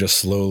then she just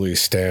slowly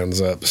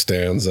stands up.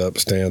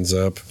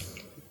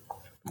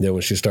 Then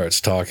when she starts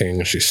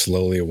talking, she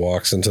slowly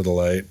walks into the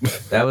light.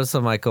 That was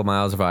some Michael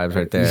Myers vibes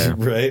right there.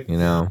 Right?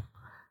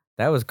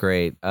 That was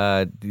great.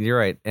 You're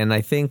right. And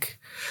I think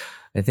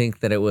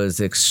that it was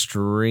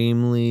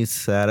extremely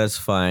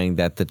satisfying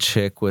that the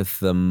chick with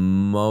the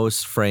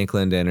most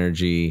Franklin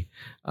energy,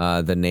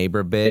 the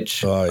neighbor bitch.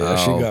 She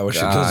got what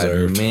she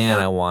deserved. Man,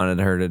 I wanted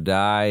her to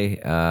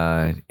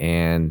die.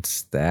 And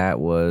that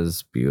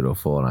was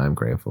beautiful, and I'm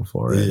grateful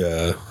for it.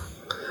 Yeah.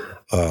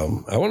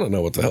 I want to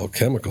know what the hell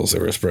chemicals they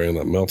were spraying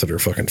that melted her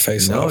fucking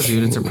face off. No,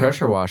 dude, it's a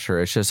pressure washer.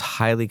 It's just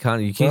highly you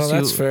can't see.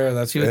 That's fair.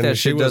 That's see what that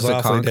shit does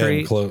to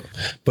concrete.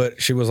 But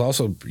she was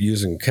also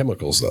using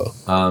chemicals, though.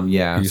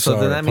 Yeah. So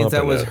then that means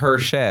that was her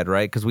shed,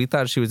 right? Because we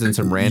thought she was in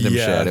some random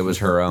shed. It was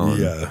her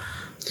own. Yeah.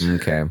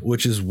 Okay.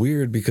 Which is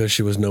weird because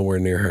she was nowhere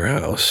near her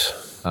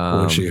house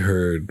when she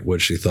heard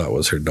what she thought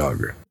was her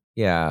dog.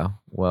 Yeah.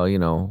 Well,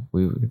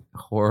 we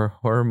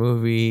horror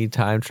movie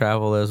time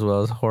travel as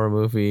well as horror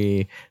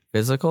movie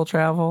physical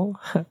travel,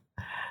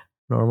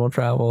 normal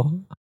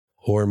travel.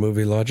 Horror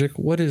movie logic?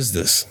 What is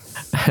this?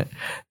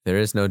 There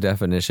is no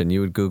definition.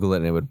 You would Google it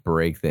and it would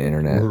break the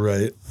internet.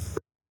 Right.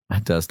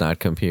 It does not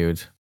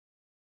compute.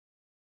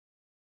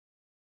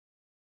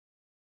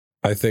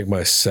 I think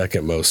my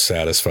second most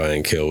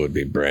satisfying kill would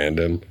be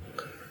Brandon.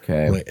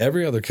 Okay.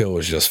 Every other kill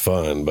was just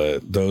fun,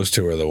 but those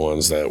two are the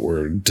ones that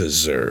were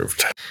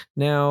deserved.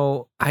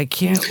 Now, I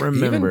can't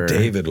remember. Even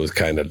David was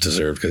kind of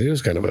deserved because he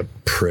was kind of a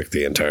prick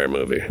the entire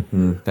movie.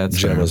 That's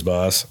Gemma's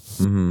boss.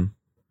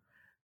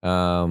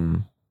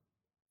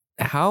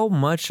 How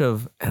much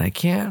of, and I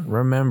can't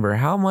remember,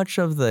 how much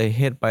of the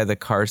hit by the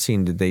car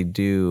scene did they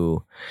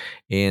do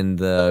in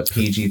the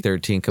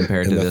PG-13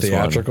 compared to this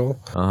theatrical?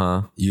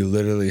 One? You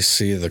literally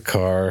see the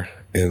car,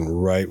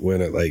 and right when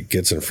it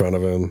gets in front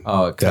of him,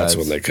 that's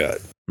when they cut.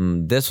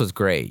 This was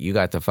great. You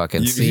got to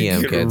fucking see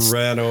him get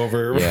ran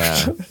over.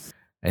 Yeah.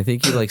 I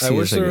think you I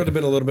wish there would have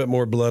been a little bit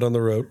more blood on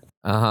the road.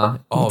 Oh,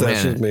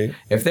 that's man. just me.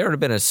 If there would have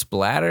been a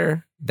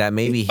splatter that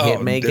maybe hit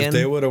M3GAN. If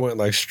they would have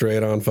went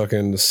straight on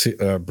fucking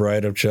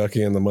Bride of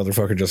Chucky and the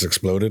motherfucker just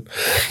exploded,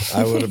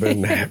 I would have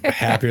been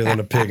happier than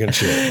a pig and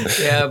shit.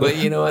 Yeah, but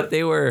you know what?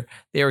 They were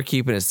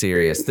keeping it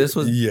serious. This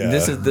was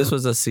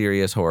a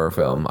serious horror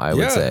film, I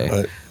would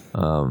say.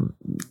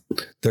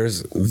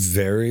 There's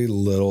very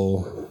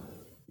little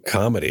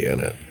comedy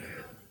in it.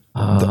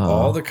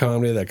 All the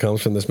comedy that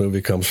comes from this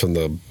movie comes from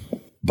the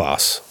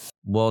boss.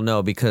 Well,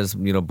 no, because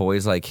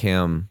boys like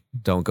him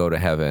don't go to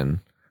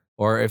heaven,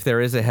 or if there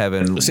is a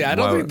heaven. See, I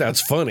don't think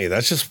that's funny.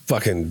 That's just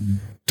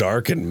fucking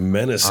dark and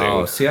menacing.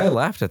 Oh, see, I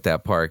laughed at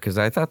that part because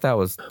I thought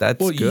that's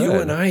good. You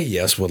and I,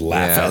 would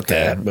laugh at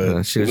that,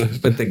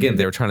 but but again,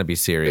 they were trying to be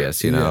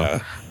serious, Yeah.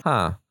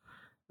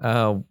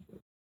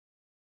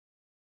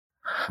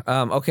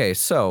 Okay,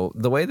 so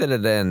the way that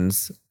it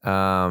ends,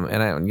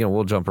 and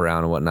we'll jump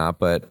around and whatnot,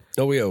 but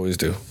we always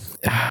do.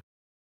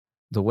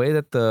 The way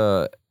that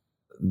the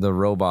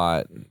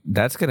robot,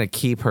 that's gonna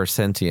keep her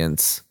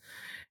sentience,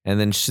 and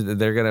then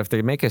they're gonna, if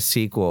they make a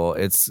sequel,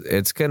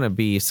 it's gonna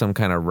be some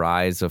kind of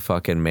rise of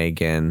fucking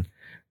M3GAN,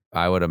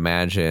 I would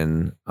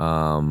imagine,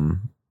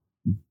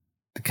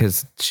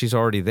 because she's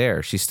already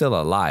there. She's still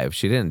alive.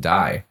 She didn't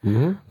die,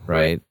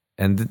 right?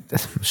 And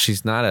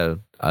she's not a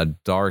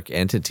dark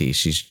entity.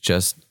 She's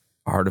just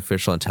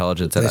artificial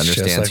intelligence that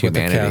understands just like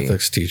humanity. What the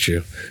Catholics teach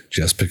you: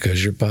 just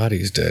because your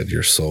body's dead,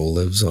 your soul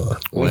lives on.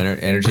 Well,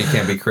 energy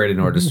can't be created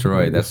nor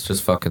destroyed. That's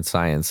just fucking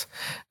science.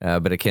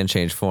 But it can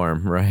change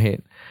form,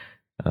 right?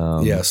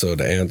 So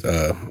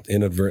to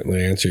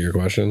inadvertently answer your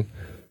question,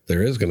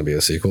 there is going to be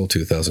a sequel,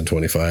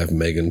 2025,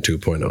 M3GAN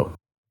 2.0.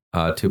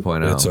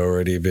 2.0. It's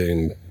already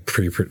being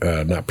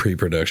not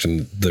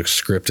pre-production. The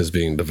script is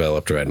being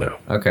developed right now.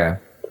 Okay.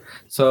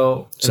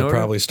 So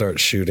probably start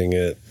shooting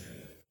it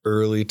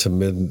early to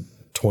mid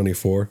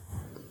 24.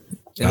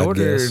 In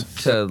order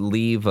to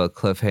leave a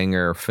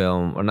cliffhanger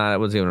film, or not, it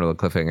wasn't even really a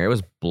cliffhanger. It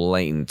was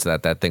blatant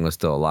that thing was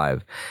still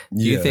alive.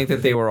 Do you think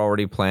that they were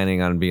already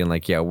planning on being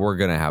like, yeah, we're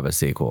going to have a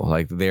sequel?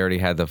 Like they already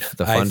had the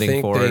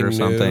funding for it or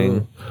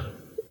something?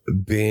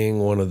 Being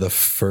one of the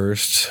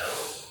first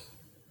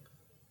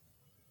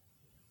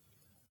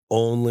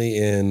only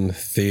in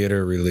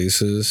theater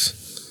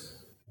releases,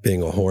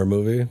 being a horror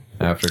movie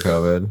after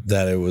COVID,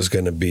 that it was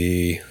going to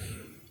be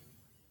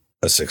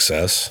a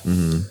success.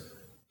 Mm-hmm.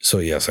 So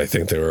yes, I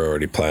think they were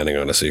already planning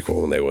on a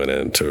sequel when they went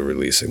into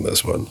releasing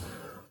this one.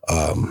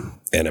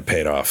 And it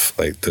paid off.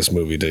 Like this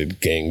movie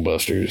did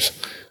gangbusters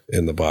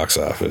in the box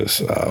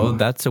office.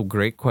 That's a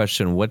great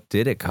question. What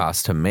did it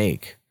cost to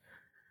make?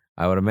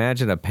 I would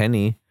imagine a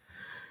penny.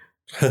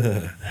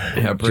 A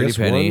pretty just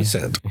penny. 1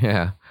 cent.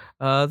 Yeah.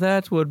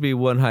 That would be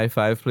one high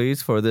five,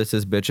 please, for This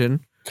Is Bitchin'.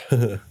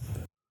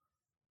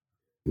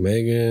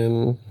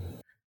 M3GAN.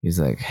 He's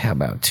like, how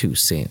about 2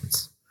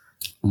 cents?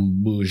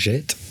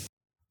 Budget.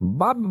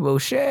 Bobby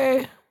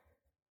Boucher.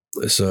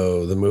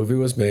 So the movie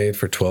was made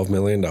for $12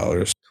 million.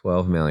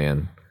 $12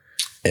 million.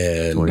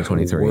 And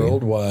 2023.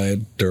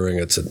 Worldwide, during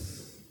its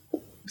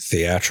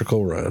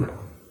theatrical run,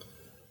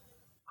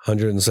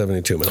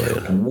 $172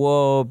 million.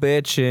 Whoa,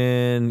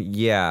 bitchin'.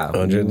 Yeah.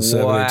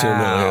 $172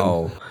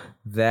 million.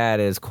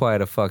 That is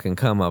quite a fucking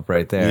come up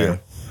right there. Yeah.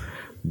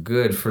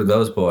 Good for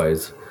those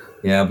boys.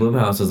 Yeah,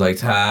 Blumhouse was like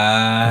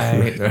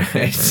tight,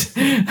 right?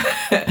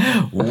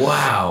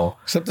 Wow.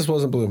 Except this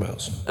wasn't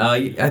Blumhouse.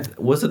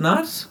 Was it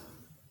not?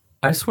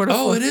 I swear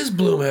to it is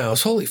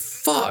Blumhouse. Holy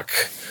fuck.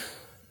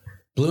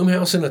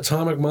 Blumhouse and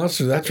Atomic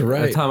Monster, that's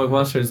right. Atomic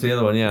Monster is the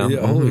other one, yeah.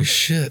 Holy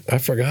shit. I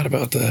forgot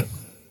about that.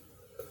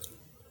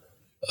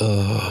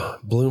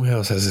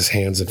 Blumhouse has his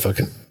hands in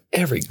fucking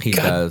every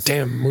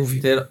goddamn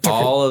movie. Did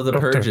all of the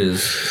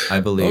Purges,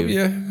 I believe. Oh,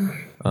 yeah.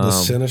 The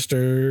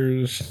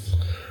Sinisters.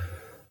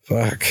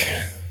 Fuck.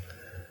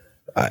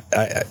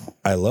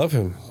 I love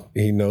him.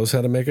 He knows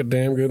how to make a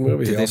damn good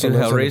movie. Did they do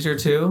Hellraiser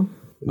too?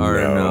 Or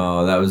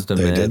no, that was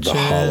Dimension. They did the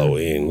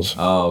Halloweens.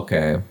 Oh,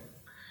 okay.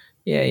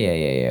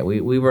 Yeah.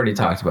 We've already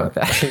talked about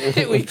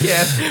that.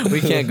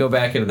 we can't go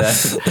back into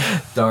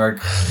that dark.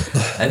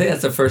 I think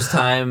that's the first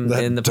time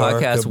in the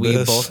podcast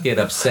we both get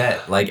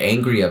upset, like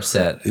angry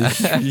upset.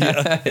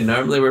 Yeah.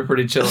 Normally we're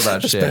pretty chill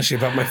about shit. Especially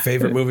about my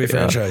favorite movie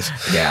franchise.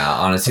 Yeah,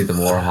 honestly, the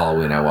more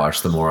Halloween I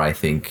watch, the more I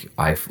think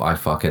I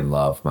fucking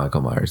love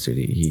Michael Myers,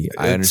 dude.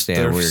 I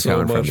understand where you're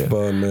coming from. So much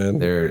fun, man.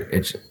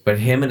 But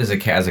him and as a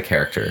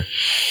character,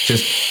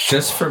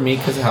 just for me,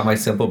 because of how my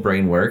simple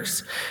brain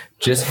works.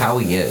 Just how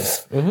he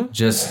is,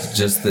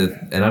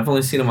 and I've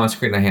only seen him on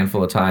screen a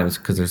handful of times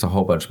because there's a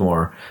whole bunch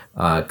more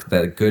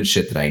that good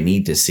shit that I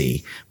need to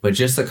see. But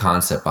just the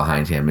concept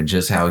behind him and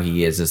just how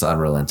he is this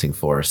unrelenting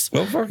force.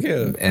 Oh fuck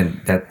yeah! And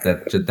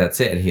that's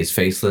it. And he's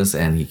faceless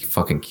and he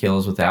fucking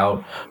kills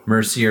without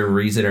mercy or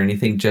reason or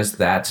anything. Just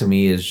that to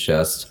me is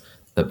just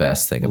the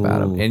best thing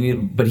about him.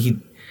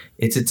 And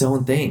it's its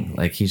own thing.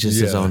 Like he's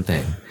just his own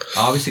thing.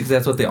 Obviously, because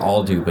that's what they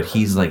all do. But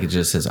he's like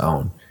just his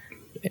own,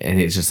 and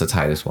it's just the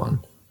tightest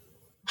one.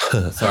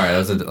 Sorry, that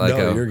was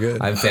you're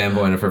good. I'm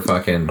fanboying for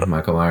fucking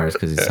Michael Myers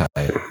because he's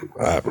tight.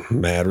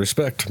 Mad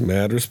respect.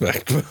 I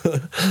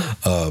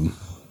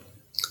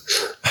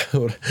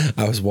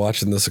was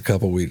watching this a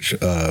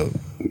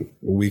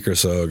week or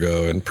so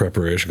ago in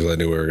preparation because I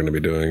knew we were going to be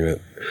doing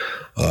it.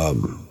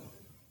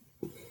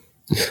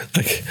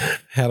 I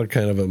had a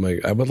kind of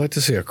I would like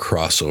to see a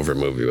crossover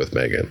movie with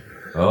M3GAN.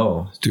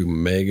 Oh, let's do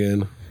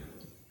M3GAN,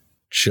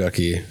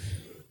 Chucky,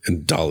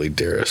 and Dolly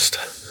Dearest.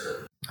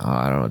 Oh,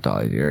 I don't know what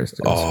Dolly Dearest is.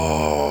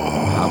 Oh.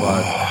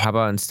 How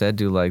about instead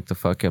do like the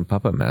fucking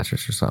Puppet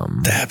Masters or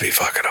something? That'd be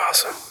fucking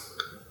awesome.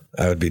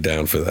 I would be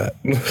down for that.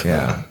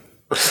 Yeah.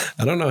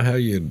 I don't know how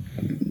you'd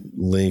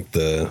link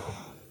the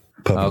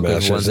Puppet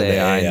Masters one's and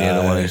AI and the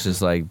other one is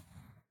just like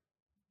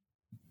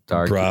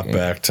dark. Brought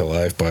back to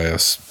life by a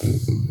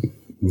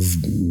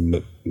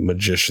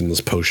magician's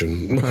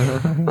potion.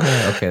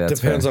 Okay, that's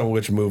Depends fair. on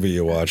which movie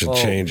you watch. It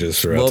changes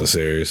throughout the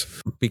series.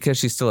 Because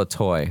she's still a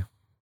toy.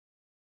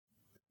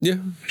 Yeah,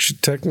 she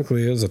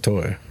technically is a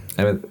toy.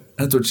 I mean,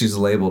 that's what she's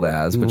labeled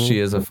as, but she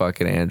is a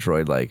fucking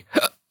android, like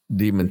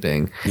demon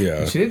thing.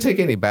 Yeah, she didn't take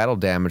any battle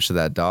damage to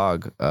that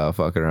dog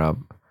fucking her up.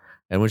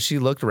 And when she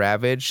looked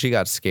ravaged, she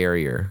got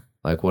scarier.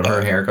 Like when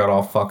her hair got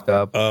all fucked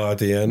up. Oh, at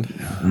the end.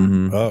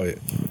 Mm-hmm. Oh, yeah.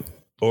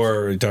 Or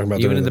are you talking about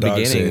even in the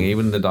beginning, scene?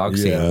 Even in the dog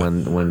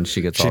scene when she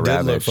gets all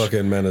ravaged. She did look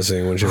fucking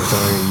menacing when she was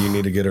telling you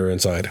need to get her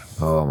inside.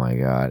 Oh my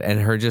god! And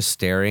her just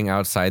staring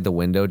outside the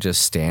window,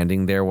 just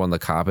standing there when the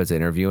cop is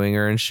interviewing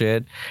her and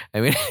shit.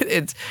 I mean,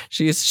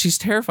 she's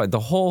terrified.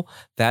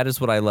 That is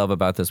what I love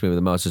about this movie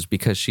the most, is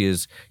because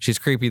she's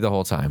creepy the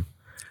whole time.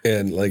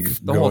 And like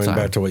going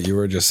back to what you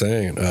were just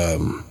saying,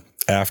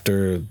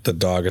 after the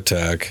dog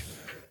attack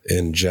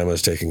and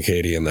Gemma's taking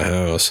Cady in the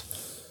house.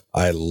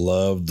 I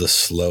love the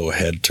slow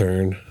head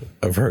turn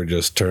of her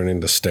just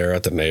turning to stare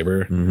at the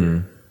neighbor. Mm-hmm.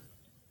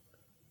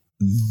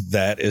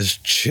 That is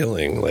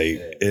chilling. Like,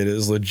 it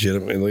is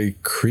legitimately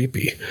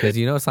creepy. Because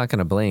you know it's not going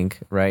to blink,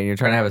 right? You're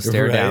trying to have a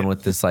stare down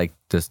with this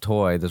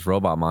toy, this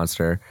robot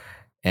monster,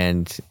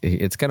 and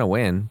it's going to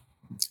win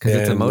because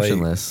it's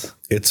emotionless. Like,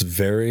 it's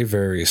very,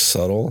 very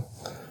subtle,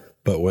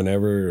 but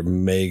whenever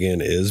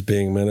M3GAN is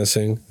being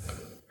menacing,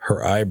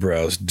 her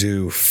eyebrows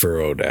do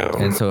furrow down.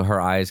 And so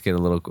her eyes get a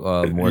little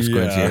more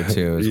squintier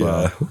too as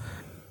well.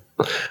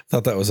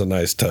 Thought that was a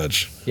nice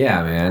touch.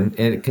 Yeah, man.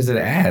 Because it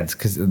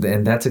adds.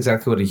 And that's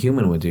exactly what a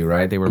human would do,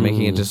 right? They were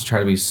making it just try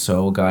to be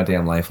so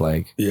goddamn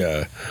lifelike.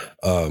 Yeah.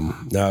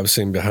 Now I've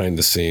seen behind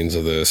the scenes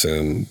of this,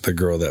 and the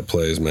girl that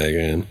plays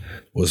M3GAN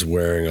was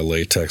wearing a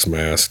latex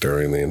mask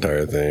during the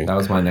entire thing. That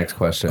was my next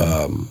question.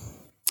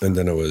 And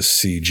then it was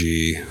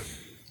CG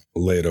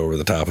laid over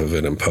the top of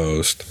it in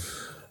post.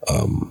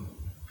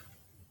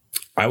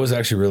 I was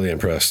actually really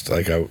impressed.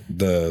 Like,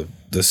 the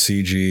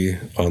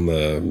CG on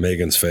the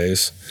M3GAN's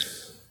face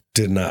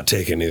did not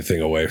take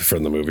anything away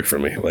from the movie for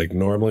me. Like,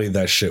 normally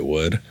that shit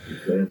would,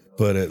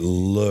 but it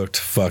looked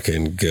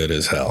fucking good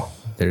as hell.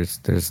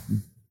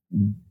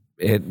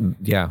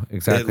 Yeah,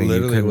 exactly. It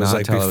literally was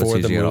like before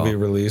the movie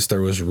released,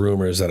 there was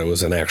rumors that it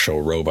was an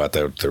actual robot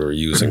that they were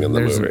using in the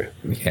movie.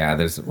 Yeah,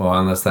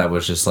 unless that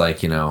was just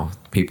like,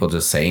 people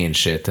just saying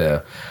shit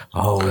that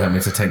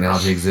means the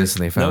technology exists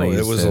and they finally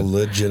it was a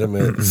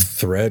legitimate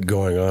thread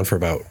going on for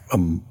about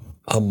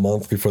a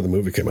month before the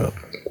movie came out.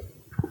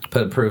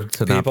 But it proved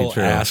to not be true.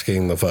 People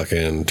asking the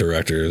fucking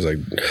directors, like,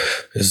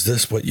 is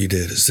this what you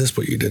did? Is this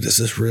what you did? Is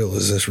this real?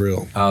 Is this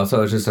real? Oh,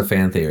 so it's just a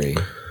fan theory.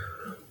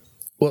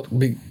 Well,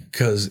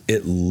 because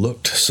it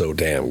looked so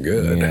damn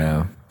good.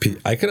 Yeah.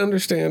 I can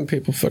understand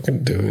people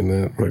fucking doing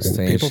that.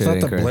 People thought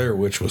the Blair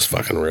Witch was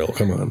fucking real.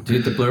 Come on.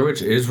 Dude, the Blair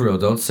Witch is real.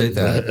 Don't say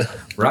that.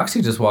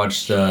 Roxy just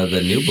watched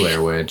the new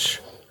Blair Witch.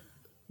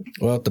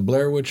 Well, if the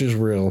Blair Witch is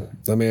real,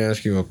 let me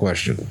ask you a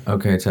question.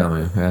 Okay, tell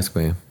me. Ask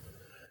me.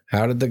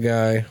 How did the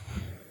guy,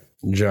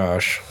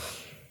 Josh,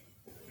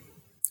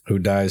 who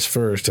dies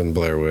first in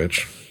Blair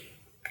Witch,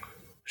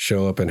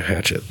 show up in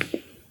Hatchet?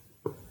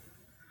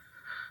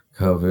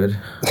 COVID.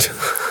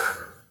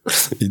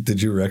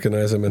 Did you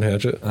recognize him in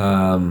Hatchet?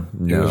 No.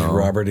 It was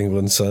Robert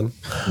Englund's son?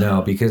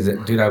 No, because,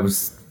 dude, I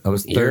was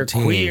 13. You're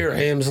queer,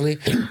 Hamsley.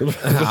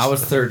 I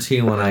was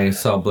 13 when I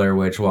saw Blair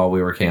Witch while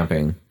we were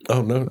camping.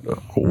 Oh, no.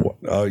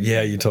 Oh,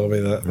 yeah, you told me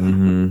that.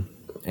 Mm-hmm.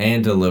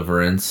 And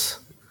Deliverance.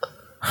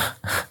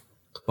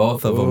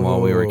 Both of them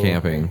while we were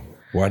camping.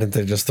 Why didn't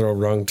they just throw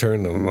Wrong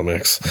Turn in the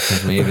mix?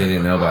 Because maybe they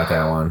didn't know about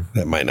that one.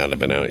 That might not have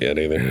been out yet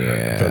either.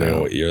 Yeah. Depending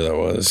on what year that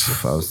was.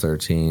 If I was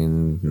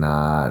 13,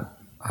 I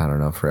don't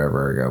know,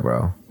 forever ago,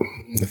 bro.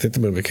 I think the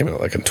movie came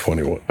out like in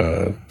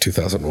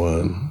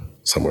 2001,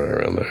 somewhere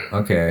around there.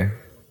 Okay.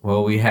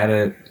 Well, we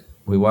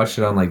watched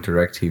it on like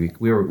DirecTV.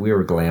 We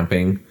were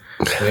glamping.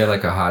 We had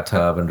like a hot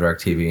tub and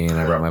DirecTV, and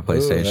I brought my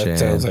PlayStation. Ooh, that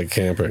sounds like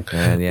camping.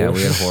 And yeah,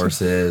 we had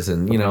horses,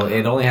 and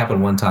it only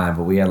happened one time,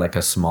 but we had like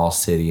a small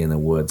city in the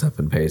woods up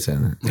in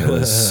Payson. It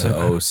was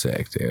so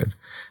sick, dude.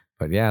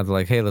 But yeah, they're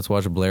like, hey, let's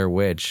watch Blair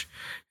Witch.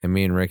 And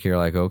me and Ricky are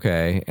like,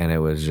 okay. And it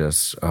was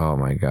just, oh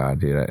my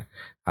God, dude.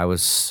 I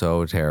was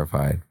so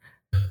terrified.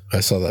 I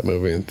saw that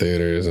movie in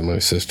theaters, and my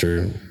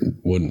sister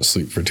wouldn't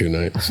sleep for 2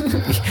 nights. I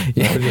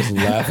was just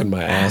laughing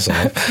my ass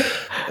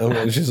off.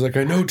 And she's like,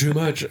 I know too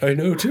much. I'm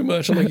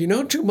like, you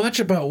know too much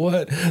about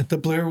what? The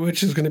Blair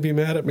Witch is going to be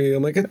mad at me.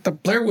 I'm like, the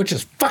Blair Witch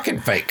is fucking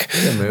fake.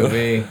 The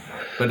movie.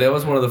 But that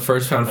was one of the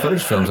first found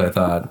footage films, I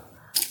thought.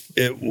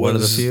 It was one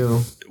of the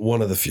few.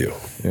 One of the few.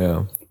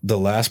 Yeah. The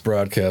last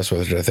broadcast,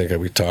 which I think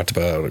we talked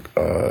about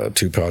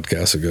 2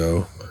 podcasts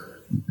ago,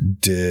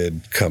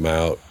 did come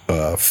out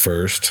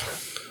first,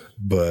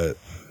 but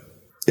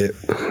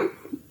that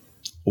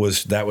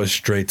was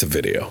straight to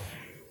video,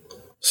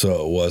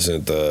 so it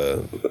wasn't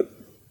the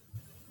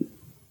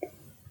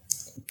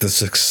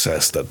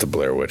success that the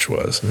Blair Witch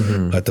was.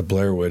 Mm-hmm. Like, the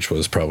Blair Witch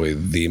was probably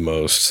the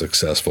most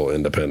successful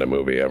independent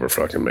movie ever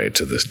fucking made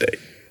to this day.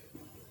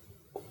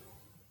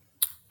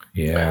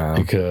 Yeah,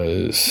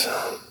 because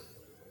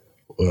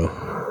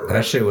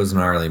that shit was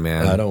gnarly,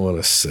 man. I don't want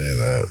to say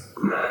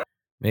that.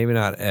 Maybe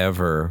not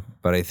ever,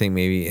 but I think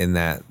maybe in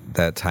that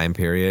time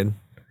period.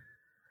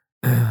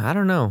 I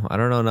don't know. I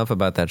don't know enough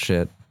about that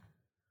shit.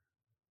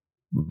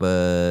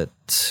 But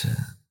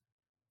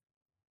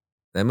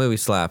that movie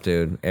slapped,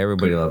 dude.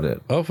 Everybody loved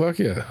it. Oh, fuck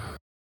yeah.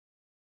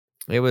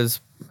 It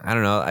was, I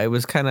don't know. It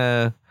was kind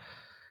of,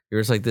 you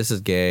were just like, this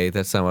is gay.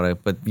 That's not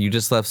what but you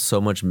just left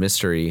so much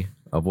mystery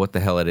of what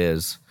the hell it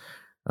is.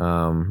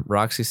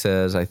 Roxy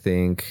says, I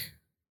think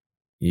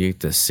you get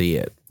to see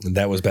it.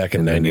 That was back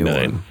in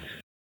 99.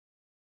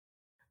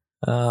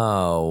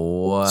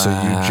 Oh, wow. So you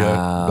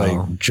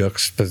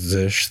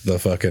juxtapose the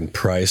fucking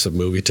price of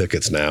movie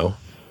tickets now,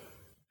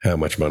 how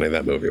much money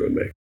that movie would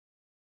make.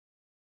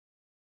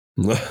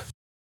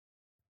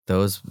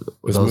 Those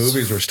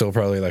movies were still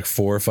probably like $4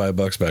 or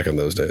 $5 back in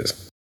those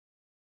days.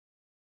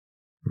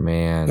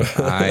 Man,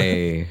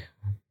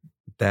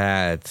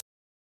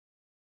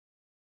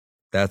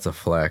 That's a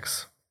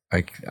flex.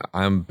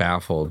 I'm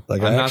baffled.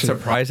 Like, I'm not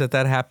surprised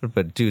that happened,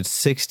 but dude,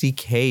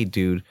 $60K,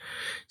 dude.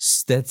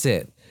 That's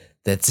it.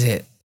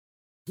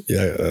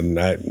 Yeah,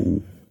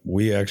 and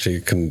we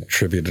actually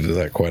contributed to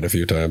that quite a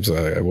few times.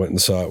 I went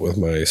and saw it with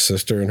my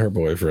sister and her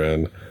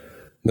boyfriend.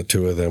 The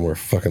two of them were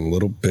fucking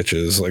little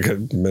bitches, like I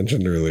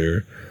mentioned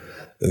earlier.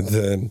 And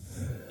then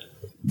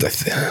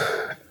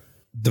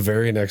the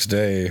very next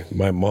day,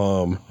 my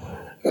mom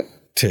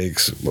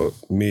takes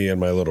me and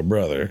my little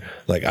brother.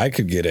 Like, I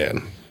could get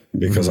in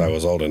because I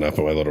was old enough,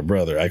 but my little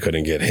brother, I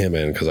couldn't get him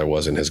in because I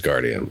wasn't his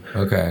guardian.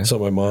 Okay. So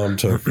my mom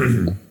took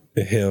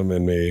him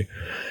and me,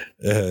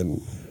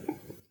 and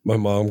my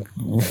mom,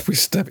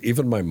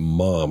 even my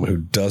mom, who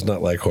does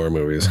not like horror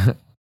movies,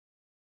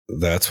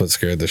 that's what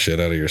scared the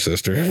shit out of your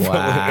sister.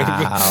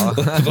 Wow.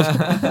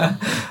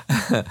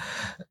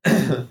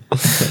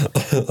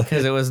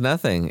 Because it was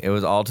nothing. It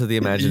was all to the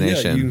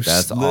imagination. Yeah,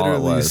 that's all it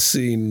was.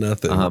 See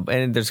nothing.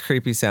 And there's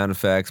creepy sound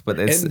effects, but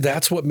and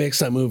that's what makes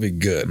that movie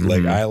good. Mm-hmm.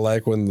 Like, I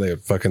like when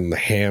the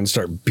hands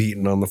start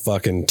beating on the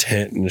fucking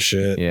tent and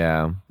shit.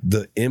 Yeah.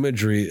 The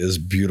imagery is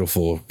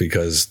beautiful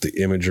because the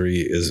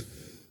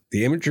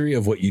imagery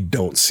of what you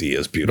don't see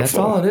is beautiful. That's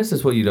all it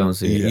is what you don't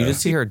see. Yeah. You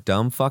just see her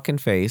dumb fucking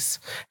face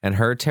and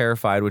her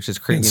terrified, which is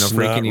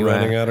freaking you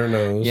running out. out her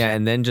nose. Yeah,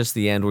 and then just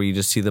the end where you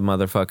just see the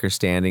motherfucker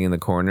standing in the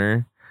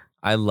corner.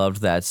 I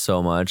loved that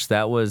so much.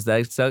 That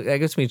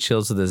gets me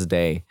chills to this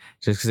day,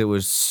 just because it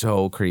was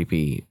so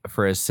creepy.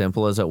 For as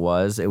simple as it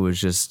was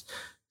just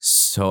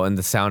so. And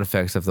the sound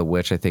effects of the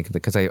witch, I think,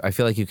 because I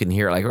feel like you can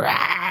hear it like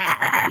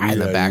in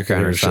the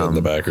background or something. In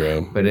the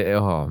background, but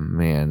oh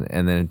man,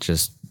 and then it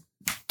just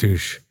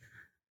douche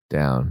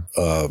down.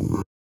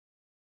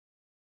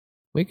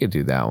 We could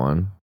do that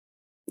one.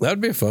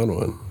 That'd be a fun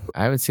one.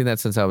 I haven't seen that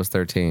since I was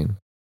 13.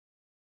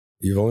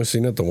 You've only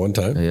seen it the one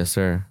time? Yes,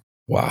 sir.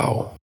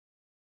 Wow.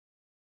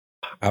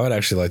 I would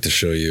actually like to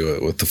show you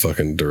it with the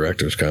fucking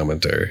director's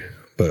commentary,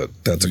 but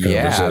that's a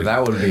conversation. Yeah,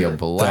 that would be a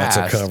blast.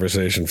 That's a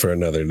conversation for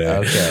another day.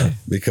 Okay.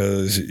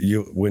 Because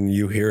when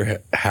you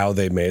hear how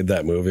they made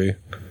that movie,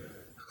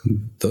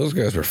 those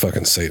guys were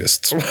fucking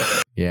sadists.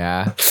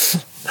 Yeah.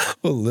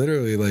 Well,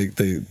 literally, like,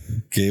 they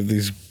gave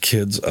these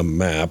kids a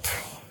map,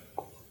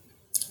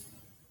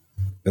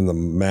 and the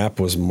map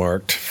was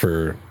marked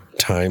for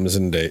times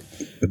and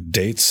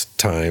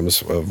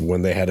times of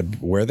when they had to,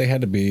 where they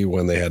had to be,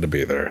 when they had to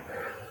be there.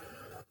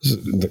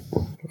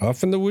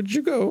 Off in the woods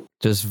you go.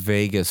 Just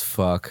vague as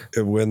fuck.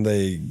 When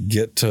they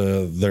get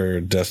to their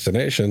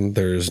destination,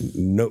 there's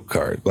note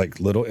card, like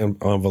little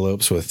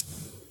envelopes with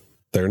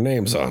their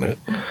names on it.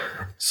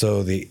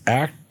 So the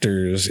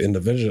actors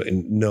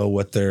individually know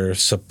what they're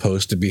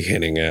supposed to be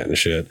hinting at and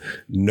shit.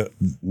 No,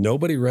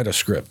 nobody read a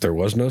script. There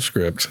was no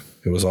script.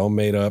 It was all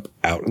made up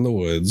out in the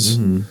woods.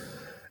 Mm-hmm.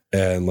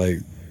 And like,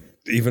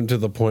 even to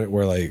the point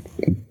where like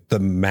the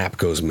map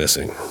goes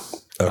missing.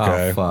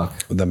 Okay. Oh,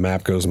 fuck. The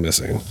map goes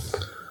missing.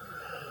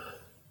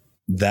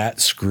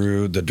 That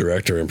screwed the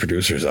director and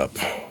producers up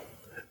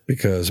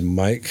because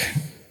Mike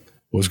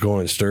was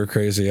going stir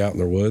crazy out in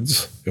the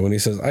woods. And when he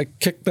says, I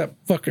kicked that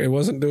fucker, it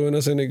wasn't doing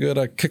us any good.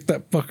 I kicked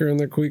that fucker in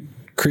the creek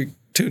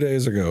 2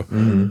 days ago.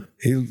 Mm-hmm.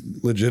 He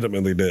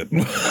legitimately did.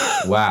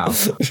 Wow.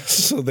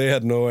 So they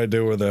had no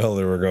idea where the hell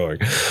they were going.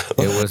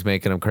 It was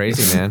making them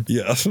crazy, man.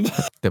 Yes.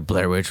 The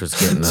Blair Witch was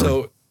getting them.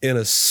 So in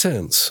a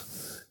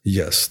sense,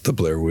 yes, the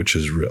Blair Witch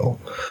is real.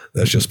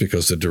 That's just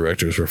because the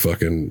directors were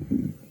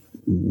fucking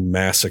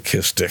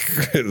masochistic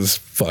as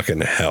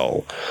fucking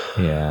hell.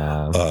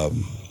 Yeah.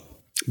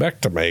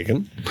 Back to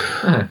M3GAN.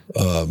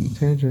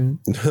 Tangent.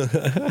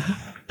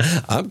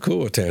 I'm cool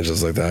with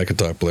tangents like that. I could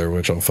talk Blair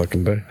Witch all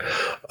fucking day.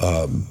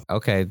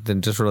 Okay,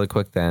 then just really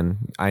quick then.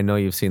 I know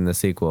you've seen the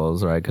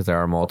sequels, right? Because there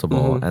are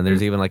multiple. Mm-hmm. And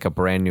there's even like a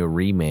brand new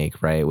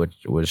remake, right? Which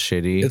was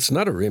shitty. It's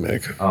not a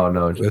remake. Oh,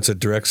 no. It's a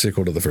direct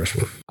sequel to the first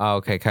one. Oh,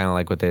 okay. Kind of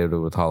like what they did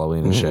with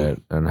Halloween and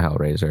shit and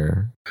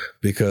Hellraiser.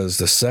 Because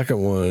the second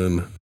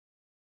one...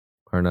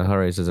 Or no,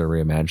 Hellraiser's a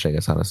reimagining.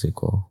 It's not a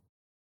sequel.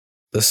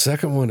 The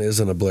second one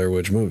isn't a Blair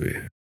Witch movie.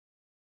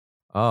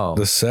 Oh.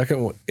 The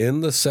second one,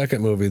 in the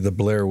second movie, the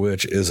Blair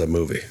Witch is a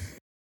movie.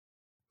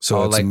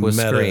 So it's like with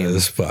meta Scream.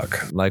 as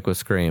fuck. Like with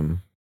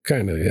Scream.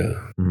 Kind of,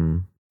 yeah. Mm-hmm.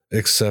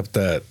 Except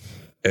that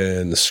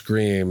in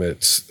Scream,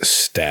 it's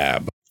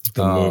Stab,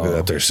 the movie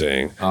that they're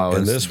seeing. Oh,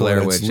 and this Blair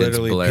one, Witch, it's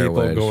literally Blair people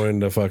Witch. going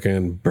to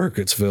fucking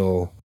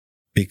Burkittsville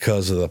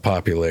because of the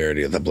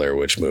popularity of the Blair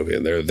Witch movie,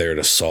 and they're there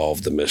to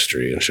solve the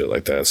mystery and shit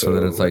like that. So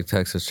then it's like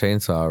Texas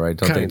Chainsaw, right?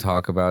 Don't they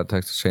talk about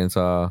Texas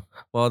Chainsaw?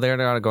 Well, they're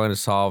not going to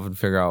solve and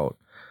figure out.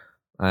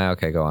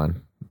 Okay, go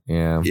on.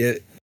 Yeah.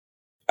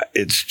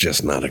 It's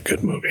just not a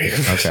good movie.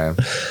 Okay.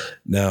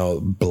 Now,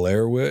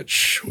 Blair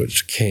Witch,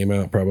 which came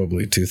out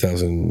probably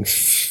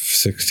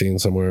 2016,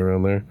 somewhere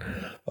around there.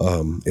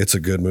 It's a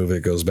good movie.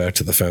 It goes back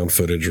to the found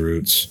footage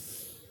roots.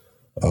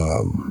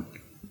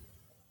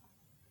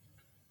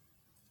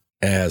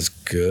 As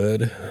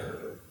good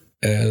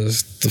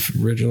as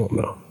the original?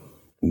 No.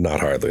 Not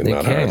hardly.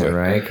 Not hardly.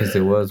 Right? Because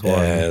it was one.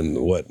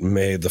 And what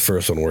made the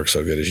first one work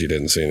so good is you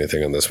didn't see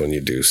anything on this one.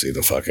 You do see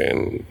the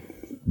fucking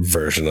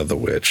version of the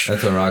witch.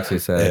 That's what Roxy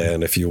said.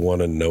 And if you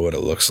want to know what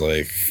it looks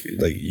like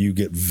you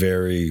get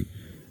very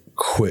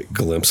quick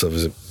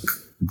glimpses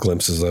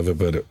of it,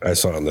 but I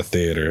saw it in the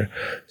theater,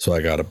 so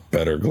I got a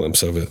better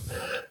glimpse of it.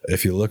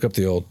 If you look up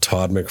the old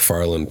Todd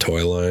McFarlane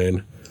toy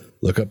line,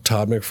 look up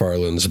Todd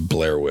McFarlane's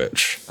Blair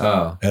Witch.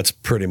 Oh. That's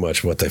pretty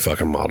much what they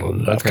fucking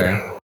modeled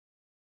after.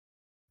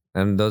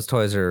 And those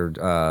toys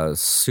are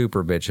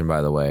super bitchin',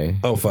 by the way.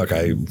 Oh, fuck.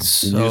 I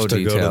used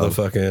to go to the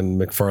fucking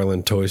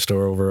McFarlane toy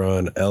store over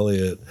on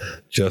Elliott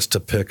just to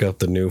pick up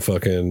the new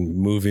fucking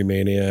Movie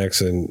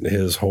Maniacs and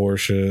his horror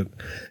shit.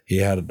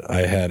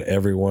 I had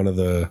every one of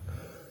the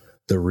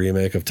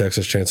remake of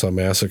Texas Chainsaw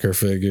Massacre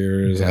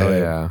figures.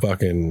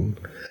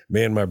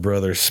 Me and my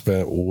brother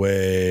spent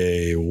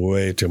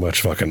way too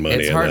much fucking money.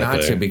 It's hard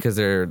not to because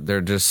they're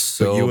just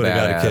so but you would have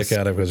got badass. a kick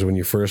out of it because when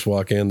you first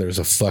walk in, there's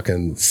a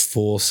fucking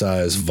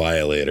full-size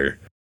Violator.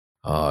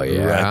 Oh,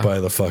 yeah. Right by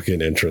the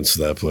fucking entrance to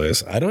that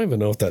place. I don't even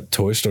know if that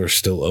toy store is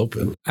still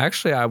open.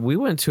 Actually, we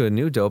went to a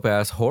new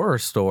dope-ass horror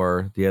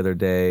store the other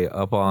day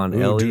up on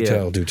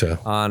Elliott. Do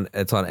tell.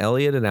 It's on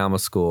Elliott and Alma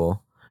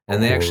School.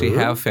 And they actually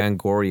have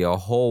Fangoria, a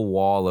whole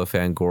wall of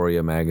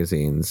Fangoria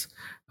magazines.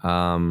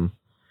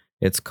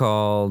 It's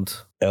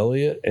called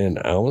Elliott and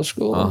Alma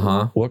School?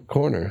 Uh-huh. What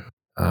corner?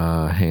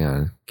 Hang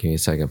on. Give me a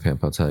second,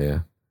 Pimp. I'll tell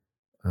you.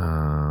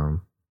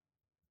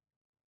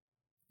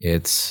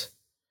 It's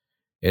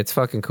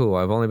fucking cool.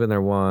 I've only been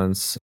there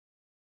once.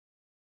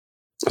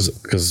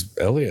 Because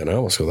Elliott and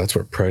Alma School, that's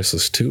where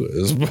Priceless 2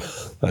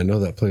 is. I know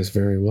that place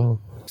very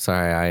well.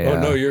 Sorry,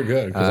 no, you're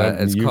good.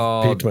 Because you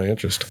piqued my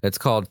interest. It's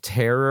called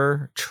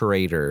Terror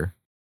Trader.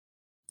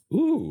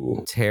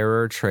 Ooh.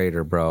 Terror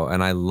Trader, bro.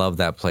 And I love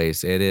that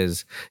place. It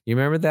is. You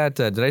remember that?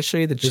 Did I show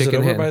you the chicken head? Is it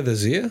over head? by the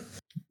Zia?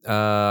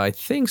 I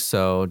think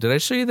so. Did I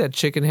show you that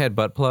chicken head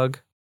butt plug?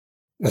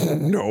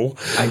 No.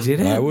 I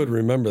didn't? I would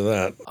remember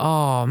that.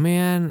 Oh,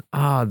 man.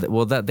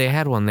 They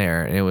had one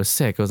there, and it was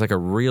sick. It was like a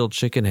real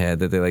chicken head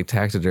that they like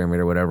taxidermied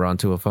or whatever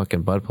onto a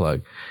fucking butt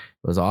plug.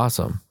 It was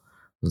awesome.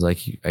 It was like,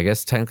 I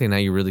guess technically now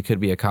you really could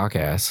be a cock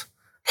ass.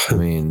 I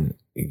mean,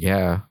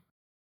 yeah.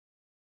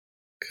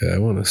 Okay, I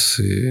want to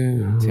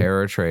see.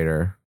 Terror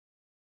Trader.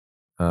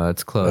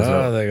 It's closed.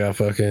 Oh, they got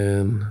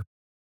fucking...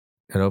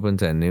 It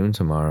opens at noon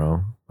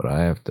tomorrow, but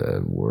I have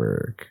to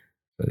work.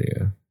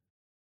 Video.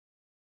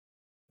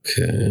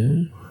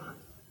 Okay.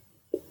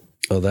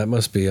 Oh, that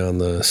must be on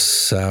the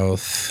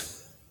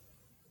south.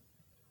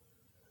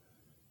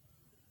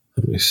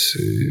 Let me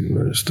see.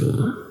 Where's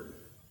the...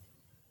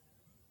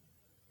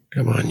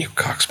 Come on, you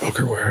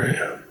cocksmoker, where are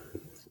you?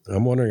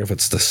 I'm wondering if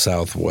it's the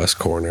southwest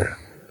corner.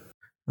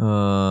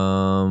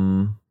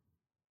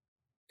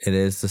 It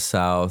is the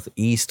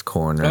southeast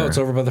corner. Oh, it's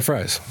over by the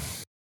fries.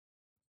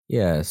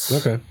 Yes.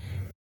 Okay.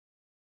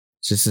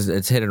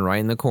 It's hidden right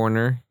in the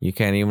corner. You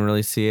can't even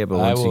really see it, but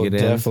once you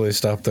get in, definitely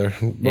stop there.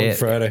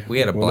 Friday. We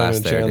had a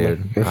blast there,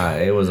 dude.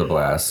 It was a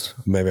blast.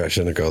 Maybe I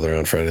shouldn't go there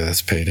on Friday.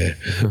 That's payday.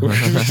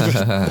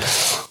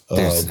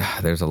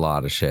 There's a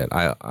lot of shit.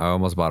 I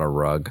almost bought a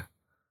rug.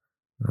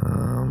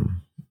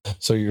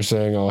 So you're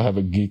saying I'll have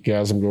a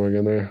geekgasm going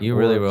in there? You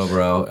really will,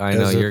 bro. I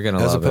know you're gonna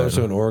love it. As opposed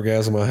to an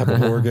orgasm, I'll have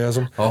an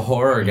orgasm. A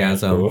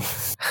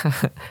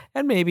horrorgasm.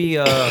 And maybe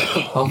a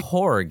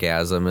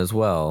horrorgasm as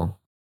well.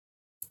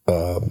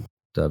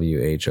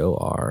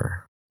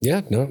 WHOR.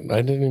 Yeah, no,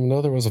 I didn't even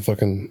know there was a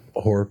fucking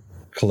horror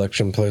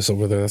collection place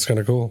over there. That's kind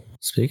of cool.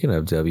 Speaking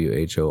of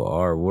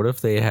WHOR, what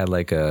if they had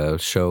like a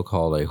show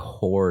called like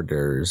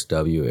Hoarders,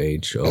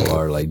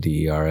 WHOR, like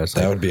DERS?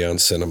 That would be on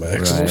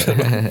Cinemax.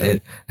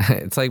 Right?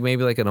 It's like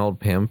maybe like an old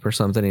pimp or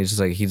something. He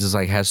just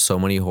has so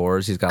many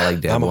whores. He's got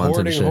like dead I'm ones.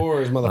 I'm hoarding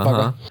whores,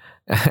 motherfucker.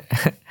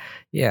 Uh-huh.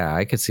 Yeah,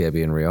 I could see it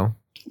being real.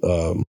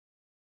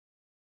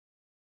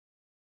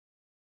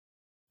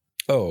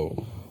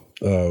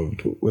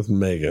 With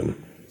M3GAN,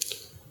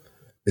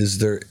 is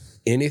there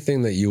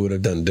anything that you would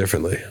have done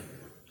differently,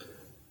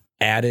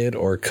 added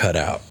or cut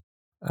out,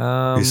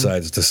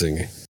 besides the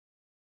singing?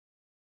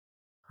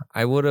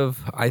 I would have.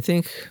 I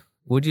think.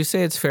 Would you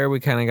say it's fair? We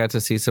kind of got to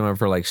see some of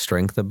her like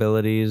strength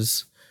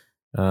abilities.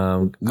 She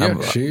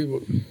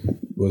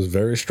was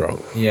very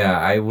strong. Yeah,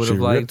 I would have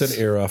liked. Ripped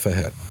an ear off a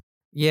head.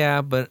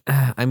 Yeah, but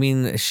I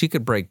mean, she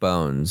could break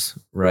bones,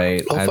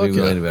 right? I'd be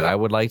willing to it. I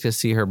would like to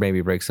see her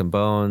maybe break some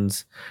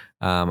bones.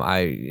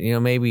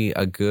 Maybe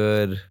a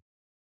good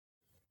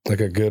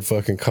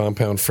fucking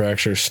compound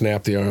fracture,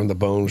 snap the arm, the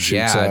bone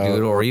shoots out. Yeah,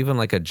 dude, or even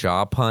like a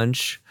jaw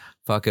punch,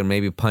 fucking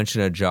maybe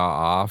punching a jaw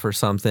off or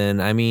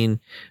something. I mean,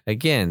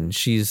 again,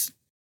 she's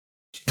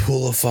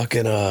pull a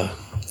fucking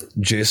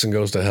Jason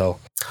Goes to Hell.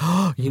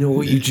 You know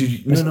what you do?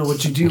 No,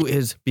 what you do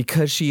is,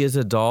 because she is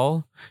a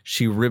doll,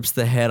 she rips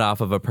the head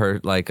off of a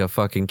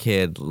fucking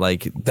kid.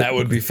 Like that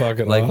would be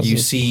fucking like awesome. You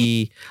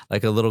see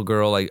like a little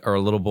girl or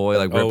a little boy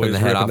like ripping the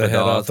head off a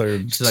doll.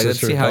 She's like, let's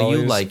see how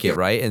you like it,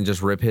 right? And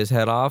just rip his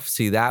head off.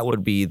 See, that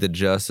would be the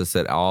justice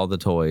that all the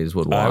toys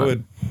would want. I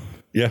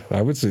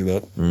would see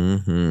that.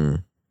 Mm-hmm.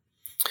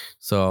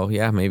 So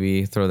yeah,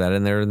 maybe throw that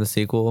in there in the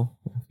sequel.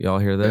 Y'all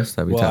hear this?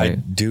 That'd be tight. I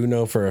do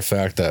know for a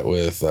fact that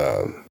with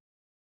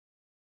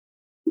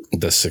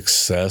the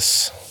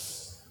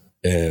success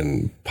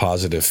and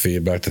positive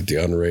feedback that the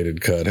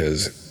unrated cut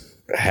has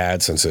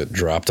had since it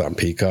dropped on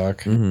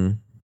Peacock,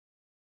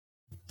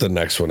 the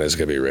next one is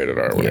going to be rated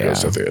R when it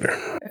goes to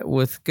theater.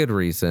 With good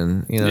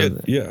reason. You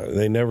know, yeah,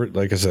 they never,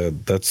 like I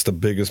said, that's the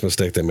biggest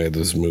mistake they made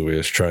this movie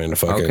is trying to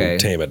fucking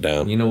tame it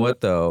down. You know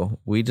what, though?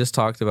 We just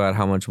talked about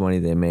how much money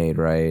they made,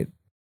 right?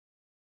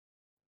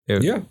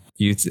 It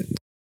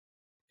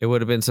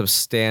would have been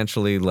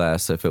substantially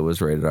less if it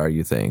was rated R,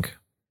 you think?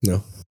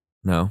 No?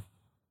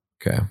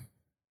 Okay.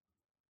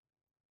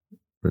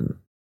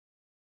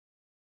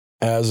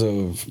 As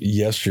of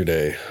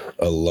yesterday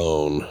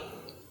alone,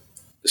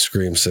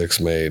 Scream 6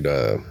 made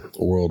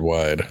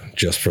worldwide,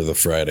 just for the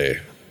Friday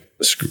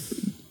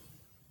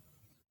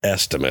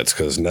estimates,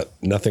 because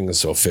nothing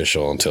is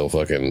official until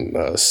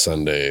fucking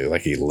Sunday,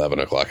 like 11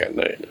 o'clock at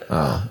night.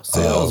 Oh,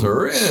 sales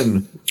are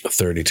in.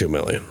 32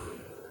 million.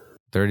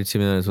 32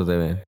 million is what they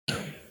made.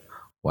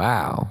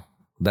 Wow.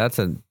 That's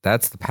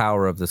the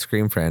power of the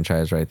Scream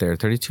franchise right there.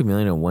 32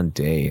 million in one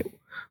day.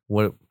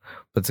 But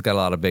it's got a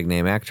lot of big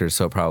name actors,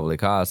 so it probably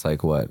costs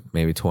like what,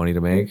 maybe 20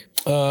 to make?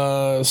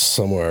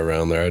 Somewhere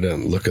around there. I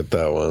didn't look at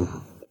that one.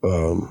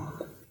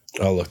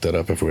 I'll look that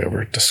up if we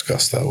ever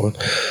discuss that one.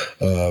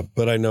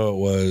 But I know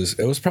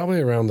it was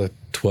probably around the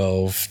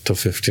 $12 to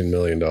 $15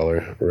 million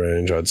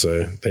range, I'd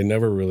say.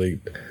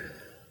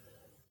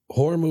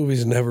 Horror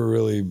movies never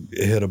really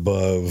hit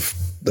above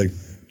like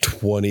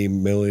 20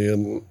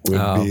 million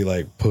would be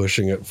like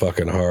pushing it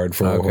fucking hard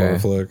for a horror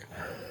flick.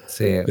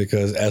 See it.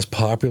 Because as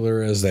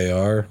popular as they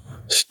are,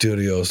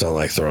 studios don't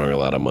like throwing a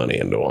lot of money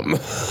into them.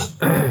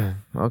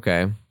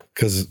 Okay.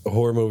 Because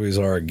horror movies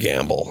are a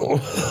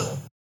gamble.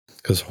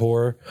 Because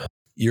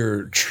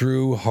your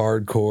true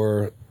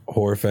hardcore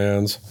horror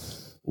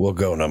fans will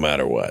go no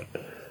matter what.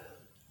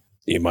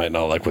 You might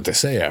not like what they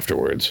say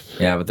afterwards.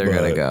 Yeah, but they're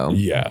going to go.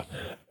 Yeah.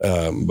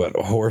 But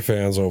horror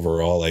fans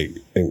overall, like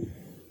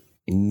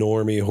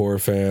normie horror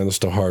fans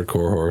to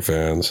hardcore horror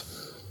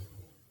fans,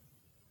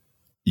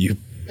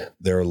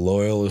 they're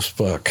loyal as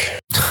fuck.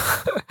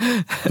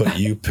 But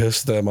you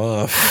piss them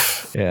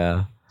off.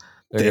 Yeah.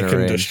 They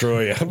can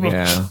destroy you.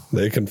 Yeah.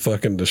 They can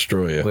fucking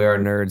destroy you. We are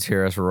nerds,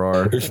 hear us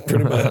roar.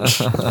 Pretty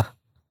much.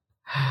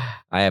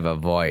 I have a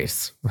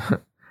voice.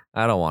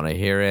 I don't want to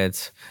hear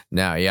it.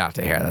 No, you have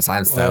to hear this.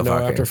 I'm so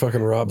fucking... After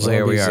fucking Rob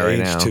Zombie's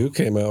Age 2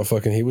 came out,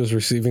 he was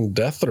receiving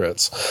death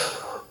threats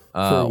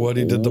for what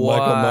he did to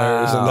Michael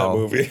Myers in that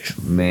movie.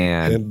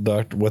 Man. And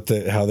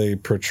how they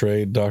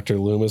portrayed Dr.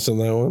 Loomis in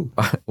that one.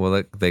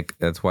 Well,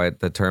 that's why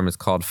the term is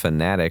called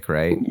fanatic,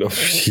 right?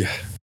 Yeah.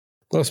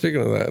 Well,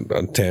 speaking of that,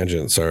 on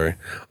tangent, sorry.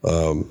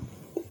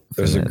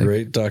 There's a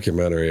great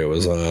documentary. It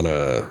was on,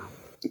 I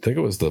think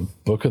it was the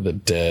Book of the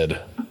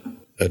Dead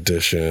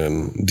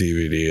edition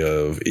DVD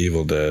of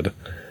Evil Dead.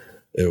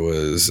 It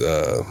was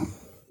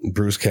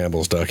Bruce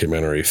Campbell's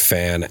documentary,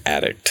 Fan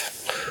Addict.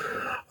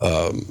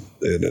 And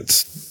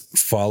it's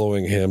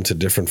following him to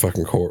different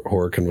fucking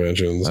horror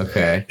conventions.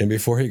 Okay. And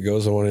before he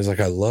goes on, he's like,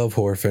 I love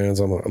horror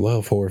fans. I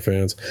love horror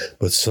fans.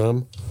 But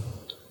some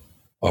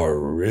are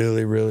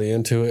really, really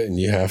into it, and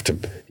you have to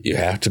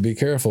be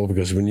careful,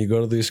 because when you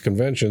go to these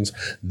conventions,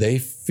 they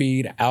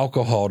feed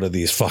alcohol to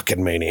these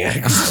fucking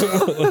maniacs.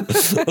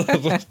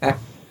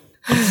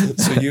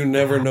 So you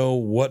never know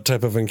what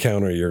type of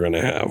encounter you're going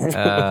to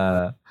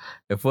have.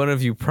 If one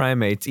of you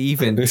primates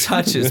even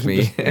touches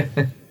me.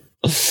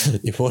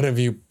 If one of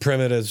you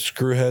primitive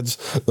screwheads.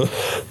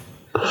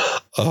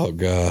 Oh,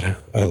 God.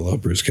 I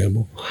love Bruce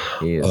Campbell.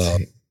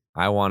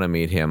 I want to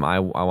meet him. I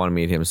want to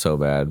meet him so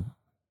bad.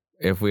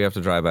 If we have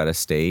to drive out of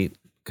state,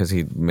 because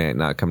he may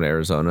not come to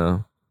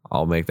Arizona,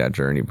 I'll make that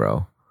journey,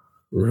 bro.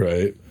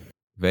 Right.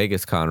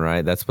 Vegas Con,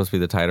 right? That's supposed to be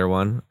the tighter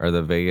one? Or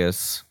the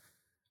Vegas...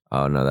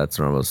 Oh, no, that's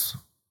almost...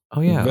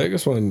 Oh, yeah. The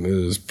Vegas one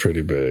is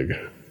pretty big.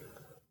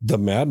 The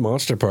Mad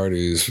Monster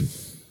Party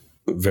is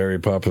very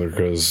popular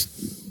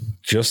because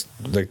just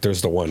like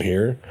there's the one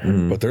here,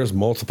 but there's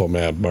multiple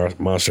Mad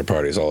Monster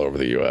Parties all over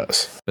the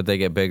U.S. But they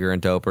get bigger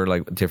and doper,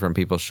 like different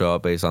people show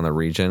up based on the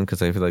region,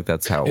 because I feel like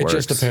that's how it works. It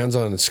just depends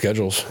on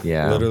schedules.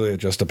 Yeah. Literally,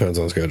 it just depends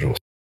on schedules.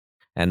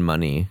 And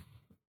money.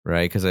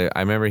 Right, because I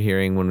remember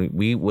hearing when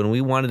we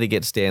wanted to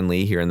get Stan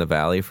Lee here in the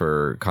Valley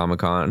for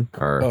Comic-Con.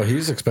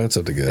 He's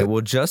expensive to get.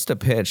 Well, just a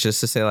pitch, just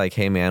to say like,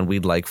 hey man,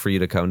 we'd like for you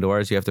to come to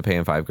ours. You have to pay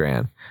him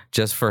 $5,000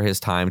 just for his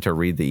time to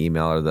read the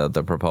email or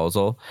the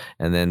proposal,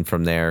 and then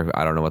from there,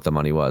 I don't know what the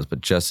money was,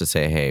 but just to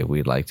say, hey,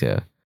 we'd like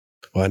to.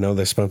 Well, I know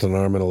they spent an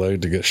arm and a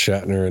leg to get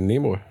Shatner and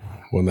Nimoy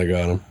when they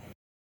got him.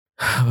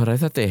 But I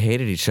thought they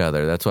hated each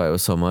other. That's why it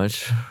was so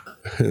much.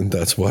 And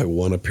that's why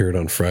one appeared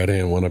on Friday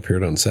and one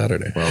appeared on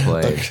Saturday. Well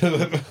played.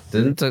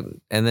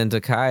 And then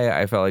Takai,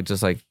 I felt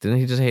like didn't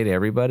he just hate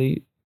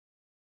everybody?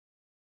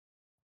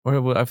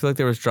 Or I feel like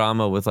there was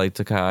drama with like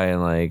Takai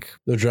and like...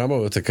 The drama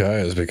with Takai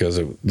is because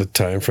of the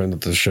time frame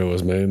that the show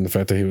was made and the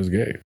fact that he was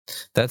gay.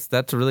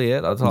 That's really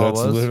it? That's all it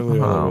was? That's literally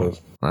all it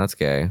was. That's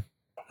gay.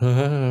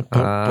 But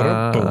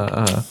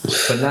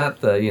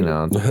not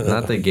the,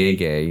 not the gay,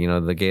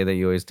 the gay that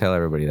you always tell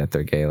everybody that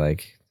they're gay.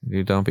 Like,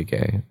 dude, don't be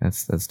gay.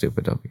 That's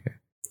stupid. Don't be gay.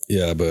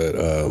 Yeah, but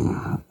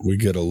we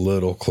get a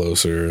little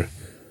closer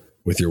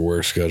with your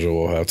work schedule.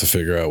 We'll have to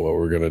figure out what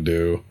we're going to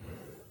do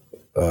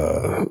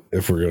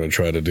if we're going to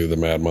try to do the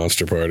Mad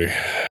Monster Party.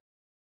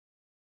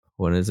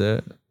 When is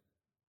it?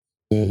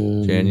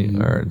 January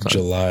or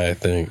July, I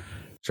think.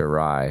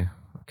 July.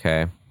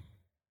 Okay.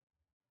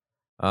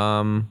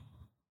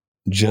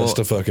 Just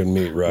to fucking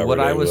meet Robert. What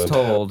I was Englund.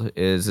 told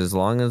is as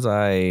long as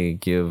I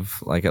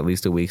give like at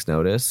least a week's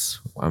notice,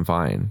 I'm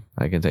fine.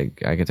 I can take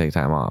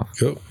time off.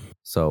 Cool.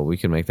 So we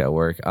can make that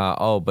work.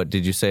 But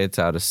did you say it's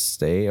out of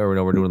state, or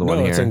no? We're doing the one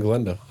here. No, it's in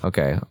Glendale.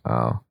 Okay.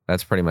 Oh,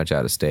 that's pretty much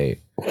out of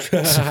state.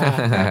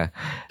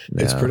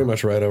 It's pretty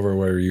much right over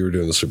where you were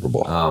doing the Super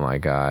Bowl. Oh my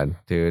god,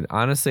 dude!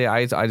 Honestly,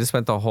 I just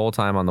spent the whole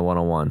time on the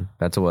 101.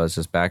 That's what it was,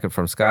 just back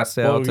from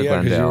Scottsdale to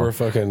Glendale. You were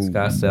fucking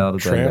Scottsdale to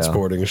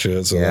transporting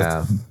shit. So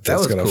yeah,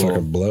 that's gonna cool.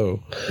 fucking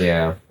blow.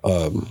 Yeah.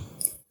 I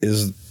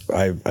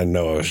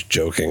know I was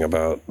joking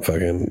about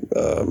fucking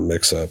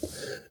mix up.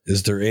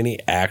 Is there any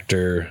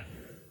actor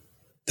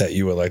that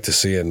you would like to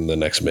see in the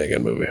next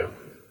M3GAN movie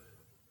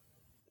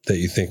that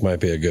you think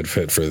might be a good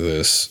fit for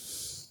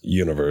this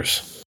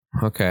universe?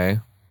 Okay.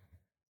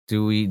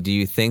 Do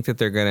you think that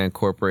they're going to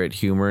incorporate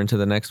humor into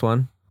the next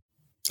one?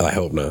 I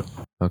hope not.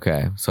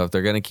 Okay. So if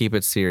they're going to keep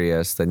it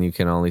serious, then you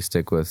can only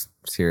stick with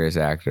serious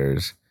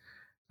actors.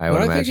 I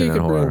would imagine think you in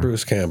could horror. bring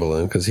Bruce Campbell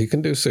in because he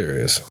can do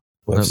serious.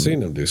 I've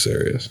seen him do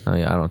serious. Oh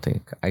yeah, I don't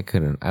think I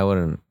couldn't. I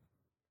wouldn't.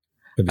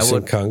 Have you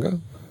seen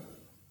Congo?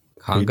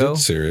 He did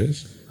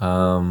serious.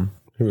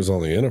 He was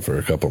only in it for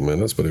a couple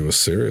minutes, but he was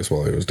serious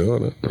while he was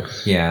doing it.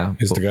 Yeah.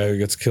 He's the guy who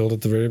gets killed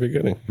at the very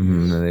beginning.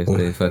 Mm-hmm.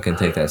 They fucking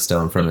take that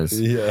stone from his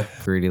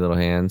greedy little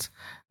hands.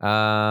 What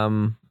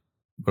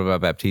about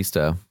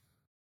Baptista?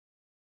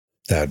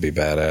 That'd be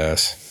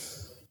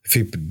badass. If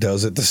he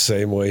does it the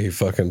same way he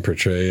fucking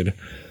portrayed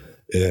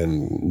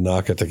in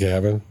Knock at the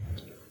Cabin,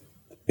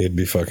 he'd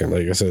be fucking,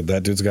 like I said,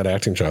 that dude's got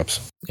acting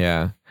chops.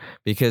 Yeah.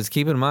 Because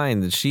keep in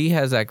mind that she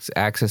has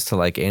access to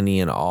like any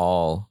and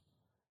all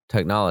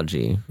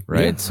technology,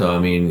 right? Yeah. So I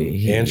mean,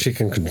 and she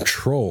can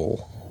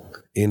control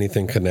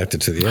anything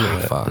connected to the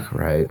internet. Fuck,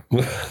 right.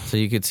 So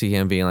you could see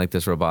him being like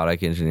this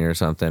robotic engineer or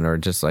something, or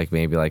just like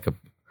maybe like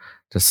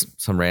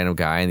just some random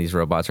guy and these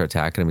robots are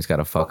attacking him. He's got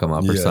to fuck him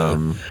up or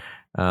something.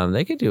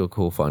 They could do a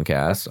cool, fun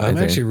cast. I'm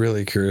actually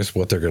really curious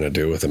what they're gonna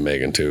do with the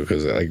M3GAN too,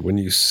 because like when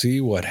you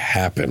see what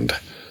happened,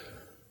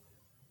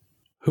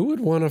 who would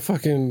want to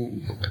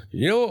fucking,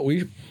 you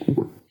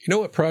know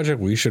what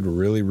project we should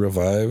really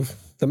revive?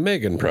 The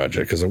M3GAN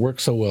project, because it worked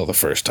so well the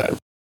first time.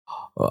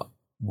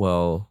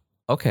 Well,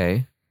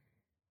 okay.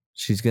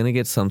 She's going to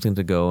get something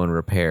to go and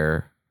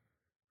repair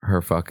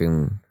her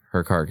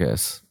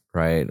carcass,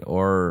 right?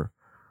 Or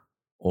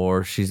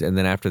and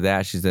then after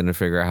that, she's going to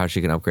figure out how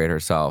she can upgrade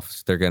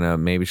herself.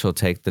 Maybe she'll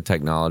take the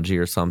technology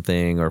or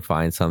something, or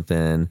find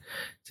something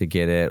to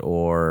get it,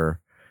 or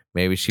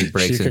maybe she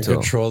breaks into... She can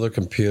control the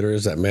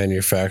computers that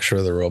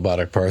manufacture the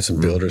robotic parts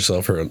and build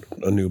herself a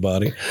new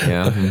body.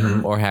 Yeah.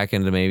 Mm-hmm. Or hack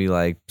into maybe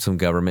like some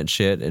government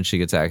shit and she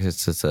gets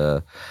access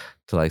to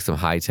like some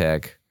high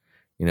tech,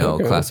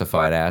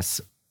 classified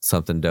ass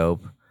something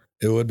dope.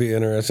 It would be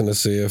interesting to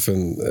see if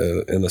in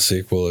the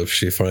sequel, if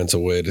she finds a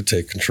way to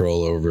take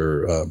control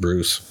over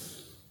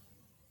Bruce.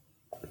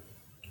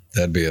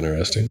 That'd be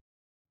interesting.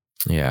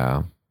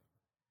 Yeah.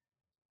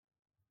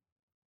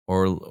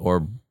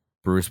 Or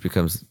Bruce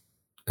becomes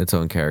its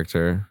own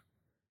character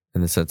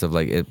in the sense of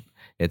like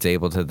it's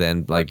able to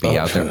then like be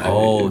out there.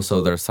 Oh,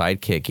 so they're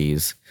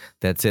sidekickies.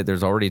 That's it.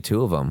 There's already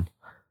two of them.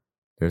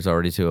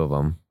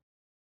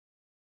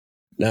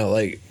 Now,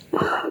 like,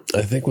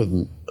 I think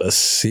with a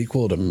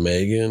sequel to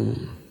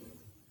M3GAN,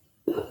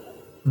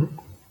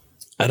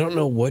 I don't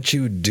know what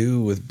you would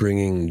do with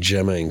bringing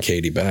Gemma and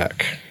Cady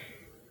back.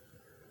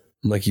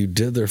 Like, you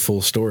did their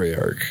full story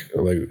arc.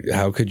 Like,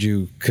 how could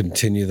you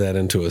continue that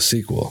into a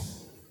sequel?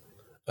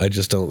 I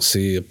just don't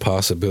see a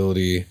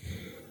possibility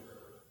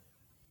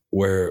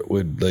where it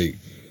would like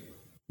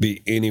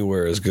be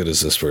anywhere as good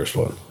as this first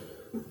one.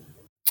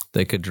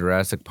 They could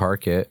Jurassic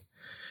Park it.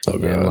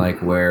 And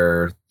like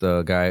where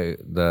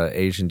the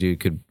Asian dude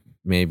could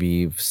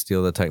maybe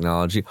steal the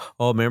technology.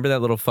 Oh, remember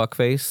that little fuck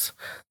face?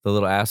 The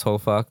little asshole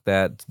fuck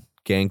that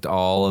ganked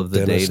all of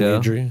the Dennis data?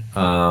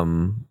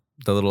 Nedry?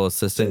 The little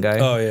assistant guy?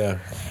 Oh, yeah.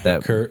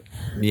 That Kurt?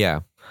 Yeah.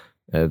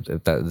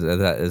 Is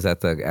that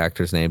the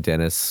actor's name,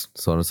 Dennis,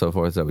 so on and so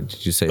forth?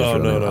 Did you say? Oh,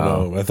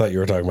 no. I thought you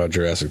were talking about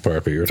Jurassic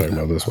Park, but you were talking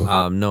about this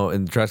one. No,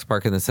 in Jurassic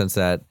Park, in the sense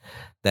that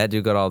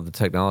dude got all the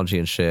technology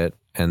and shit,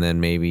 and then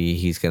maybe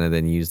he's gonna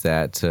then use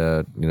that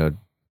to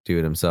do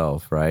it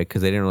himself, right?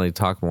 Because they didn't really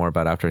talk more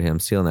about after him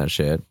stealing that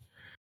shit.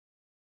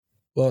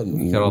 Well,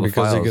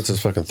 because he gets his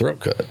fucking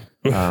throat cut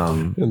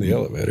in the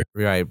elevator,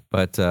 right?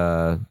 But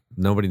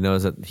nobody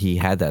knows that he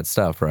had that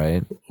stuff,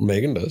 right?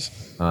 M3GAN does.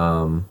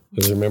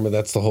 Because remember,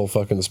 that's the whole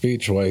fucking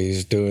speech why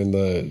he's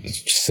doing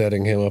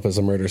setting him up as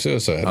a murder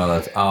suicide.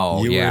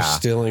 You were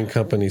stealing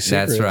company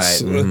secrets.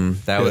 That's right.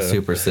 Mm-hmm. That was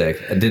super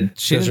sick.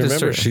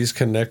 Remember, she's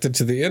connected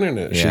to the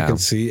internet. Yeah. She can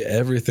see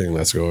everything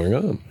that's going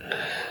on.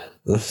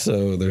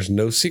 So there's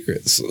no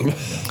secrets.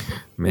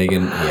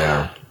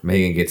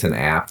 M3GAN gets an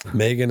app.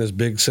 M3GAN is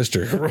big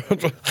sister.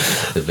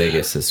 The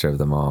biggest sister of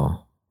them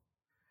all.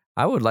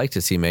 I would like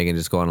to see M3GAN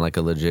just go on like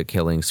a legit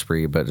killing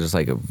spree, but just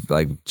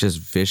just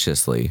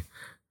viciously.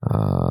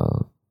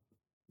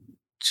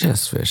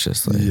 Just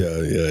viciously. Yeah.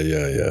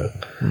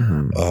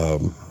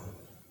 Mm-hmm.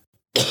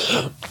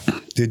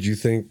 Did you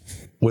think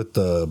with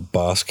the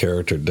boss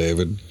character,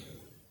 David,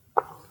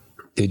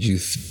 did you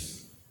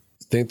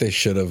think they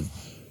should have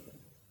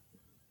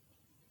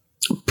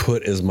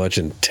put as much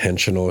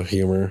intentional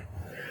humor?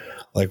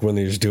 Like when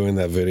he's doing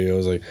that video,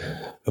 it's like,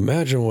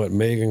 imagine what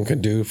M3GAN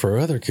can do for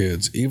other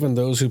kids, even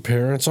those whose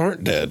parents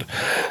aren't dead.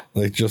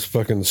 Like just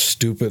fucking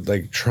stupid,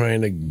 like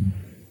trying to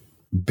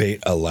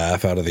bait a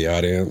laugh out of the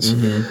audience.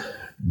 Mm-hmm.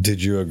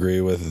 Did you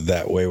agree with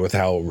that way with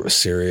how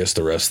serious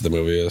the rest of the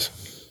movie is?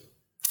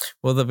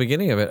 Well, the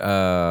beginning of it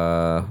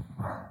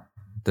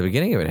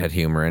had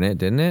humor in it,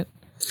 didn't it?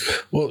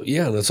 Well,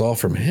 yeah, that's all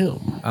from him.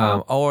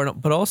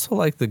 But also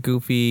like the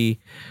goofy,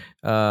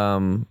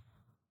 the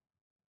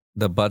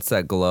butts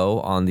that glow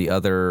on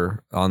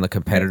the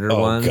competitor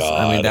ones. God.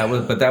 I mean,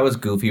 that was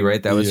goofy,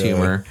 right? That was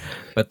humor.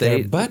 But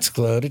their butts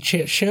glow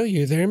to show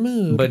you their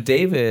mood. But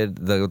David,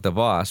 the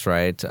boss,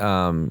 right?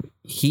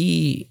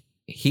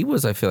 He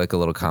was, I feel like, a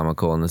little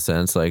comical in the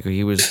sense, like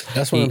he was.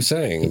 That's what I'm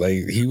saying.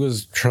 Like he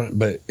was trying,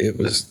 but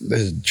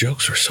his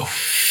jokes were so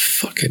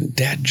fucking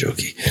dad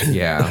jokey.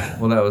 Yeah.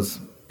 Well, that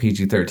was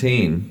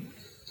PG-13.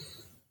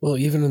 Well,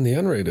 even in the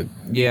unrated.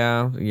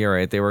 Yeah, you're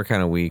right. They were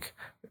kind of weak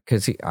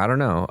because I don't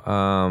know.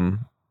 I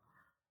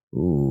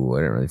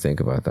didn't really think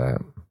about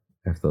that.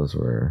 If those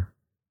were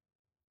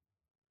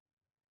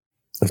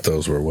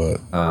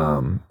what?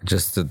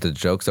 Just the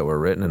jokes that were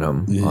written in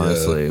them. Yeah.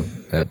 Honestly.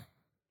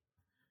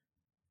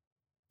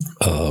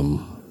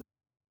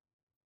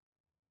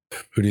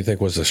 Who do you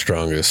think was the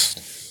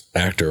strongest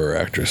actor or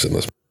actress in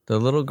this? The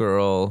little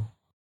girl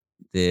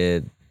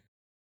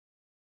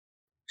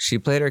she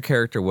played her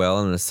character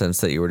well in the sense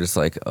that you were just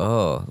like,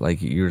 oh,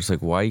 like you're just like,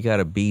 why you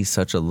gotta be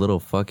such a little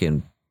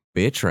fucking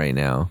bitch right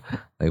now?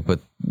 Like, but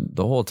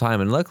the whole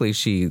time, and luckily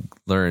she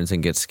learns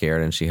and gets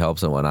scared and she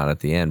helps and whatnot at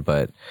the end,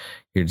 but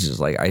you're just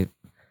like,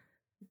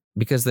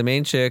 because the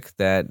main chick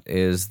that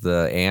is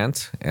the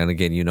aunt, and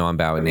again, I'm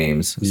bowing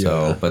names. Yeah.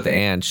 So, but the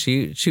aunt,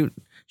 she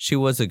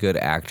was a good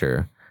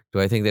actor. Do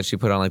I think that she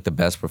put on like the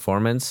best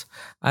performance?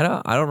 I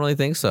don't really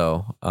think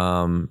so.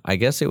 I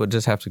guess it would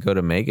just have to go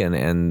to M3GAN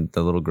and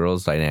the little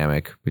girl's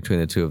dynamic between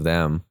the two of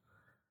them.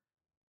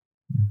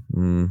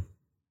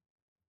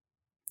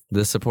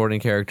 The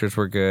supporting characters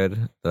were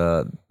good.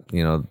 The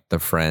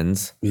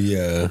friends.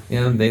 Yeah.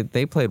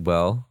 They played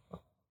well.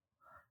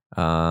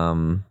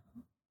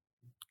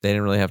 They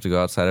didn't really have to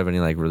go outside of any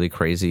like really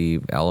crazy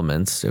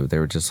elements. They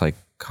were just like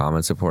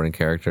common supporting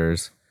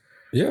characters.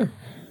 Yeah.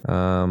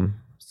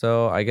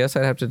 So I guess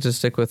I'd have to just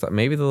stick with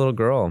maybe the little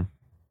girl.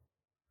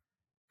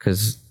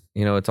 Because,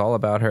 it's all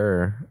about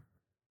her.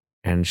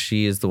 And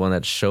she is the one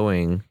that's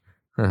showing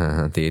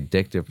the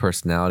addictive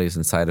personalities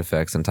and side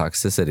effects and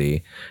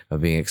toxicity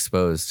of being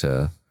exposed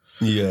to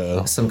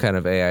some kind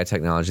of AI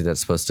technology that's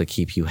supposed to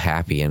keep you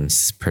happy and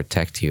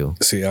protect you.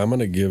 See, I'm going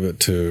to give it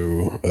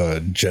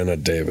to Jenna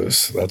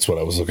Davis. That's what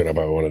I was looking up.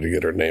 I wanted to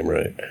get her name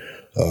right.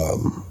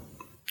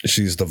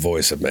 She's the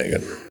voice of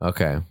M3GAN.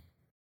 Okay.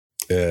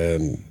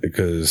 And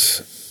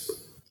because,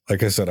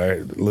 like I said, I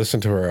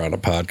listened to her on a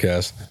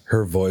podcast.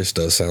 Her voice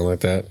does sound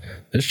like that.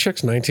 This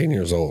chick's 19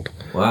 years old.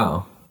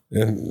 Wow.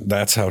 And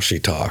that's how she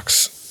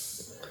talks.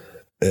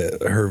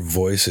 Her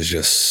voice is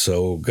just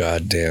so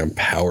goddamn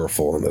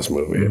powerful in this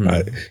movie.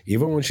 Mm-hmm.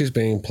 Even when she's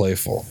being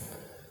playful,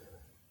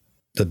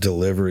 the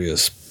delivery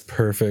is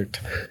perfect.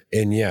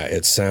 And yeah,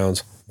 it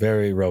sounds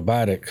very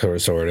robotic,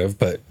 sort of,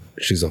 but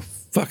she's a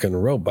fucking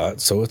robot,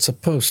 so it's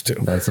supposed to.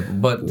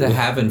 But to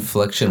have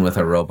inflection with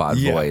a robot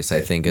voice, I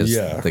think, is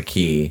the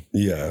key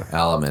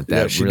element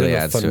that she really did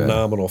adds to it. A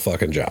phenomenal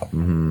fucking job.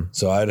 Mm-hmm.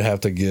 So I'd have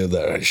to give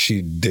that.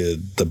 She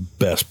did the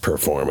best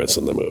performance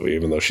in the movie,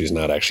 even though she's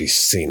not actually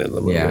seen in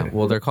the movie. Yeah,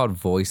 well, they're called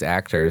voice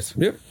actors.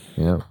 Yep.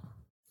 Yeah.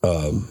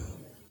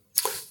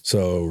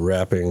 So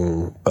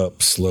wrapping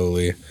up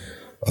slowly,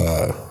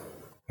 I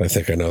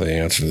think I know the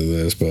answer to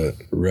this, but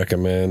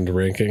recommend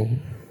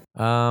ranking?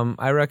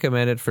 I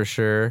recommend it for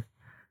sure.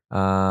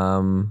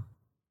 Yeah,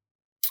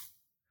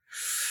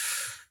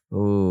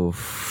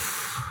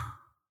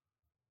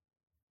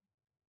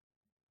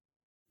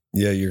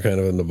 you're kind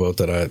of in the boat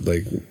that I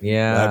like.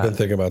 Yeah, I've been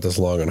thinking about this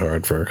long and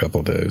hard for a couple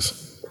of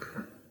days.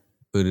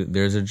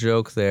 There's a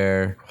joke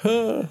there.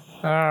 But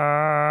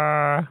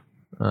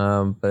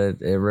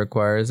it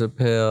requires a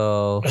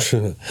pill.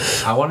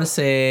 I want to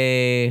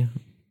say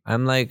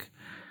I'm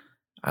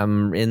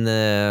in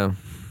the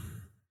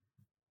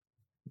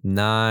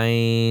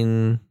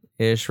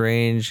 9-ish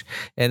range,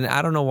 and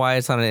I don't know why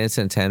it's on an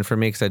instant 10 for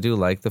me, because I do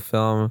like the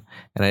film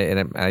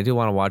and I do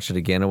want to watch it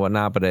again and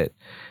whatnot, but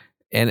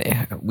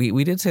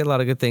we did say a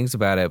lot of good things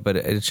about it, but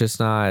it's just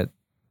not,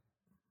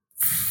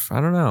 I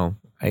don't know,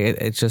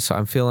 it's just,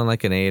 I'm feeling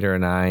like an 8 or a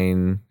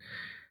 9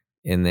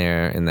 in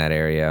that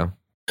area.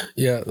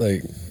 Yeah,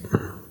 like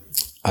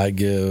I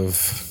give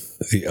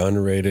the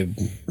unrated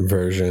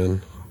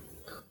version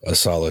a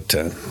solid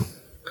 10.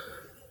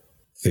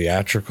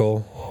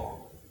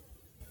 Theatrical,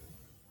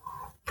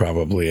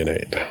 probably an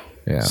 8.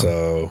 Yeah.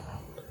 So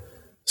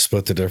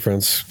split the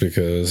difference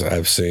because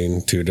I've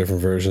seen 2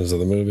 different versions of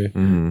the movie.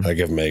 Mm-hmm. I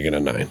give M3GAN a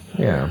 9.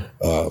 Yeah.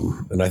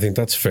 And I think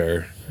that's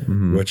fair,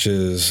 which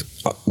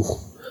is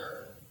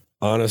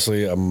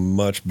honestly a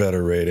much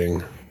better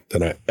rating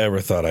than I ever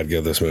thought I'd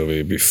give this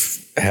movie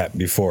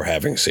before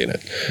having seen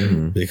it.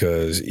 Mm-hmm.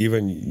 Because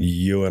even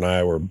you and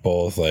I were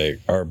both like,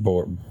 our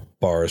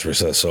bars were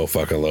set so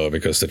fucking low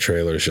because the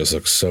trailers just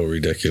look so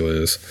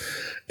ridiculous.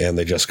 And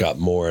they just got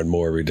more and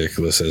more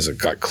ridiculous as it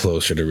got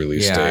closer to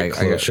release date. I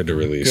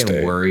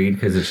got worried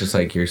because it's just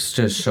like you're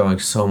just showing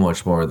so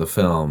much more of the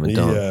film. And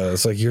yeah,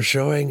 it's like you're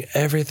showing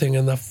everything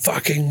in the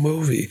fucking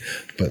movie.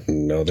 But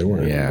no, they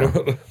weren't. Yeah.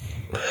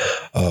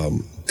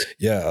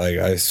 Yeah,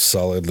 I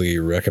solidly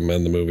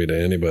recommend the movie to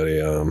anybody.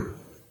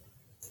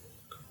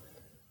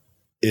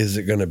 Is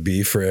it going to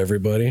be for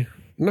everybody?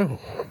 No.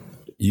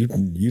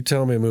 You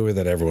tell me a movie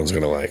that everyone's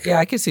going to like. Yeah,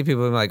 I can see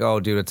people being like, oh,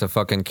 dude, it's a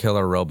fucking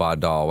killer robot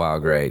doll. Wow,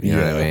 great. You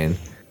know what I mean?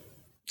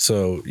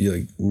 So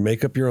you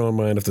make up your own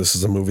mind if this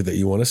is a movie that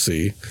you want to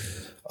see.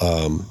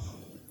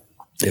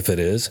 If it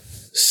is,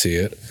 see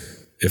it.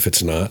 If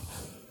it's not,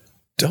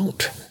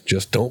 don't.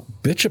 Just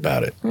don't bitch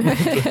about it.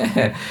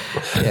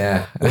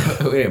 Yeah.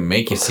 We didn't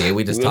make you see it.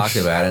 We just talked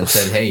about it and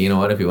said, hey, you know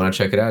what? If you want to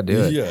check it out,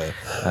 do it. Yeah.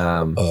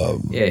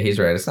 Yeah, he's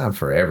right. It's not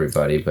for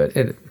everybody, but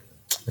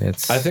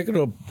it's. I think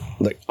it'll,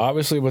 like,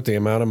 obviously with the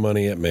amount of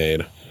money it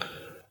made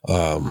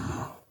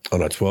on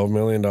a $12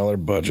 million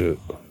budget,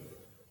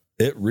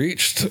 it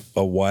reached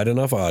a wide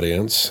enough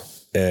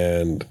audience,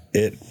 and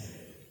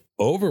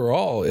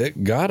overall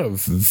it got a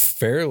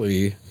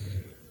fairly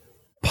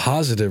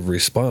positive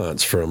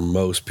response from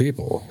most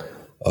people.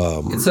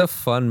 It's a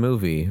fun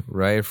movie,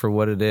 right? For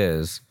what it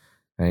is.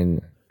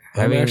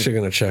 I'm actually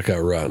going to check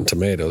out Rotten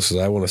Tomatoes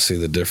because I want to see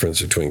the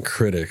difference between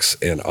critics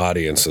and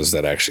audiences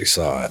that actually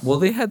saw it. Well,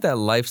 they had that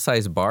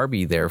life-size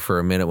Barbie there for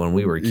a minute when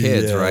we were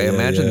kids, right?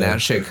 Imagine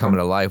that shit coming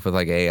to life with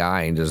like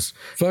AI and just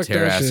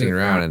terrassing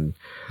around and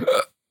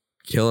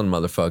killing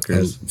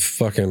motherfuckers.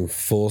 Fucking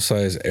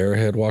full-size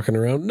airhead walking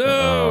around. No!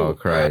 Oh,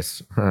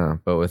 Christ. Huh.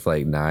 But with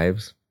like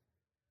knives.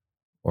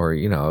 Or,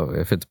 you know,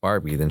 if it's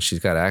Barbie, then she's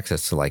got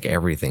access to like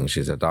everything.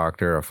 She's a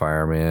doctor, a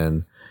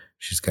fireman.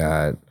 She's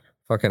got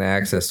fucking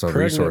access to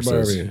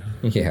resources.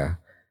 Barbie. Yeah.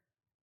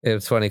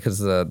 It's funny because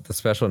the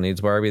special needs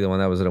Barbie, the one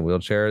that was in a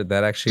wheelchair,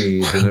 that actually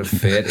didn't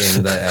fit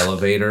in the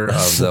elevator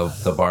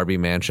of the Barbie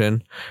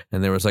mansion.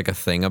 And there was like a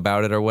thing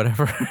about it or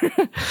whatever.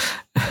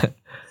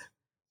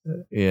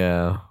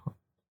 Yeah.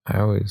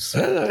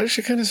 That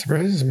actually kind of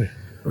surprises me.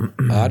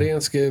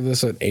 Audience gave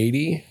this an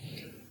 80.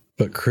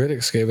 But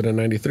critics gave it a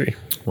 93.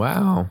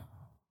 Wow.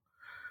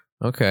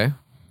 Okay.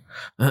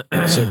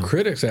 So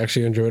critics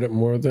actually enjoyed it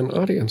more than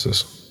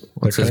audiences.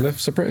 That kind of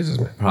surprises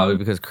me. Probably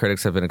because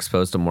critics have been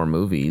exposed to more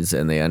movies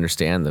and they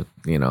understand that,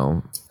 you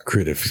know.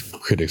 Critics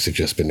have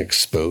just been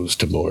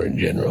exposed to more in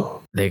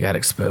general. They got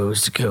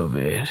exposed to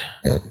COVID.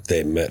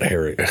 They met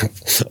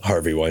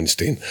Harvey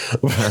Weinstein.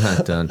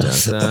 Dun, dun,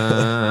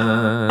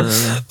 dun.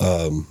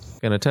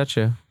 Gonna touch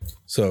you.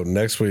 So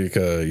next week,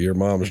 your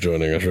mom's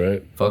joining us,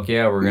 right? Fuck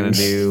yeah, we're gonna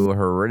do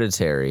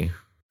Hereditary.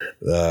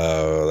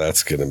 Oh,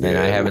 that's gonna be. And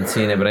I haven't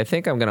seen it, but I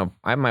think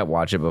I might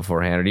watch it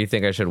beforehand. Or do you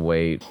think I should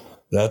wait?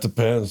 That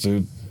depends,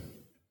 dude.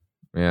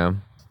 Yeah.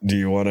 Do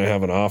you want to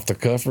have an off the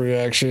cuff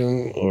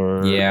reaction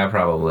or? Yeah,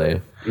 probably.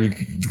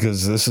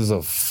 Because this is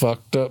a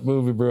fucked up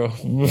movie, bro.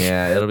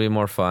 Yeah, it'll be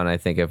more fun, I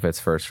think, if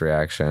it's first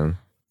reaction.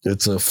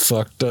 It's a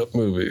fucked up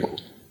movie,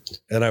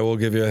 and I will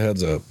give you a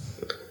heads up.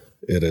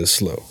 It is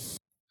slow.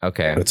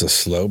 Okay. It's a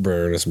slow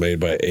burn. It's made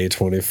by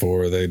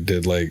A24. They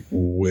did like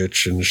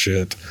Witch and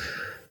shit.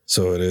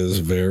 So it is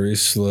very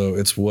slow.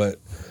 It's what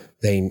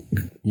you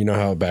know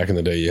how back in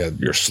the day you had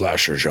your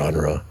slasher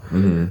genre.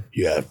 Mm-hmm.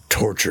 You have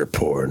torture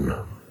porn.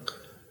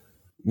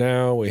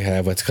 Now we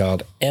have what's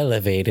called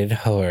elevated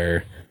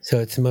horror. So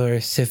it's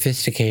more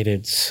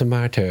sophisticated,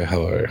 smarter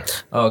horror.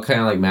 Oh, kind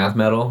of like math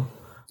metal?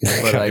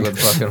 But like with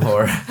fucking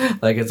horror,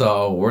 like it's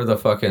all we're the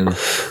fucking,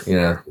 you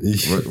know,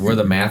 we're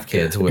the math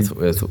kids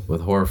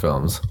with horror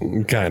films.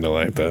 Kind of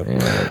like that.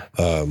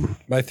 Yeah.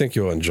 I think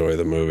you'll enjoy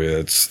the movie.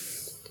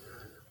 It's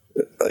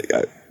like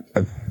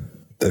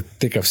I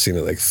think I've seen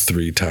it like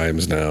 3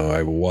 times now.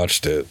 I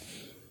watched it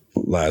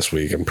last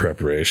week in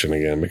preparation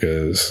again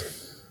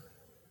because,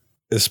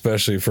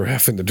 especially for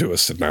having to do a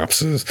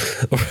synopsis,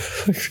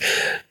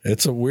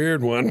 it's a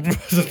weird one.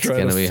 It's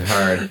gonna be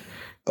hard.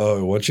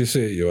 Oh, once you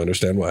see it, you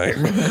understand why.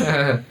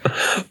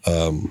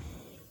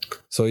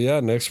 So yeah,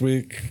 next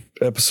week,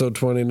 episode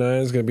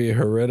 29 is going to be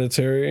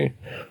Hereditary.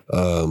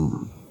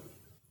 Not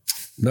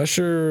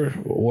sure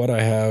what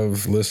I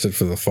have listed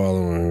for the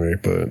following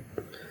week, but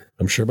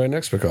I'm sure by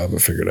next week I'll have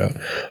it figured out.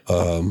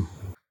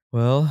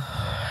 Well,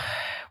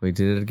 we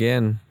did it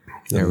again.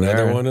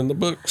 Another one in the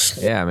books.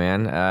 Yeah,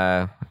 man.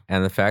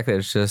 And the fact that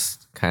it's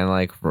just kind of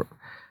like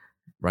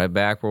right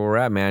back where we're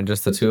at, man.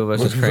 Just the two of us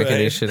just cranking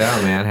this shit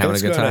out, man. Having a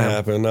good time.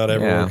 Happen. Not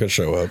everyone can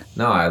show up.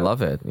 No, I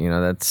love it. You know,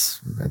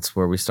 that's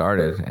where we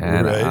started,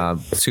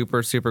 and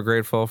super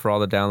grateful for all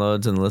the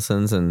downloads and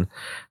listens. And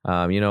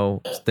you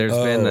know, there's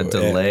been a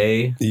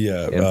delay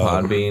in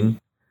Podbean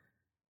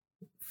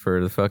for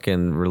the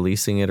fucking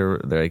releasing it,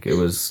 or like it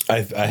was.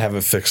 I have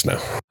it fixed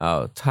now.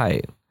 Oh,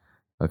 tight.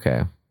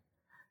 Okay.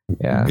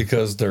 Yeah.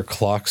 Because their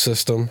clock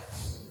system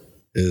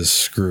is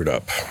screwed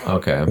up.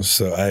 Okay.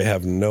 So I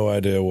have no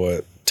idea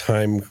what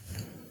time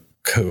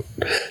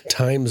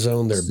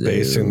zone they're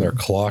basing their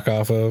clock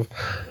off of,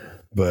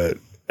 but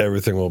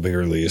everything will be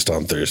released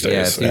on Thursdays.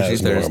 Yeah, it's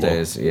usually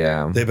Thursdays. Normal.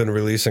 Yeah. They've been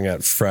releasing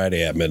at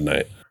Friday at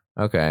midnight.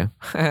 Okay.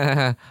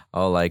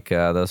 Oh, like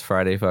those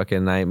Friday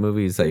fucking night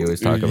movies that you always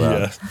talk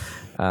about.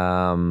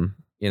 Yeah.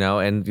 You know,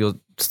 and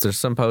there's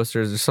some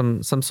posters, there's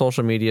some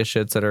social media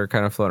shits that are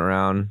kind of floating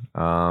around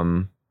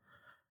on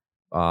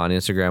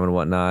Instagram and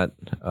whatnot.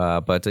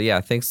 But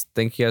yeah,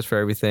 thank you guys for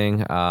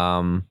everything.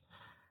 Go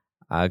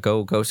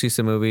see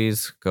some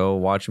movies, go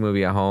watch a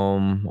movie at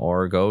home,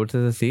 or go to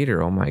the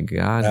theater. Oh my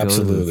God.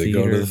 Absolutely.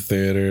 Go to the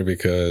theater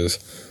because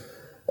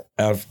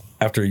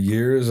after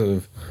years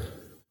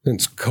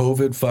since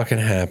COVID fucking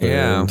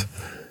happened,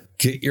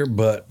 get your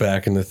butt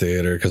back in the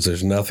theater because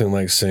there's nothing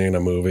like seeing a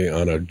movie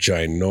on a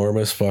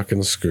ginormous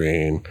fucking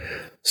screen.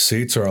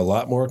 Seats are a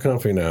lot more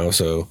comfy now,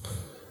 so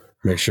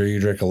make sure you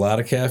drink a lot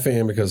of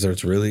caffeine because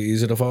it's really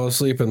easy to fall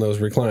asleep in those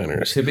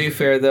recliners. To be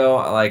fair, though,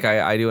 like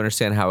I do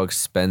understand how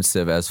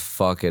expensive as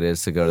fuck it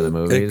is to go to the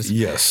movies.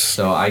 Yes.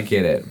 So I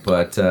get it.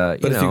 But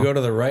if you go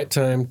to the right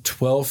time,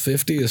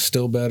 $12.50 is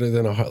still better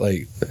than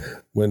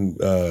when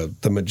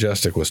the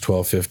Majestic was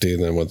 $12.50,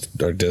 and then with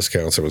our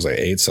discounts it was like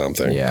 $8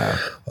 something. Yeah.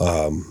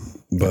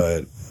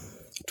 But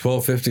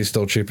 $12.50 is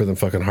still cheaper than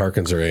fucking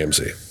Harkins or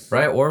AMC.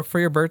 Right, or for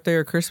your birthday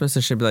or Christmas,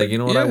 it should be like, you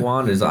know what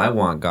I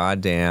want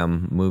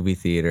goddamn movie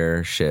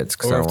theater shits.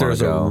 Or if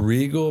there's a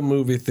Regal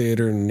movie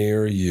theater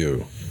near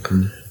you,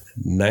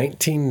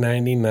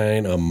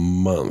 $19.99 a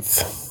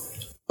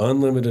month,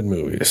 unlimited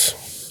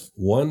movies,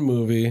 one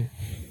movie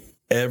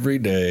every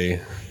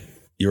day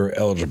you're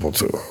eligible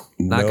to.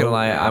 Not gonna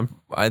lie,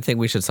 I think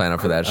we should sign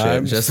up for that shit.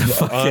 I'm just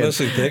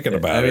honestly thinking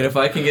about it. I mean, if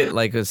I can get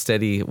like a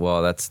steady,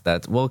 that's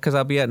because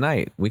I'll be at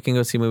night. We can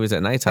go see movies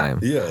at nighttime.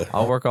 Yeah,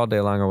 I'll work all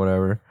day long or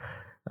whatever.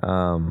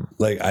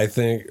 I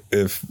think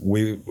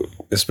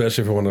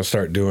especially if we want to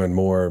start doing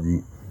more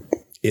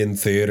in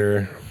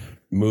theater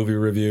movie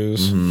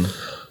reviews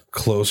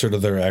closer to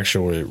their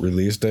actual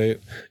release date,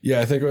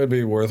 I think it would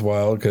be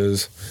worthwhile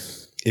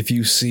because if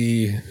you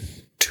see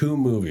 2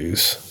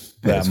 movies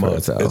that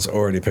month, it's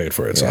already paid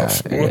for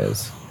itself. Yeah, it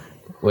is.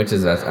 Which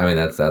is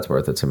that's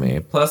worth it to me.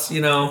 Plus,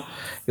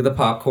 the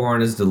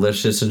popcorn is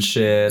delicious and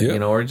shit.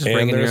 Yep. Or just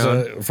bringing your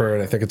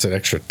own. I think it's an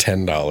extra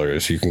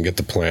 $10. You can get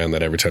the plan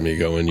that every time you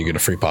go in, you get a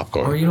free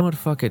popcorn. Or you know what?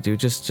 Fuck it, dude.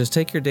 Just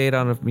take your date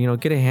on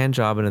get a hand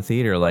job in a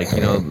theater, like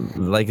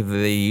like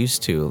they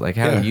used to, like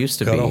how it used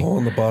to be. Cut a hole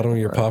in the bottom of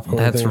your popcorn.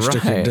 That's right.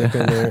 Stick your dick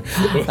in there.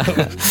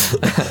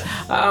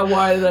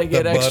 Why did I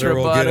get extra butter?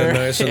 Will get it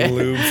nice and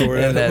lube for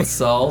you. And that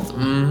salt.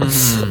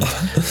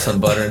 Some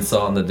butter and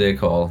salt in the dick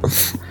hole.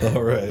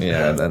 All right.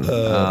 Yeah. Then,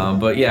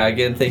 but yeah,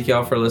 again, thank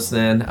y'all for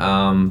listening.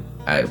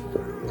 I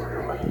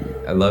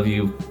love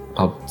you.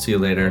 I'll see you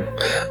later.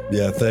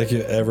 Yeah, thank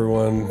you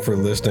everyone for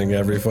listening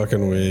every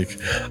fucking week.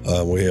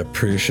 We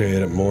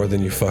appreciate it more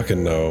than you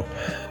fucking know.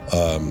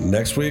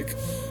 Next week,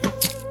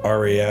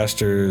 Ari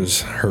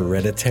Aster's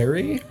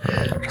Hereditary.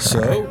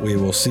 So we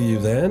will see you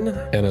then.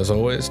 And as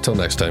always, till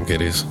next time,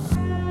 kiddies.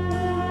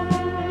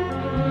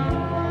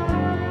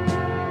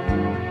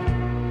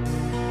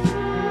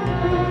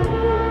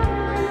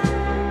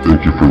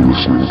 Thank you for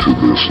listening to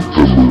this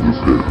The Movie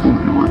Pit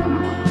movie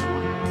review.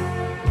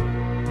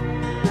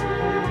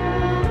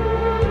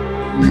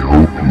 We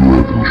hope you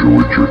have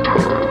enjoyed your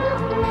time.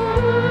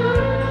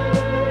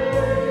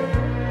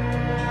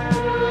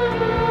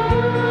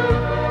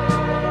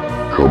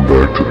 Come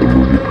back to the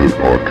Movie Pit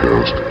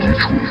podcast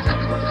each week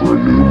for a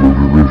new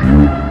movie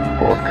review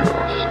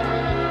podcast.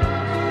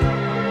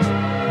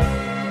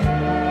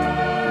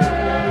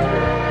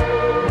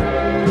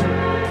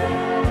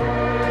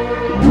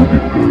 The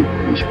Movie Pit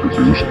is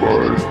produced by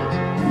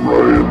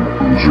Ryan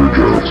Boozer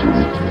Johnson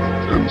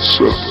and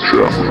Seth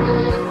Chapman.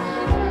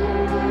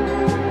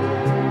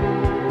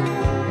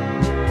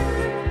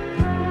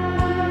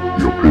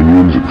 The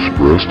opinions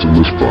expressed in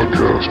this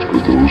podcast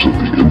are those of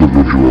the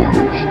individual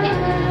hosts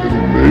and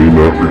may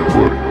not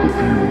reflect the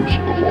views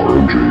of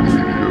R&J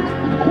Media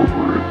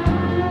Incorporated.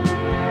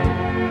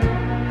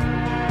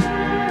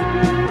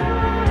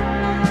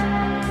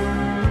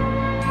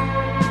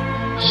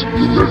 See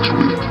you next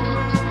week.